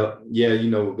startup, yeah,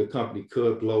 the company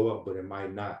could blow up, but it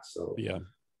might not. So Yeah.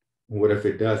 what if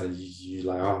it doesn't? You're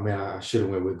like, oh man, I should have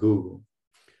went with Google.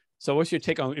 So what's your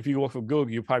take on, if you work for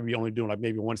Google, you'll probably be only doing like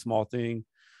maybe one small thing.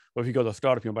 Or if you go to a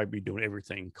startup, you might be doing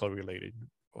everything code related.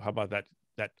 How about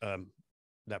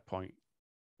that point?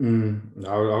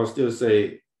 I would still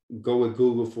say go with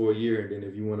Google for a year, and then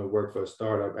if you want to work for a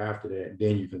startup after that,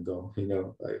 then you can go.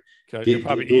 Like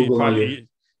get Google on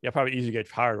your probably easy to get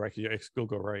hired, right? Because you're ex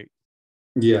Google, right?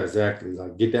 Yeah, exactly.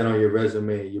 Like get that on your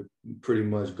resume, you're pretty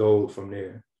much gold from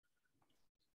there.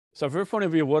 So from your point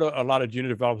of view, what are a lot of junior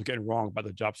developers getting wrong about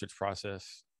the job search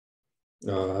process?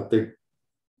 I think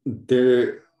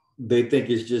they think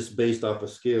it's just based off of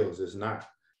skills. It's not.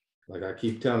 Like I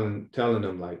keep telling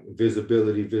them, like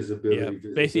visibility.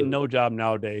 Basically no job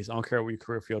nowadays. I don't care what your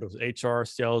career field is, HR,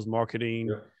 sales,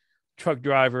 marketing, truck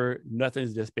driver,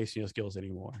 nothing's just based on your skills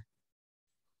anymore.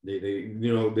 They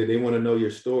want to know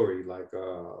your story. Like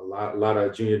a lot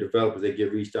of junior developers, they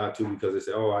get reached out to because they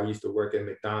say, oh, I used to work at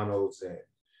McDonald's and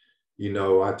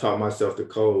I taught myself to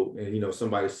code, and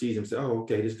somebody sees him, say, "Oh,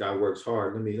 okay, this guy works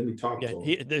hard. Let me talk to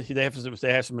him." They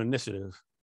have some initiative.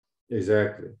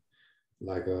 Exactly.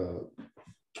 Like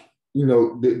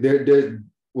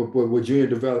what junior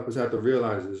developers have to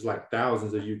realize is like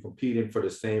thousands of you competing for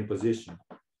the same position.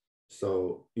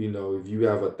 So if you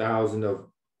have 1,000 of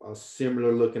a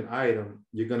similar looking item,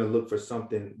 you're gonna look for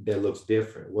something that looks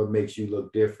different. What makes you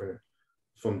look different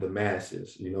from the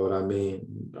masses? You know what I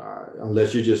mean?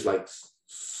 Unless you're just like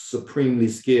supremely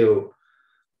skilled,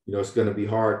 it's going to be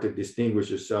hard to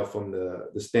distinguish yourself from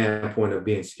the standpoint of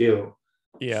being skilled.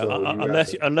 Yeah, so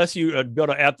unless you build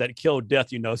an app that killed death,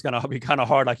 it's going to be kind of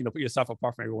hard, like, put yourself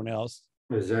apart from everyone else.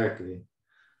 Exactly.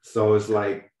 So it's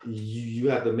like you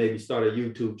have to maybe start a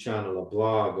YouTube channel, a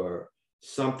blog, or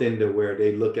something to where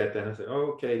they look at that and say,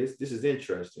 oh, okay, this is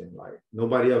interesting. Like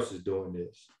nobody else is doing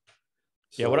this.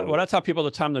 Yeah, what I tell people all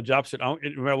the time, the job search, I don't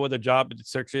remember what the job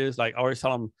search is. Like I always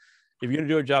tell them, if you're gonna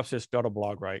do a job search, start a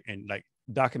blog, right? And like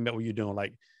document what you're doing.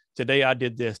 Like today I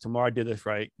did this, tomorrow I did this,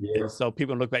 right? Yeah. And so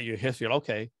people look at your history, like,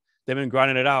 okay, they've been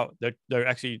grinding it out. They're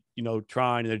actually,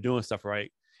 trying and they're doing stuff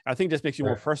right. I think this makes you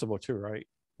more personable too, right?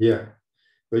 Yeah.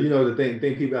 But the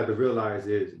thing people have to realize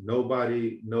is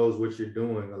nobody knows what you're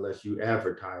doing unless you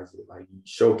advertise it, like you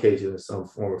showcase it in some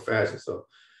form or fashion. So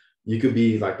you could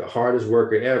be like the hardest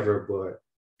worker ever, but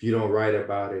if you don't write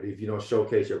about it, if you don't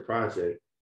showcase your project,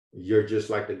 you're just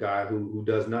like the guy who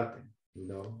does nothing,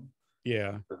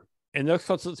 Yeah. And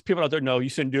there's people out there know you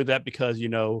shouldn't do that because,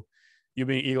 you're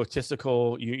being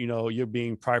egotistical, you're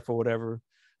being prideful, whatever.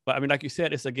 But I mean, like you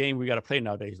said, it's a game we got to play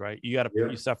nowadays, right? You got to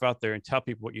put yourself out there and tell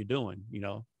people what you're doing,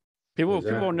 People want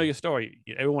to know your story.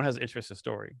 Everyone has an interest in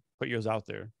story. Put yours out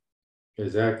there.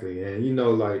 Exactly. And,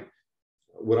 like,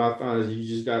 what I found is you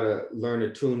just got to learn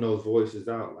to tune those voices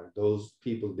out. Like those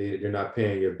people, they're not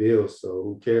paying your bills. So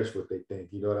who cares what they think?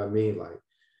 You know what I mean? Like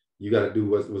you got to do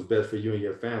what's best for you and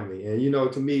your family.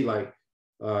 And, to me, like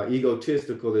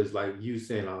egotistical is like you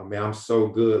saying, oh man, I'm so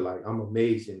good. Like I'm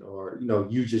amazing. Or,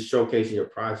 you just showcasing your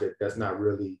project. That's not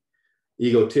really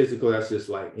egotistical. That's just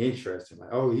like interesting. Like,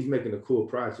 oh, he's making a cool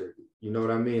project. You know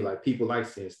what I mean? Like people like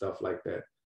seeing stuff like that.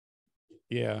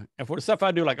 Yeah. And for the stuff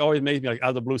I do, like always makes me like out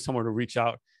of the blue, someone to reach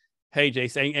out. Hey,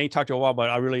 Jason, ain't talked to you a while, but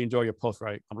I really enjoy your post,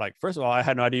 right? I'm like, first of all, I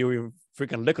had no idea we were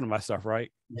freaking looking at my stuff, right?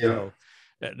 Yeah. So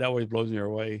that always blows me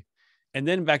away. And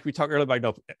then back, we talked earlier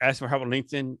about asking for help on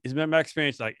LinkedIn. It's been my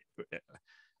experience. Like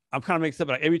I'm kind of mixed up,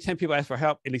 but like every 10 people ask for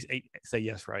help, at least 8 say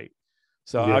yes, right?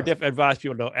 So I'll definitely advise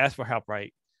people to ask for help,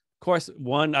 right? Of course,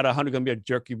 1 out of 100 going to be a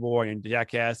jerky boy and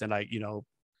jackass and like, be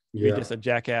just a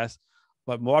jackass.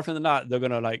 But more often than not, they're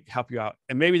going to like help you out.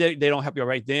 And maybe they don't help you out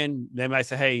right then. They might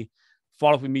say, hey,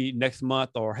 follow up with me next month,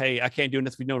 or hey, I can't do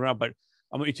this for you around, but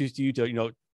I'm going to introduce you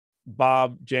to,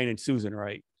 Bob, Jane, and Susan,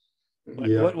 right?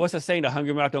 But what's the saying? The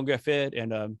hungry mouth don't get fed.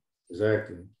 And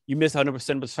exactly. You miss 100%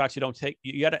 of the shots you don't take.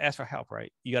 You got to ask for help,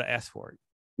 right? You got to ask for it.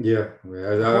 Yeah,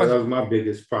 that was my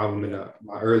biggest problem in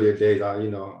my earlier days. I,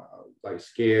 like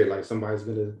scared, like somebody's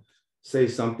going to say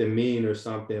something mean or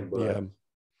something, but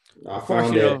I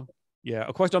found that. Yeah,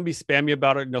 of course, don't be spammy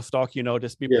about it. No stalk,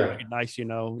 just be nice,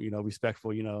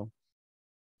 respectful, Yeah,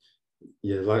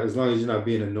 like as long as you're not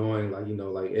being annoying, like,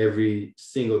 like every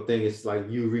single thing, it's like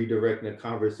you redirecting a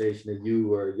conversation to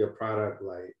you or your product,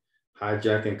 like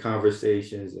hijacking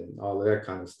conversations and all of that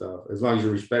kind of stuff. As long as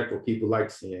you're respectful, people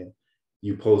like seeing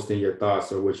you posting your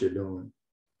thoughts or what you're doing.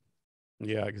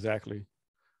 Yeah, exactly.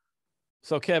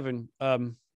 So Kevin,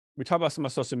 we talk about some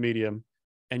of social media.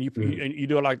 And you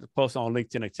do a lot of posts on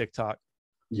LinkedIn and TikTok.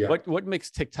 Yeah. What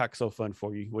makes TikTok so fun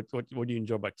for you? What do you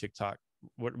enjoy about TikTok?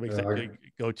 What makes that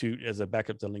go to as a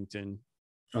backup to LinkedIn?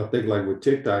 I think like with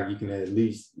TikTok, you can at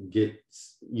least get,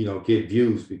 get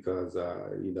views because,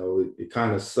 it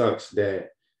kind of sucks that,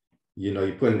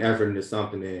 you put an effort into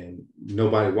something and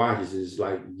nobody watches. It's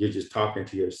like you're just talking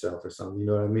to yourself or something. You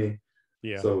know what I mean?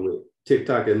 Yeah. So with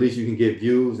TikTok, at least you can get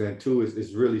views, and two,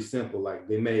 it's really simple. Like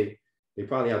they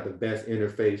probably have the best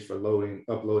interface for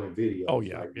uploading videos. Oh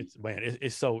yeah, like,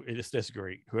 it's that's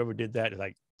great. Whoever did that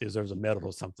like deserves a medal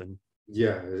or something.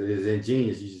 yeah, it's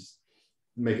ingenious. You just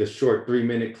make a short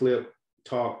 3-minute clip,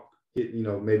 talk, hit,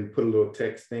 maybe put a little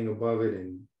text thing above it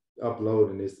and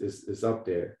upload, and it's up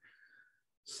there.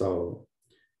 So,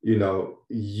 you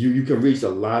can reach a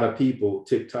lot of people.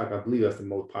 TikTok, I believe that's the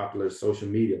most popular social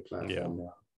media platform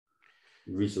now.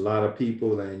 You reach a lot of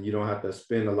people, and you don't have to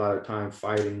spend a lot of time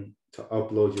fighting to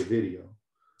upload your video.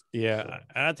 Yeah, so.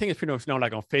 And I think it's pretty much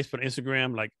like on Facebook,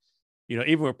 Instagram, like,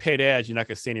 even with paid ads, you're not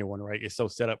gonna see anyone, right? It's so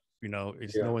set up, no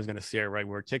one's gonna see it, right?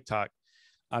 Where TikTok,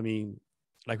 I mean,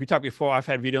 like we talked before, I've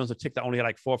had videos of TikTok only had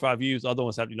like 4 or 5 views. Other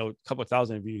ones have, a couple of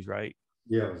thousand views, right?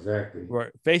 Yeah, exactly.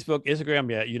 Where Facebook,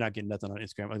 Instagram, yeah, you're not getting nothing on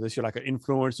Instagram unless you're like an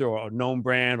influencer or a known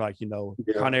brand, like,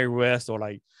 Kanye West or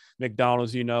like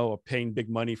McDonald's, or paying big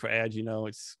money for ads,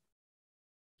 It's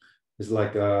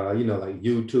like, like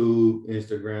YouTube,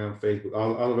 Instagram, Facebook,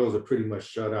 all of those are pretty much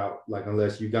shut out. Like,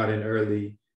 unless you got in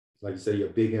early, like you said, you're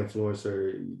a big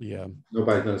influencer. Yeah.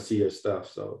 Nobody's going to see your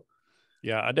stuff. So,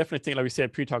 yeah, I definitely think, like we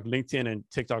said, pre-talk, LinkedIn and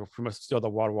TikTok are pretty much still the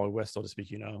Wild Wild West, so to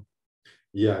speak,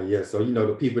 Yeah. So,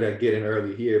 the people that get in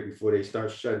early here before they start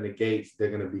shutting the gates,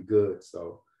 they're going to be good.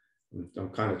 So I'm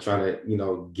kind of trying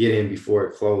to, get in before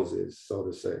it closes, so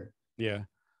to say. Yeah.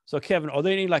 So Kevin, are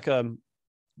there any like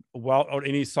or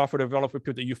any software developer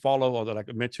people that you follow or that like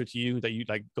a mentor to you that you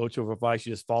like go to for advice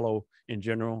you just follow in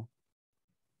general?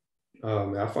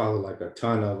 I follow like a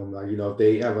ton of them. Like, if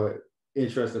they have an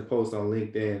interesting post on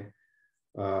LinkedIn,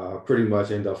 pretty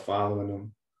much end up following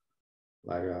them.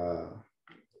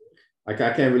 Like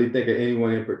I can't really think of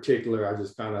anyone in particular. I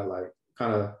just kind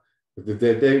of if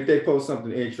they post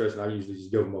something interesting, I usually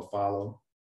just give them a follow.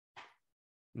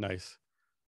 Nice.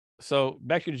 So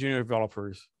back to the junior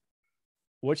developers.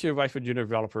 What's your advice for junior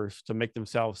developers to make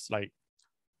themselves like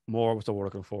more, what's the word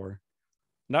looking for?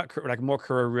 Not like more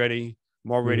career ready,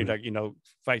 more ready to,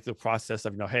 fight the process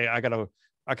of, hey, I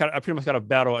pretty much got to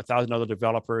battle 1,000 other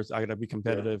developers. I got to be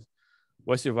competitive. Yeah.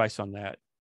 What's your advice on that?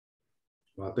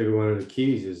 Well, I think one of the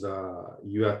keys is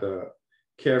you have to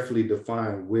carefully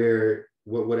define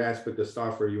what aspect of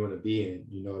software you want to be in.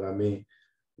 You know what I mean?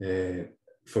 And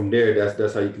from there,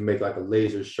 that's how you can make like a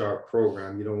laser sharp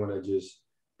program. You don't want to just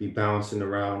be bouncing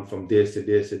around from this to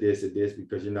this to this to this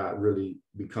because you're not really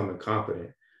becoming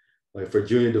competent. Like for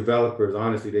junior developers,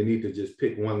 honestly, they need to just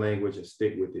pick one language and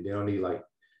stick with it. They don't need like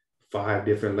 5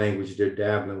 different languages they're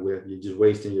dabbling with. You're just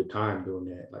wasting your time doing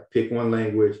that. Like pick one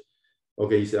language.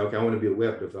 Okay, you say, okay, I want to be a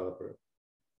web developer.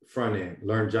 Front end,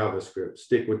 learn JavaScript,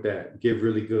 stick with that, get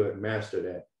really good, master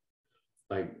that.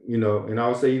 Like, and I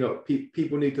would say,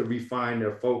 people need to refine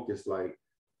their focus. Like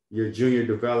you're a junior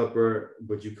developer,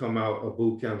 but you come out of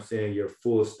boot camp saying you're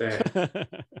full stack. And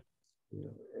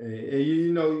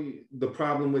the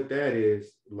problem with that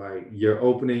is like you're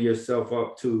opening yourself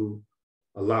up to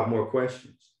a lot more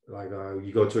questions. Like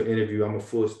you go to an interview, I'm a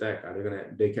full stack guy.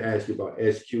 They can ask you about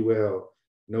SQL,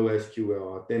 no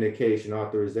SQL, authentication,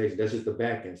 authorization. That's just the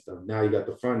back end stuff. Now you got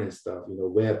the front end stuff,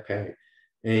 Webpack,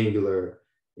 Angular,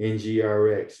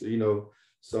 NGRX,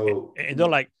 so. And they're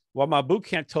like, well, my boot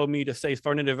camp told me to say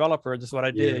front end developer. That's what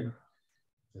I did.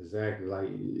 Exactly. Like,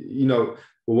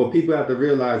 but what people have to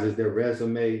realize is their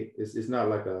resume it's not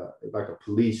like a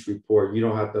police report. You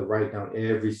don't have to write down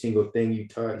every single thing you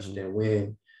touched and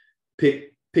when.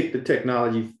 Pick the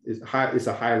technology. It's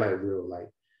a highlight reel. Like,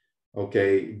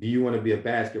 okay, do you want to be a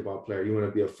basketball player? You want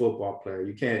to be a football player?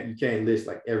 You can't list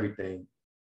like everything.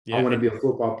 Yeah, I want to be a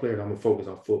football player, and I'm gonna focus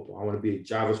on football. I want to be a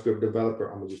JavaScript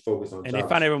developer. I'm gonna just focus on. And they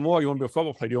find even more. You want to be a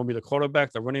football player. You want to be the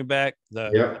quarterback, the running back,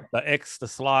 the X, the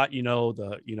slot.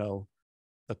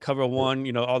 The cover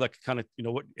one. All that kind of.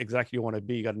 What exactly you want to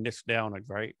be. You got to niche down, like,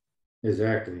 right?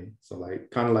 Exactly. So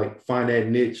like, kind of like find that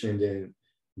niche and then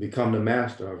become the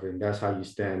master of it. And that's how you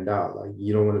stand out. Like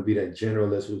you don't want to be that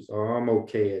generalist who's, oh, I'm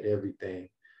okay at everything.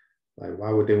 Like,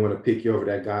 why would they want to pick you over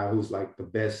that guy who's like the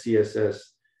best CSS,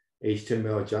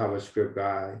 HTML, JavaScript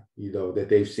guy, that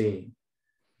they've seen?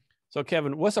 So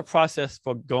Kevin, what's the process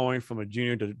for going from a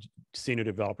junior to senior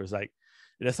developers? Like,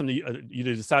 is that something you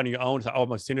decide on your own? It's like, oh,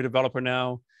 I'm a senior developer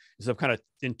now. Is there some kind of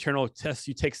internal test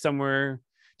you take somewhere?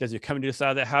 Does it come to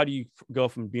decide that? How do you go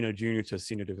from being a junior to a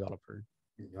senior developer?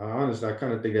 Honestly, I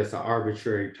kind of think that's an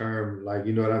arbitrary term. Like,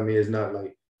 you know what I mean? It's not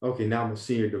like, okay, now I'm a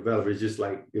senior developer. It's just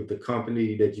like if the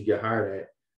company that you get hired at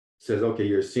says, okay,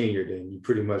 you're a senior, then you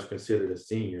pretty much considered a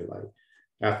senior. Like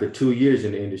after 2 years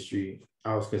in the industry,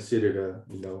 I was considered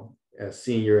a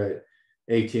senior at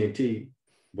AT&T.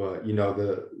 But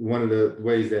one of the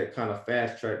ways that kind of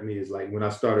fast tracked me is like when I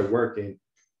started working,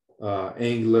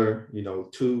 Angular,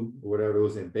 2 or whatever, it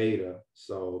was in beta.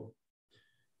 So,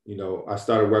 I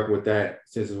started working with that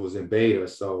since it was in beta.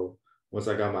 So once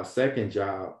I got my second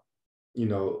job,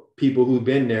 people who've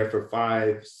been there for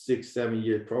 5, 6, 7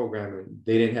 years programming,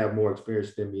 they didn't have more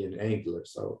experience than me in Angular.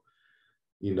 So,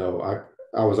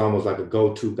 I was almost like a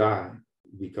go-to guy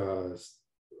because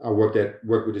I worked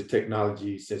with this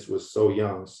technology since I was so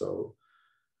young. So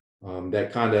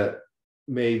that kind of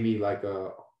made me like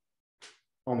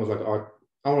almost like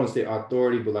I don't want to say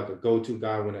authority, but like a go-to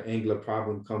guy when an Angular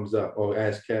problem comes up. Or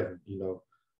ask Kevin,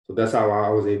 So that's how I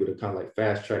was able to kind of like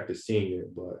fast track to senior.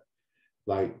 But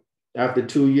like after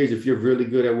 2 years, if you're really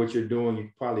good at what you're doing, you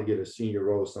can probably get a senior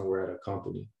role somewhere at a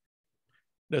company.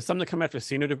 Does something come after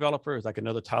senior developer? Is like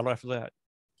another title after that?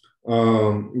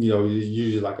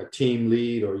 Usually like a team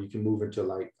lead, or you can move into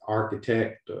like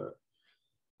architect, or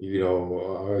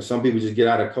some people just get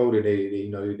out of code and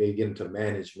they get into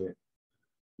management.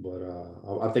 But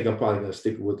I think I'm probably gonna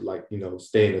stick with like,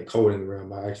 stay in the coding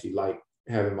realm. I actually like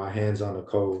having my hands on the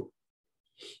code.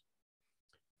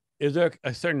 Is there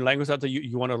a certain language out there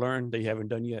you want to learn that you haven't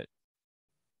done yet?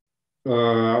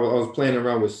 I was playing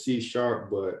around with C#,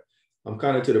 but I'm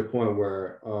kind of to the point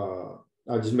where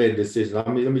I just made a decision. Let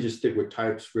me just stick with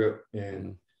TypeScript,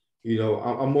 and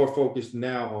I'm more focused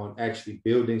now on actually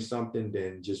building something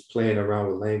than just playing around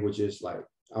with languages. Like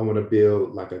I want to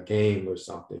build like a game or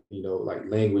something. Like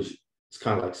language is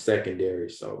kind of like secondary.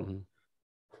 So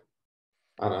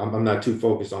I'm not too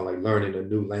focused on like learning a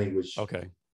new language. Okay.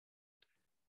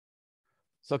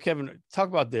 So Kevin, talk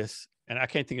about this, and I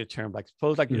can't think of a term. Like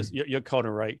suppose like you're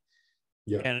coding, right?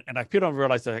 Yeah. And like people don't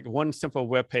realize that like one simple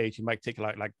web page, you might take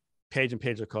like page and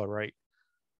page of code, right?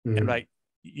 And like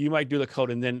you might do the code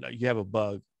and then you have a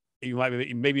bug. You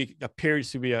might maybe a period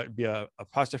should be a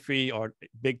apostrophe, or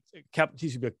big capital T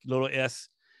should be a little s.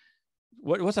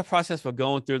 What's the process for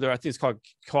going through there? I think it's called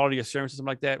quality assurance or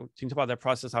something like that. Can you talk about that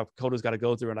process, how coders got to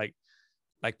go through and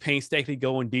like painstakingly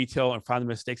go in detail and find the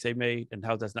mistakes they made, and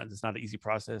how that's not an easy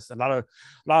process. A lot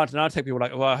of tech people are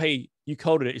like, well, hey, you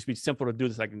coded it. It should be simple to do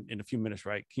this like in a few minutes,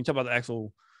 right? Can you talk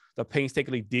about the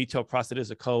painstakingly detailed process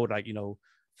of code, like,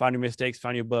 find your mistakes,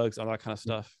 find your bugs, all that kind of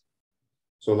stuff?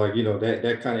 So like,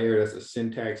 that kind of error, that's a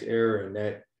syntax error, and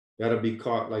that'll be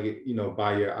caught like,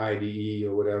 by your IDE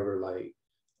or whatever. Like,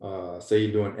 say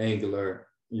you're doing Angular,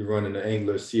 you're running the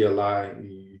Angular CLI,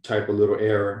 you type a little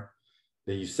error,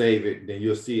 then you save it, then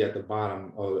you'll see at the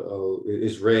bottom,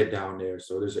 it's red down there.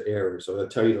 So there's an error. So they'll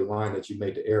tell you the line that you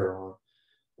made the error on.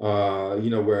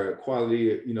 Where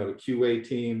quality, the QA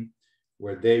team,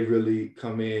 where they really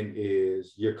come in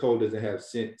is your code doesn't have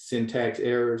syntax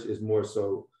errors. It's more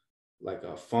so like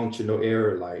a functional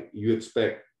error. Like you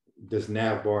expect this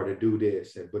nav bar to do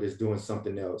this, but it's doing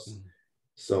something else.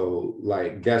 So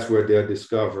like that's where they'll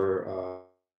discover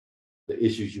the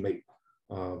issues you make.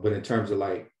 But in terms of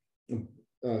like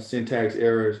syntax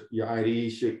errors, your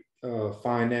IDE should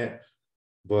find that.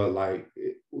 But like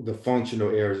the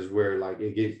functional errors is where like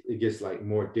it gets like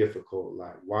more difficult.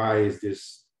 Like, why is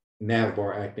this nav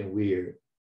bar acting weird?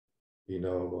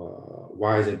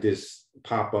 Why isn't this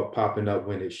popping up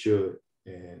when it should?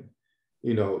 And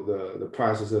the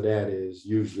process of that is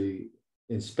usually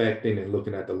inspecting and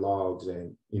looking at the logs,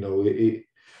 and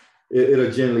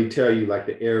it'll generally tell you like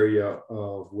the area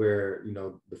of where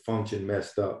the function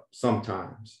messed up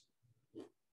sometimes.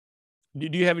 Do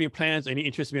you have any plans, any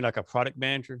interest in being like a product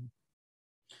manager?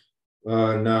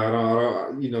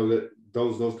 No, I don't.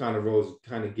 Those kind of roles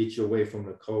kind of get you away from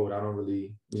the code. I don't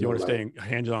really. You want to stay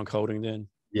hands-on coding then?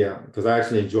 Yeah, because I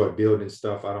actually enjoy building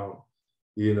stuff. I don't,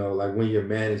 like when you're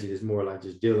managing, it's more like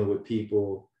just dealing with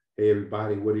people. Hey,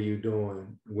 everybody, what are you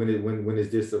doing? When is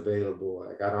this available?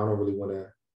 Like, I don't really want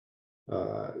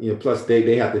to. Plus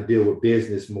they have to deal with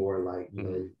business more. Like,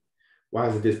 why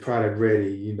isn't this product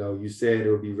ready? You said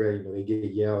it would be ready. They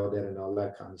get yelled at and all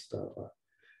that kind of stuff.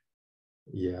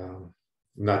 Yeah, I'm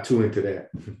not too into that.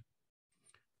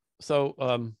 So,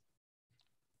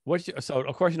 so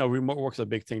of course, remote work's a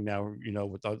big thing now,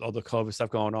 with all the COVID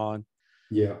stuff going on.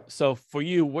 Yeah. So for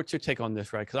you, what's your take on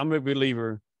this, right? Because I'm a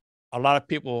believer, a lot of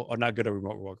people are not good at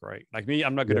remote work, right? Like me,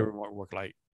 I'm not good at remote work.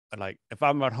 Like if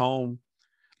I'm at home,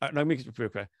 let me make it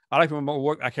clear. I like remote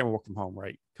work. I can't work from home,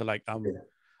 right? Because like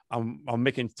I'm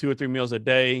making 2 or 3 meals a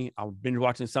day. I'm binge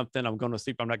watching something. I'm going to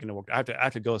sleep. I'm not going to work. I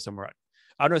have to go somewhere.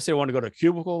 I don't necessarily want to go to a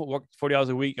cubicle, work 40 hours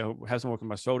a week, or have someone work on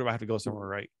my shoulder. I have to go somewhere,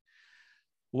 right?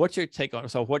 what's your take on,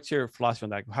 so what's your philosophy on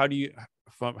that? How do you,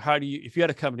 if you had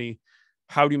a company,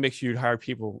 how do you make sure you hire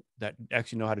people that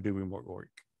actually know how to do remote work?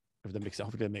 If that makes sense,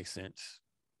 hopefully that makes sense.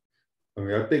 I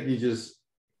mean, I think you just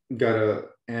gotta,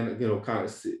 and kind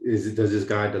of, does this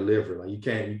guy deliver? Like you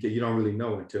don't really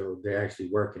know until they're actually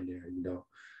working there,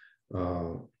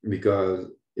 because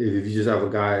if you just have a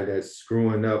guy that's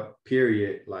screwing up,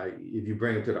 period, like if you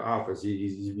bring him to the office,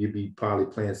 you'd be probably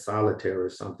playing solitaire or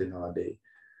something all day.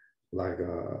 Like,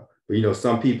 but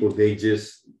some people, they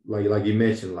just like you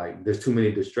mentioned, like there's too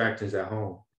many distractions at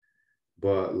home.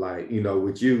 But like,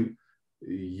 with you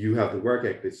have the work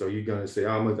ethic, so you're gonna say,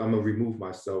 I'm gonna remove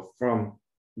myself from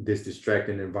this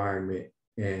distracting environment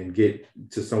and get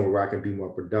to somewhere where I can be more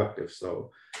productive.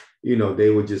 So, they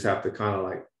would just have to kind of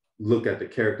like look at the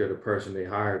character of the person they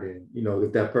hired. And,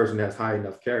 if that person has high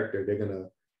enough character, they're gonna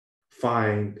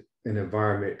find an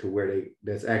environment to where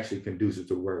that's actually conducive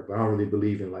to work. But I don't really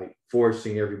believe in like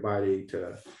forcing everybody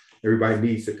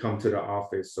needs to come to the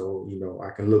office. So, I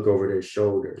can look over their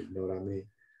shoulder, you know what I mean?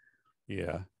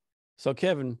 Yeah. So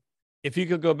Kevin, if you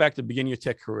could go back to the beginning of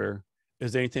your tech career,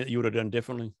 is there anything that you would have done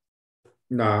differently?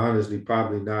 No, honestly,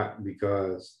 probably not,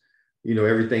 because,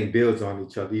 everything builds on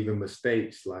each other, even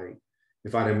mistakes. Like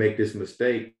if I didn't make this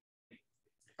mistake,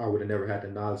 I would have never had the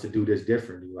knowledge to do this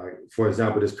differently. Like, for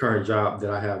example, this current job that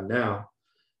I have now,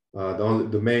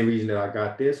 the main reason that I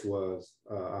got this was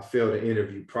I failed an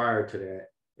interview prior to that.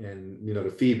 And,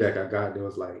 the feedback I got, there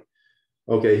was like,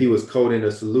 okay, he was coding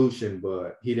a solution,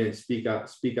 but he didn't speak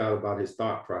out about his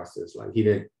thought process. Like he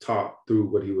didn't talk through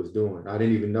what he was doing. I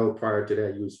didn't even know prior to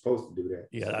that you were supposed to do that.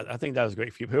 Yeah, so. I think that was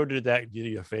great for you. Whoever did that did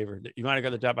you a favor. You might have got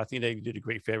the job. I think they did a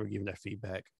great favor giving that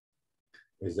feedback.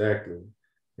 Exactly.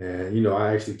 And,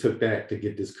 I actually took that to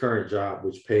get this current job,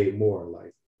 which paid more.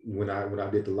 Like when I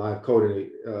did the live coding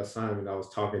assignment, I was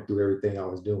talking through everything I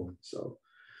was doing. So,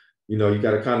 you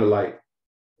got to kind of like,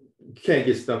 you can't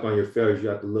get stuck on your failures. You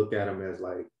have to look at them as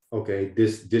like, okay,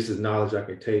 this is knowledge I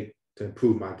can take to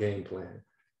improve my game plan.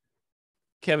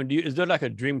 Kevin, is there like a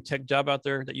dream tech job out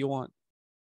there that you want?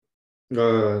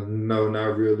 No,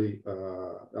 not really.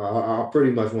 I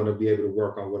pretty much want to be able to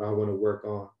work on what I want to work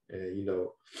on. And,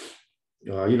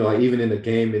 like even in the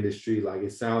game industry, like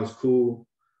it sounds cool,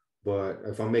 but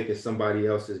if I'm making somebody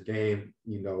else's game,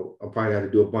 I probably have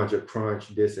to do a bunch of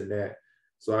crunch, this and that.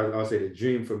 So I'll say the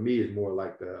dream for me is more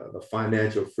like the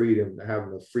financial freedom,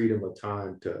 having the freedom of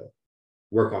time to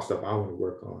work on stuff I want to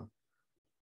work on.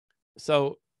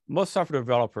 So most software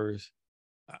developers,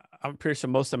 I'm pretty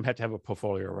sure most of them have to have a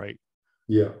portfolio, right?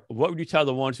 Yeah. What would you tell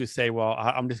the ones who say, well,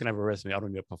 I'm just gonna have a resume, I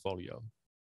don't need a portfolio?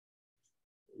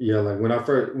 Yeah, like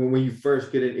when you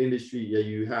first get in industry, yeah,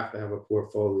 you have to have a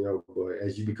portfolio. But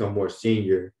as you become more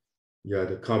senior, yeah,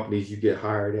 the companies you get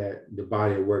hired at, the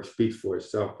body of work speaks for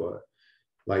itself. But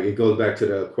like it goes back to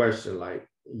the question, like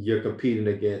you're competing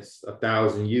against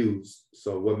 1,000 U's.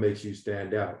 So what makes you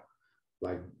stand out?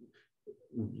 Like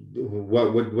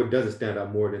what doesn't stand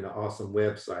out more than an awesome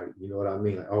website? You know what I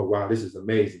mean? Like, oh wow, this is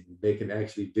amazing. They can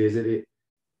actually visit it.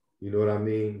 You know what I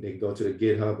mean? They can go to the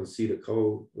GitHub and see the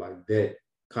code. Like that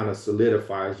kind of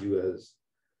solidifies you as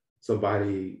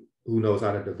somebody who knows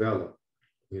how to develop.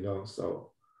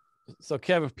 So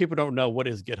Kevin, if people don't know, what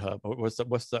is GitHub? What's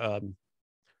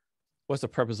the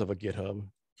purpose of a GitHub?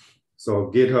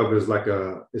 So GitHub is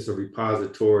it's a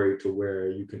repository to where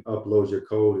you can upload your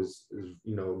code.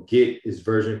 Git is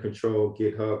version control.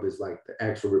 GitHub is like the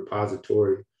actual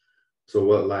repository. So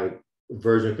what like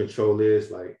version control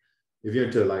is, like if you're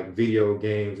into like video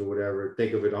games or whatever,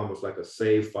 think of it almost like a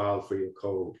save file for your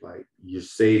code. Like you're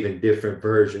saving different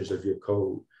versions of your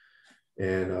code.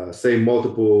 And say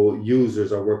multiple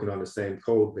users are working on the same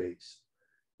code base.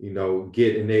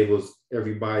 Git enables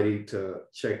everybody to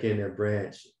check in their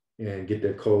branch and get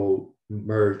their code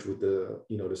merged with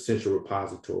the central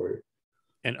repository.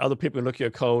 And other people can look at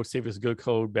your code, see if it's good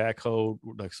code, bad code,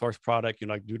 like source product,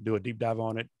 do a deep dive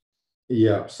on it.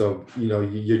 Yeah. So,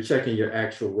 you're checking your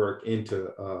actual work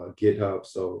into GitHub.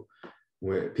 So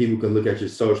when people can look at your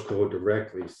source code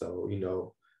directly. So,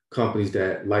 companies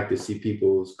that like to see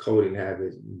people's coding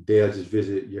habits, they'll just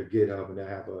visit your GitHub and they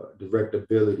have a direct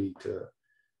ability to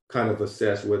kind of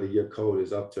assess whether your code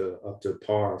is up to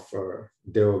par for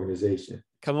their organization.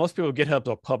 Because most people GitHubs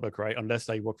are public, right? Unless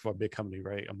they work for a big company,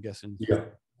 right? I'm guessing. Yeah.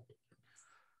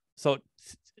 So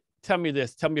tell me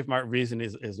if my reason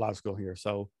is logical here.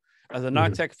 So as a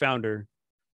non-tech founder,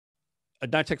 we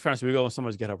go on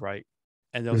someone's GitHub, right?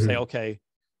 And they'll say, okay,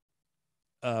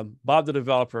 Bob the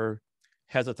developer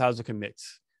has 1,000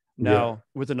 commits. Now,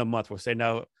 within a month, we'll say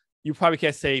now you probably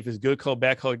can't say if it's good code,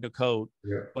 bad code, no code.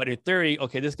 Yeah. But in theory,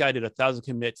 okay, this guy did 1,000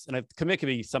 commits, and a commit can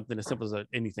be something as simple as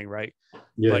anything, right?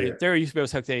 Yeah. But in theory, you should be able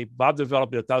to say, Bob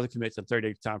developed 1,000 commits in a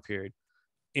 30-day time period.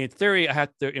 In theory, I have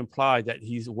to imply that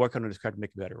he's working on this code to make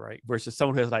it better, right? Versus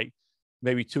someone who has like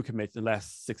maybe 2 commits in the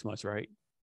last 6 months, right?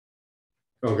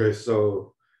 Okay,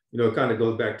 so it kind of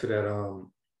goes back to that.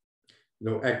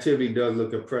 Activity does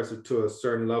look impressive to a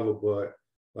certain level, but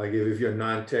like if you're a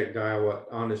non-tech guy, I would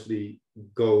honestly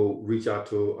go reach out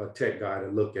to a tech guy to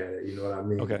look at it. You know what I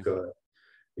mean? Okay.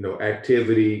 Because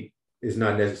activity is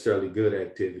not necessarily good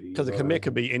activity. Because a commit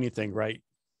could be anything, right?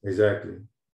 Exactly.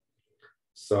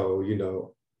 So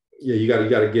yeah, you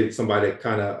got to get somebody that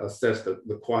kind of assess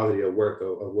the quality of work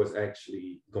of what's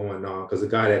actually going on. Because a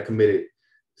guy that committed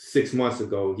 6 months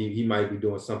ago, he might be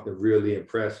doing something really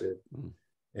impressive,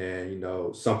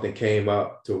 and something came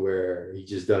up to where he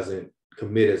just doesn't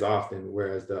commit as often.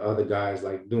 Whereas the other guys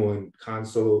like doing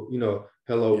console,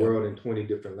 hello world in 20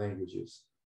 different languages.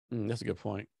 That's a good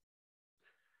point.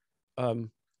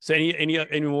 So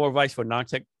any more advice for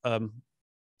non-tech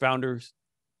founders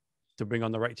to bring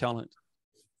on the right talent?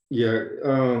 Yeah,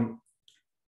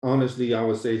 honestly, I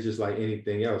would say just like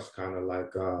anything else, kind of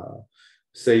like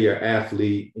say you're an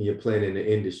athlete and you're playing in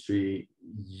the industry,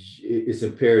 it's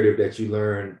imperative that you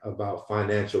learn about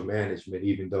financial management,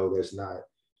 even though that's not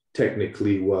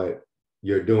technically what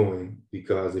you're doing,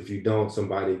 because if you don't,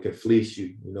 somebody can fleece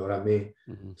you, you know what I mean?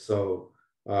 So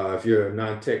if you're a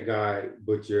non-tech guy,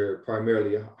 but you're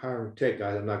primarily hiring tech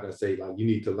guys, I'm not going to say like you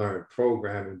need to learn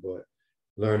programming, but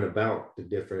learn about the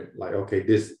different, like, okay,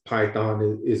 this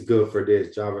Python is good for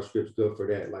this, JavaScript's good for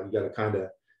that. Like you got to kind of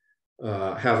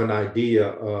have an idea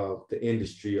of the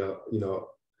industry of,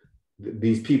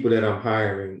 these people that I'm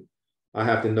hiring. I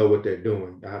have to know what they're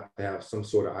doing. I have to have some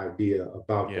sort of idea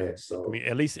about that. So I mean,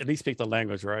 at least speak the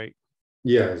language, right?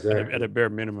 Yeah, exactly. At a bare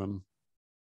minimum.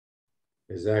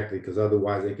 Exactly, because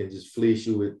otherwise they can just fleece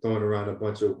you with throwing around a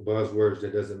bunch of buzzwords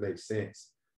that doesn't make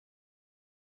sense.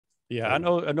 Yeah, I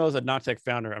know. As a non-tech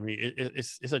founder, I mean,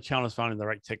 it's a challenge finding the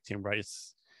right tech team, right?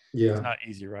 It's not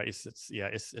easy, right?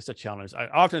 It's a challenge. I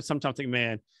often sometimes think,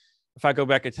 man, if I go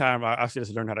back in time, I should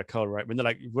just learn how to code, right? But they're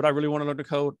like, would I really want to learn to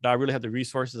code? Do I really have the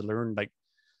resources to learn? Like,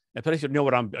 and plus, you know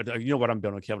what I'm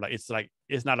building, Kevin. Like,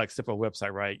 it's not like simple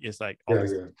website, right? It's like all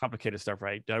this complicated stuff,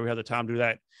 right? Do I really have the time to do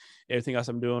that? Everything else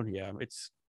I'm doing,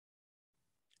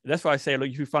 that's why I say, look,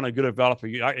 if you find a good developer,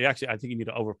 I think you need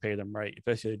to overpay them, right?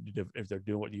 Especially if they're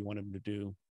doing what you want them to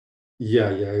do. Yeah.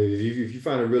 If you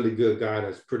find a really good guy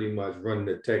that's pretty much running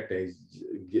the tech things,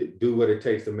 do what it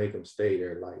takes to make them stay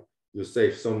there. Like, you'll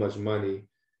save so much money.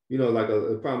 Like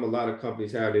a problem a lot of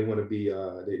companies have, they want to be,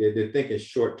 they're thinking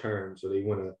short term. So they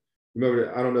want to,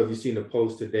 remember, I don't know if you've seen the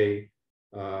post today,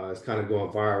 it's kind of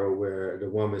going viral where the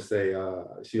woman say, I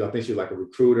think she was like a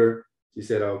recruiter. She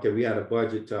said, okay, we had a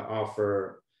budget to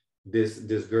offer this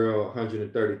girl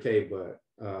 130K, but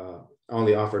I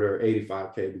only offered her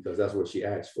 85K because that's what she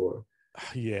asked for.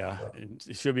 Yeah,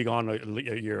 it should be gone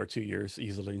a year or 2 years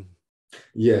easily.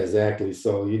 Yeah, exactly.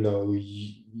 So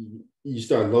you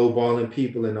start lowballing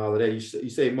people and all of that. You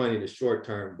save money in the short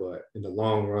term, but in the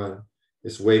long run,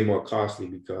 it's way more costly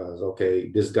because, okay,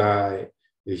 this guy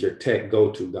is your tech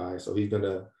go-to guy, so he's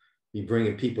gonna be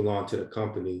bringing people onto the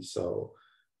company. So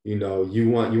you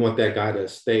want that guy to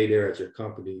stay there at your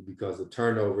company because the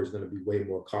turnover is going to be way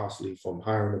more costly from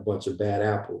hiring a bunch of bad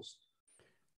apples.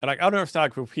 And like, I don't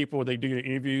understand for people, they do your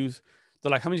interviews,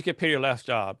 they're like, how much you get paid your last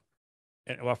job?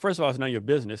 And well, first of all, it's none of your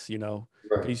business,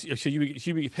 Right. You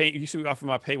should be paying, you should be offering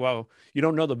my pay. Well, you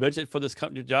don't know the budget for this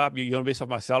company job. You're going to base off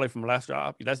my salary from the last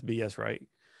job. That's BS, right?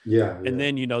 Yeah. And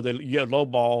then, you get low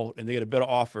ball and they get a better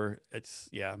offer.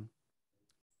 Yeah.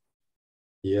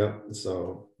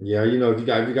 So if you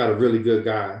got a really good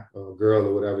guy or girl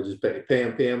or whatever, just pay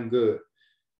them good.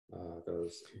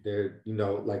 Because they're,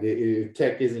 like if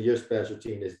tech isn't your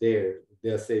specialty and it's theirs,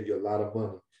 they'll save you a lot of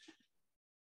money.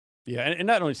 Yeah, and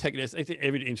not only tech, I think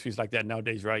every industry is like that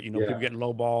nowadays, right? People getting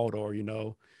lowballed, or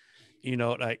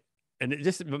like, and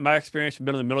just my experience from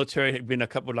being in the military, been a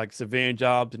couple of like civilian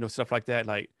jobs, stuff like that.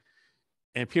 Like,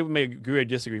 and people may agree or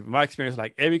disagree. But my experience,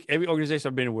 like every organization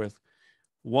I've been with,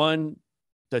 1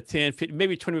 to 10, 50,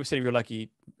 maybe 20% if you're lucky,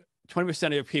 20%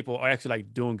 of your people are actually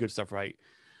like doing good stuff, right?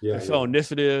 Yeah. They're so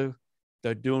initiative.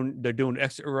 They're doing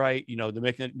extra right. They're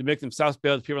making themselves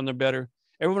better. The people on them better.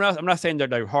 Everyone else, I'm not saying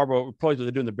they're horrible employees, but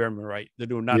they're doing the bare minimum right. They're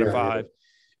doing 9 to 5.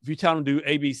 If you tell them to do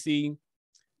ABC,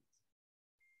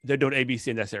 they're doing ABC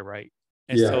and that's it, right?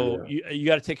 And you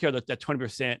got to take care of that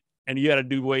 20%, and you got to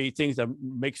do things that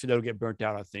make sure they don't get burnt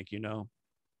out, I think,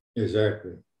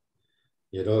 Exactly.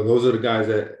 Yeah, those are the guys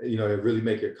that, that really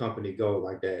make your company go,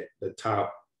 like that, the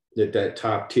top that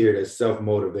top tier that's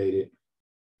self-motivated.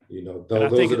 You know, And I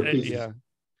those think, are the pieces. yeah,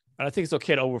 and I think it's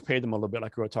okay to overpay them a little bit,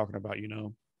 like we were talking about, you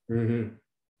know. Mm-hmm.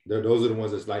 Those are the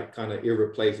ones that's like kind of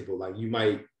irreplaceable. Like you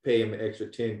might pay them an extra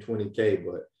 10, 20K,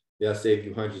 but they'll save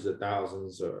you hundreds of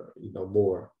thousands or, you know,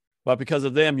 more. But because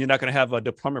of them, you're not going to have a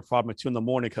deployment problem at 2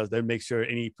 a.m. because they make sure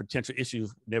any potential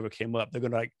issues never came up. They're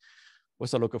going to like,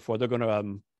 what's I'm looking for? They're going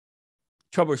to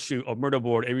troubleshoot or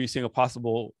murderboard every single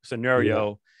possible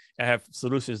scenario and have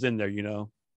solutions in there, you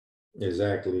know.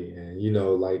 Exactly. And, you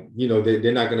know, like, you know,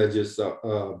 they're not going to just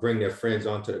bring their friends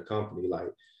onto the company.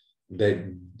 Like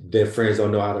their friends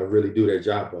don't know how to really do their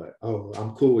job, but, oh,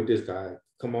 I'm cool with this guy.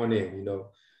 Come on in, you know.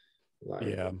 Like,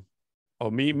 yeah. Oh,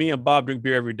 me and Bob drink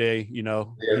beer every day, you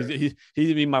know. Yeah.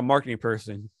 He's my marketing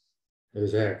person.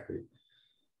 Exactly.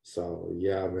 So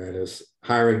yeah, man, it's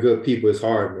hiring good people is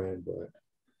hard, man. But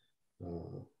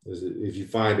if you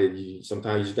find it,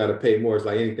 sometimes you just got to pay more. It's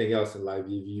like anything else in life.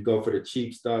 If you go for the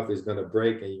cheap stuff, it's gonna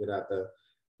break, and you're gonna have to,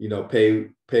 you know, pay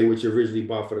what you originally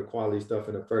bought for the quality stuff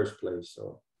in the first place.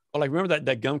 So, like remember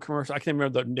that gum commercial? I can't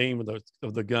remember the name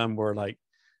of the gum where like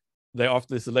they offered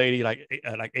this lady like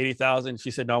 $80,000.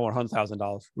 She said, "No, I want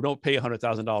 $100,000. We don't pay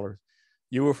 $100,000.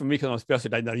 You were for me because I'm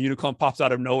special." Like, the unicorn pops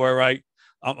out of nowhere, right?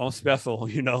 I'm special.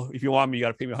 You know, if you want me, you got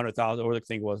to pay me $100,000. Or the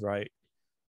thing was, right?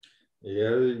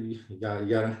 Yeah, you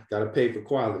gotta pay for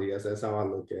quality. That's how I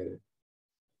look at it.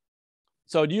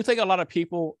 So, do you think a lot of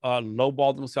people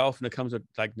lowball themselves when it comes to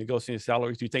like negotiating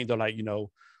salaries? Do you think they're like, you know,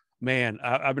 man,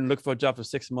 I've been looking for a job for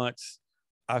 6 months.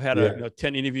 I've had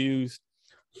 10 interviews.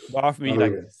 They offer me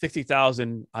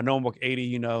 60,000. I know I'm like 80,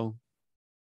 you know.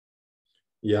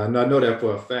 Yeah, I know that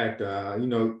for a fact. You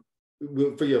know,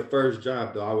 for your first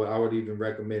job though, I would even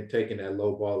recommend taking that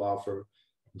low ball offer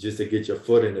just to get your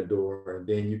foot in the door, and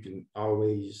then you can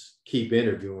always keep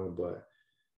interviewing. But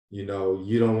you know,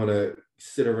 you don't want to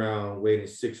sit around waiting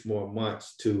 6 more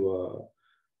months to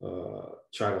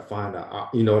try to find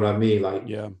out. You know what I mean? Like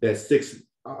that 6.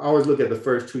 I always look at the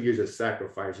first 2 years as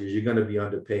sacrifices. You're going to be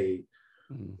underpaid.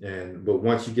 But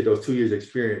once you get those 2 years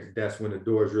experience, that's when the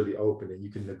doors really open and you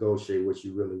can negotiate what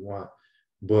you really want.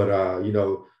 But you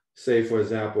know, say for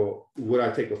example, would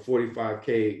I take a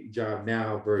 45K job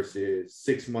now versus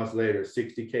 6 months later,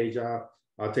 60K job?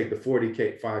 I'll take the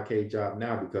 45K job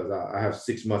now because I have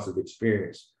 6 months of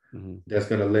experience. That's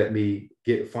going to let me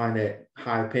find that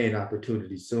high paying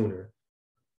opportunity sooner.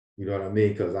 You know what I mean?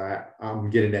 Because I'm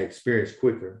getting that experience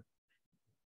quicker.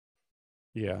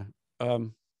 Yeah.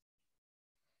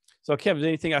 So, Kevin, is there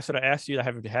anything I should have asked you that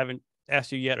I haven't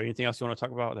asked you yet, or anything else you want to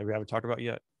talk about that we haven't talked about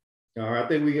yet? I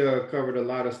think we covered a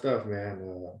lot of stuff, man.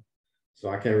 So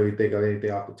I can't really think of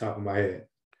anything off the top of my head.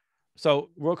 So,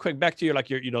 real quick, back to your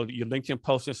LinkedIn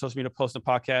posting, social media posting,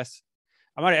 podcasts.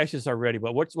 I might have asked you this already,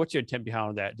 but what's your intent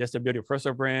behind that? Just to build your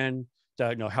personal brand,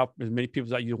 to help as many people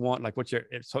that you want. Like, what's your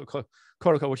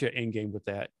what's your end game with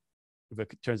that? If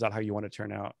it turns out how you want to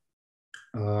turn out.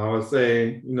 I would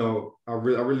say, you know, I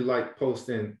really like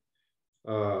posting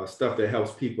stuff that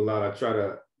helps people out. I try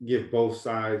to give both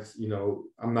sides. You know,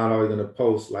 I'm not always going to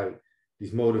post like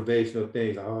these motivational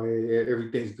things. Oh,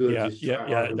 everything's good.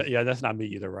 Yeah. That's not me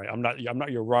either, right? I'm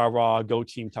not your rah go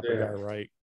team type of guy,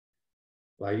 right?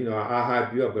 Like, you know, I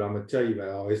hype you up, but I'm gonna tell you that,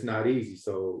 oh, it's not easy.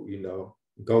 So, you know,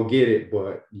 go get it,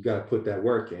 but you got to put that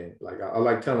work in. Like I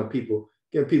like telling people,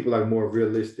 giving people like more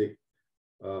realistic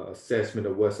assessment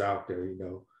of what's out there. You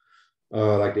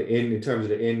know, like in terms of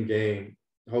the end game.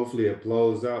 Hopefully it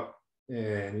blows up,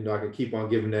 and you know I can keep on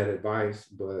giving that advice.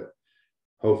 But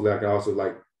hopefully I can also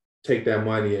like take that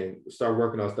money and start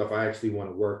working on stuff I actually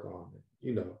want to work on.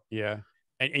 You know. Yeah.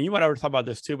 And you might already talk about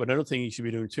this too, but another thing you should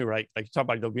be doing too, right? Like you talk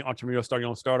about being entrepreneurial, start your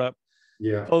own startup.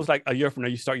 Yeah. Suppose like a year from now,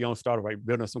 you start your own startup, right?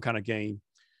 Building some kind of game.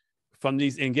 From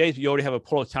these engagements, you already have a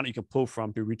pool of talent you can pull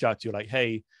from to reach out to. Like,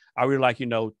 hey, I really like,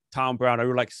 Tom Brown. I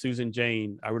really like Susan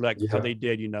Jane. I really like how they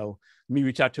did, Let me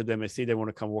reach out to them and see if they want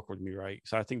to come work with me, right?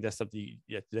 So I think that's something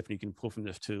definitely can pull from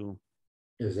this too.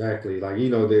 Exactly. Like,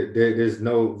 there's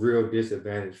no real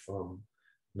disadvantage from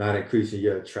not increasing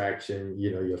your attraction,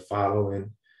 your following.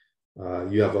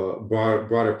 You have a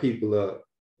broader people, a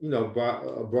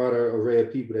broader array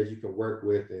of people that you can work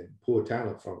with and pull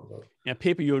talent from. And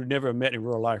people you've never met in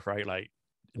real life, right? Like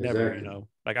never,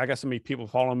 like I got so many people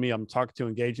following me, I'm talking to,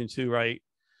 engaging to, right?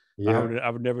 Yeah. I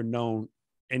would never known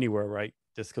anywhere, right?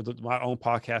 Just because my own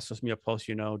podcast just me a post,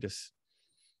 just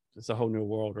it's a whole new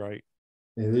world, right?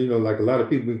 And like a lot of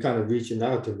people kind of reaching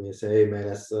out to me and say, hey man,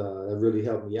 that really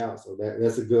helped me out. So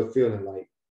that's a good feeling. Like,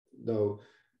 though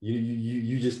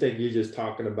you just think you're just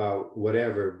talking about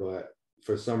whatever, but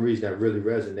for some reason that really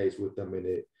resonates with them, and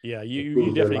it you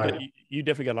improves their definitely life. you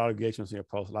definitely got a lot of engagements in your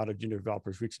post. A lot of junior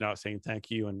developers reaching out saying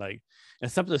thank you, and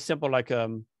something as simple like I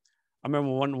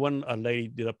remember one a lady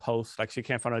did a post like she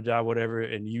can't find a job, whatever,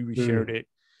 and you reshared it,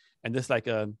 and this like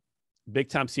a big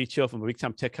time CTO from a big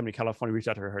time tech company in California reached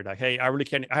out to her like, hey, I really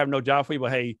can't, I have no job for you,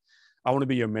 but hey, I want to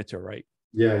be your mentor, right?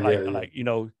 Like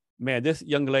man, this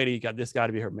young lady got this guy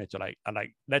to be her mentor.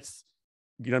 Like that's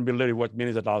gonna be literally worth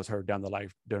millions of dollars her during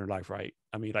her life, right?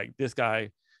 I mean, like this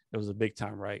guy, it was a big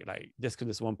time, right? Like just because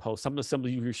this one post, something simple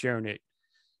you were sharing it,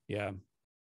 yeah.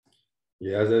 I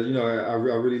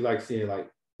really like seeing like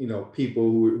people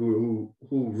who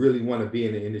really want to be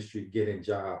in the industry getting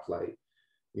jobs. Like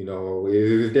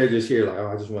if they're just here like, oh,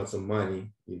 I just want some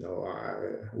money,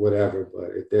 whatever.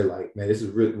 But if they're like, man, this is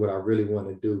really what I really want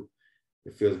to do,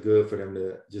 it feels good for them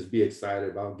to just be excited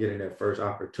about getting that first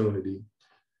opportunity.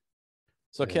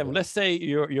 So Kevin, let's say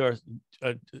you're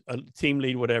a team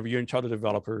lead, whatever, you're in charge of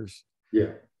developers.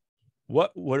 Yeah.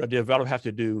 What would a developer have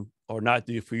to do or not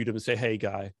do for you to say, hey,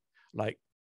 guy, like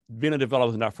being a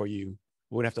developer is not for you.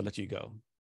 We're gonna have to let you go.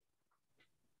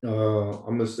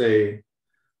 I'm gonna say,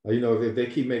 if they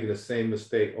keep making the same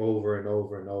mistake over and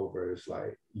over and over, it's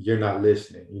like you're not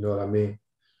listening. You know what I mean?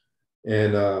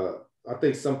 And I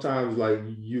think sometimes like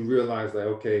you realize like,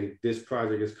 okay, this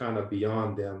project is kind of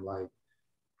beyond them. Like,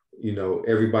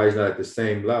 everybody's not at the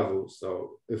same level.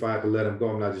 So if I have to let them go,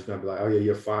 I'm not just gonna be like, oh yeah,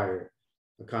 you're fired.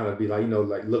 I kind of be like,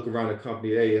 like look around the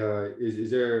company. Hey,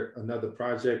 is there another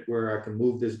project where I can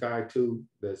move this guy to?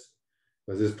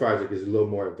 Because this project is a little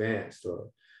more advanced. Or,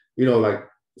 like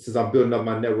since I'm building up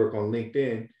my network on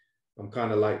LinkedIn, I'm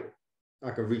kind of like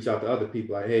I can reach out to other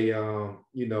people. Like, hey,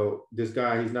 this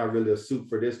guy, he's not really a suit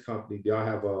for this company. Do y'all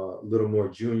have a little more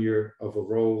junior of a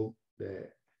role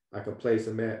that I can place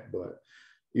him at? But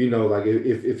like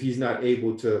if he's not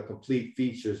able to complete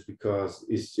features because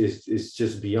it's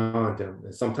just beyond him,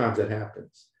 and sometimes that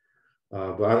happens.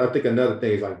 But I think another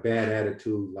thing is like bad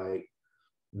attitude. Like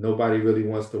nobody really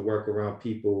wants to work around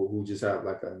people who just have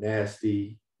like a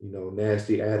nasty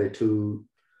attitude.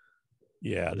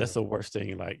 Yeah, that's the worst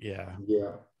thing. Like, yeah.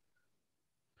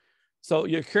 So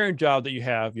your current job that you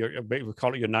have, we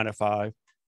call it your 9 to 5.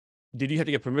 Did you have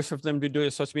to get permission from them to do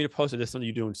a social media post, or is this something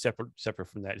you're doing separate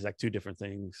from that? It's like two different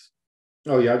things.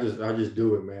 Oh yeah, I just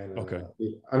do it, man. Okay.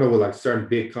 I know with like certain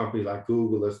big companies like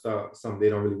Google or stuff, some they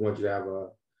don't really want you to have a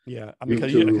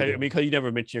because you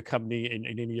never mention your company in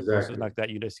any of your posts like that.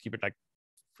 You just keep it like,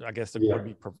 I guess it would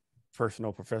be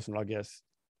professional, I guess.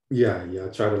 Yeah, I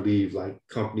try to leave like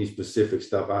company specific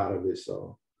stuff out of it.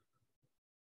 So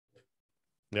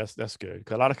that's good,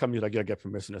 because a lot of companies like you get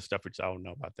permission and stuff, which I don't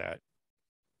know about that.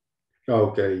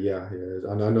 Okay, yeah.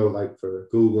 I know like for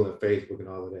Google and Facebook and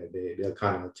all of that, they'll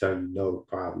kind of tell you no,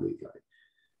 probably like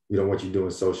we don't want you doing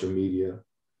social media.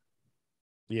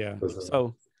 Yeah.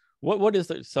 So what is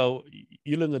it? So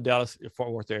you live in the Dallas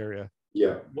Fort Worth area.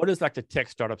 Yeah. What is like the tech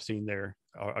startup scene there?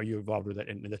 Are you involved with that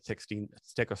in the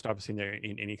tech or startup scene there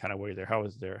in any kind of way there? How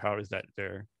is that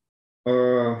there?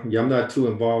 I'm not too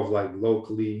involved like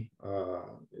locally.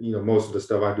 Most of the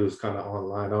stuff I do is kind of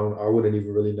online. I wouldn't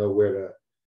even really know where to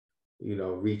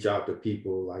reach out to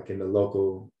people like in the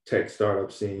local tech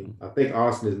startup scene. I think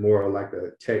Austin is more like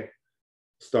a tech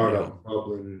startup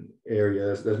bubbling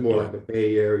area. That's more like the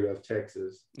Bay Area of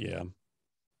Texas. Yeah.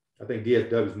 I think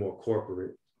DFW is more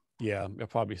corporate. Yeah,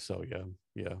 probably so.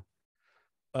 Yeah.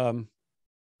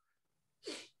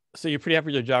 So you're pretty happy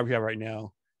with the job you have right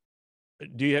now.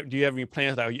 Do you have any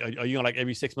plans? Are you gonna like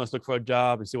every 6 months look for a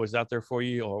job and see what's out there for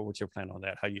you, or what's your plan on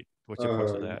that? What's your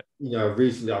approach to that?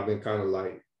 Recently I've been kind of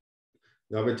like,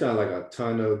 I've been telling like a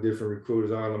ton of different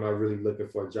recruiters on. I'm not really looking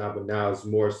for a job, but now it's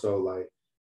more so like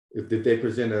if they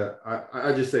present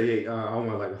I just say, hey, I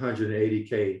want like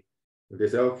 180K. If they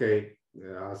say okay,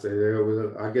 I'll say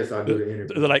I guess I'll do the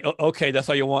interview. They're like, okay, that's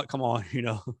all you want. Come on,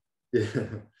 Yeah,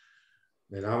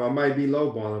 and I might be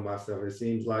lowballing myself. It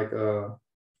seems like I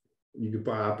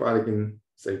probably can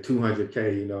say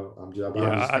 200K.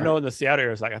 I know in the Seattle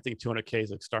area, it's like I think 200K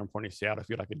is a starting point in Seattle if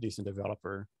you're like a decent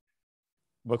developer.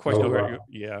 But of course,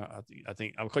 I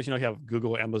think of course you have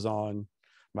Google, Amazon,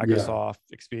 Microsoft,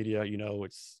 Expedia.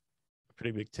 It's a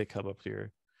pretty big tech hub up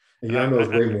here. And I know it's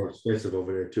way more expensive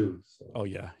over there too. So. Oh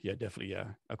yeah, definitely, yeah.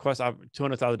 Of course,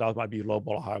 $200,000 might be low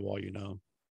ball or high wall,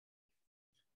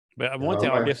 But one thing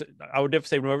I would definitely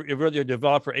say, if you're a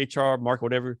developer, HR, market,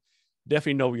 whatever,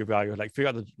 definitely know your value. Like figure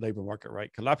out the labor market, right?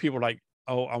 Because a lot of people are like,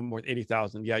 oh, I'm worth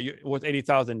 80,000. Yeah, you're worth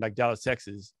 80,000 like Dallas,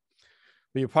 Texas,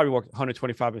 but you probably work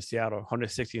 125 in Seattle,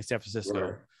 160 in San Francisco,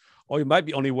 right. Or you might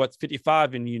be only worth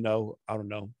 55 in I don't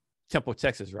know, Temple,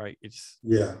 Texas, right? It's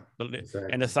exactly.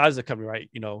 And the size of the company, right?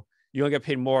 you're gonna get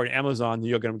paid more in Amazon than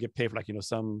you're gonna get paid for like,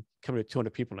 some company with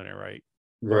 200 people in it, right?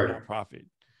 Or Right. nonprofit.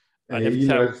 I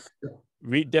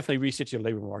And definitely research your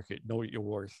labor market, know what you're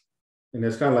worth. and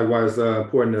that's kind of like why it's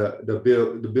important to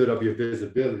build up your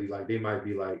visibility. Like they might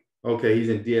be like, okay, he's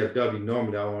in DFW.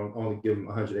 Normally, I will only give him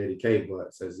 180K,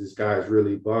 but since this guy is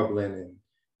really bubbling and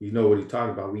you know what he's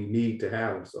talking about, we need to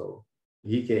have him. So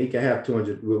he can have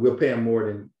 200. We'll pay him more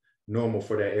than normal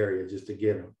for that area just to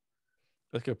get him.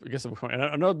 That's good. I guess and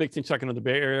another big thing talking in the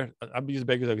Bay Area, I'll use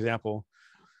Bay as an example.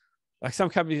 Like some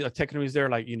companies, tech companies, there,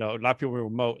 like, a lot of people are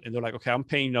remote, and they're like, okay, I'm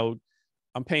paying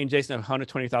Jason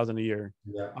 $120,000 a year.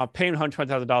 Yeah. I'm paying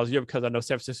 $120,000 a year because I know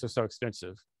San Francisco is so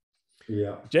expensive.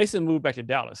 Yeah. Jason moved back to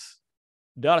Dallas.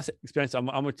 Dallas expense, I'm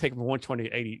gonna take him from 120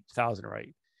 to 80,000,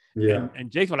 right? Yeah.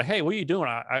 And Jason was like, hey, what are you doing?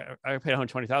 I paid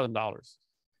 $120,000.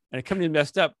 And the company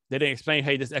messed up. They didn't explain,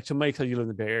 hey, this extra money because you live in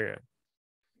the Bay Area.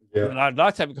 Yeah. A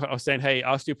lot of people are saying, hey,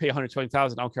 I'll still pay $120,000. I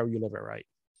don't care where you live at, right?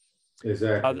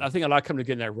 Exactly. I think a lot of companies are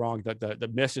getting that wrong.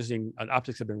 The messaging and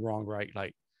optics have been wrong, right?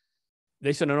 Like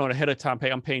they should have known ahead of time.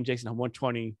 Hey, I'm paying Jason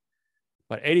 120,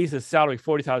 but 80 is his salary,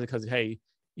 40,000 because hey,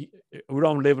 we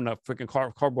don't live in a freaking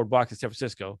cardboard box in San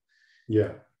Francisco.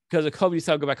 Yeah. Because of COVID, you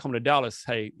decided to go back home to Dallas.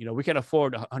 Hey, we can't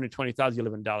afford 120,000. You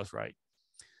live in Dallas, right?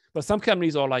 But some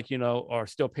companies are like, are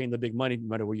still paying the big money no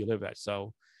matter where you live at.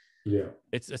 So yeah,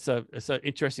 it's an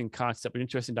interesting concept, an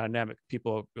interesting dynamic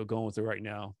people are going through right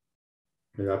now.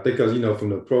 Yeah, I think because from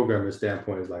the programming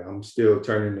standpoint, it's like I'm still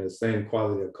turning the same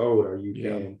quality of code. Are you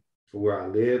paying for where I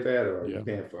live at, or are you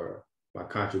paying for my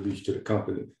contribution to the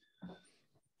company?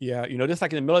 Yeah, just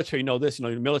like in the military, this.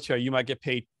 In the military, you might get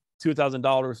paid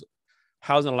 $2,000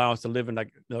 housing allowance to live in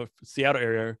like the Seattle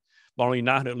area, but only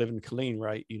 $900 live in Killeen,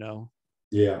 right?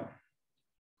 Yeah.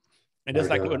 And just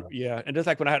like when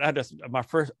I had this, my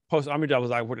first post-army job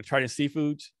was like with the Trident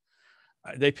Seafoods.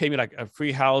 They paid me like a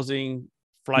free housing,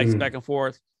 flights back and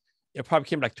forth. It probably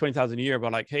came like $20,000 a year,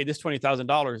 but like, hey, this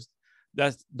 $20,000,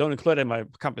 that's don't include in my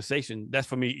compensation. That's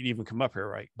for me to even come up here,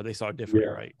 right? But they saw it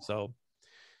differently, right? So,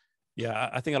 yeah,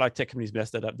 I think a lot of tech companies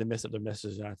messed that up. They messed up their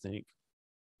message, I think.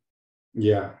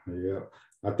 Yeah.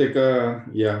 I think,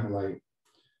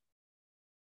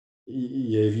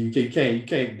 if you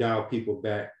can't dial people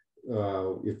back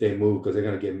if they move because they're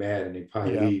gonna get mad and they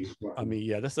probably leave. I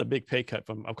mean, that's a big pay cut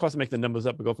from. Of course, make the numbers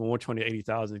up and go from 120 to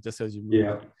 80,000. It just says you move.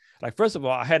 Yeah. Like first of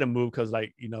all, I had to move because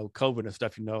COVID and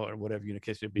stuff, or whatever in the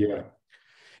case would be. Yeah.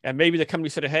 And maybe the company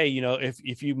said, hey,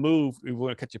 if you move, we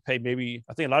want to cut your pay. Maybe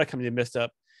I think a lot of companies messed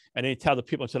up and they tell the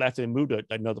people until after they moved to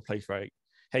another place, right?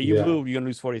 Hey, you move, you're gonna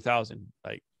lose 40,000.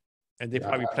 Like, and they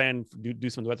probably plan to do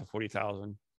something with the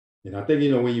 40,000. And I think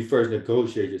when you first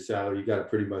negotiate your salary, you got to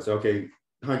pretty much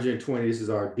 120. This is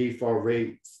our default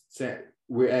rate.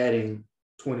 We're adding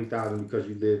 20,000 because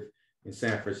you live in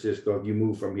San Francisco. If you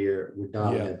move from here, we're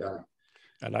down that value.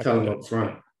 Tell them up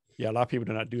front. Yeah, a lot of people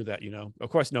do not do that.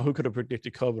 Of course, who could have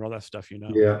predicted COVID and all that stuff?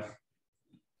 Yeah.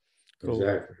 Cool.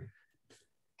 Exactly.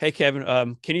 Hey, Kevin,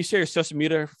 can you share your social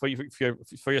media for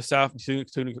yourself to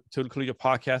include your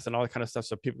podcast and all that kind of stuff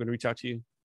so people can reach out to you?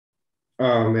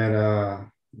 Oh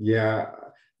man, yeah.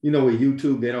 With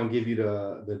YouTube, they don't give you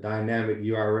the dynamic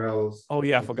URLs. Oh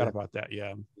yeah, I forgot about that.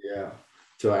 Yeah. Yeah.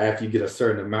 So after you get a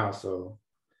certain amount, so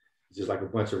it's just like a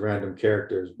bunch of random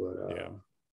characters. But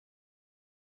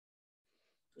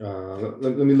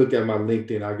let me look at my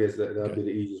LinkedIn. I guess that'll be the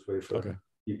easiest way for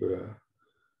people to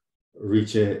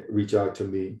reach out to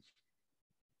me.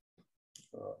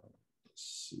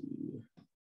 Let's see.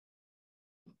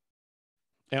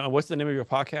 And what's the name of your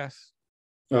podcast?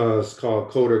 It's called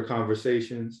Coder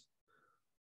Conversations.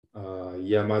 My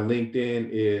LinkedIn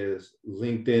is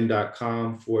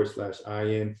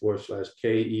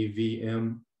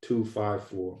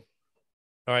linkedin.com/in/KEVM254. All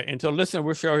right. And so listen,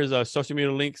 we'll share his social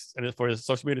media links and for his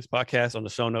social media podcast on the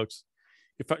show notes.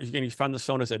 You can find the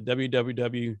show notes at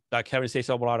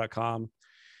www.cavnessexperience.com.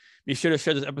 Be sure to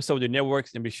share this episode with your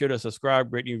networks and be sure to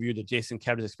subscribe, rate, and review the Jason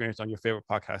Cavness Experience on your favorite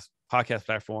podcast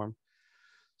platform.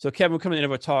 So Kevin, we're coming to the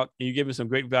end of our talk and you give us some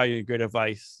great value and great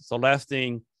advice. So last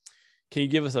thing, can you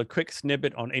give us a quick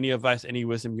snippet on any advice, any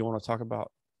wisdom you want to talk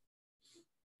about?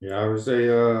 Yeah, I would say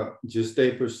just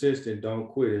stay persistent. Don't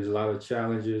quit. There's a lot of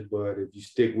challenges, but if you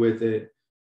stick with it,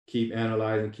 keep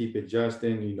analyzing, keep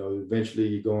adjusting, eventually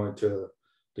you're going to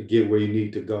get where you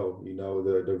need to go.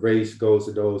 The race goes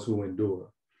to those who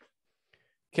endure.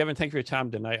 Kevin, thank you for your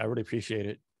time tonight. I really appreciate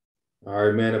it. All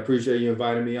right, man. I appreciate you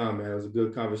inviting me on, man. It was a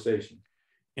good conversation.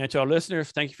 And to our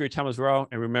listeners, thank you for your time as well.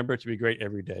 And remember to be great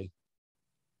every day.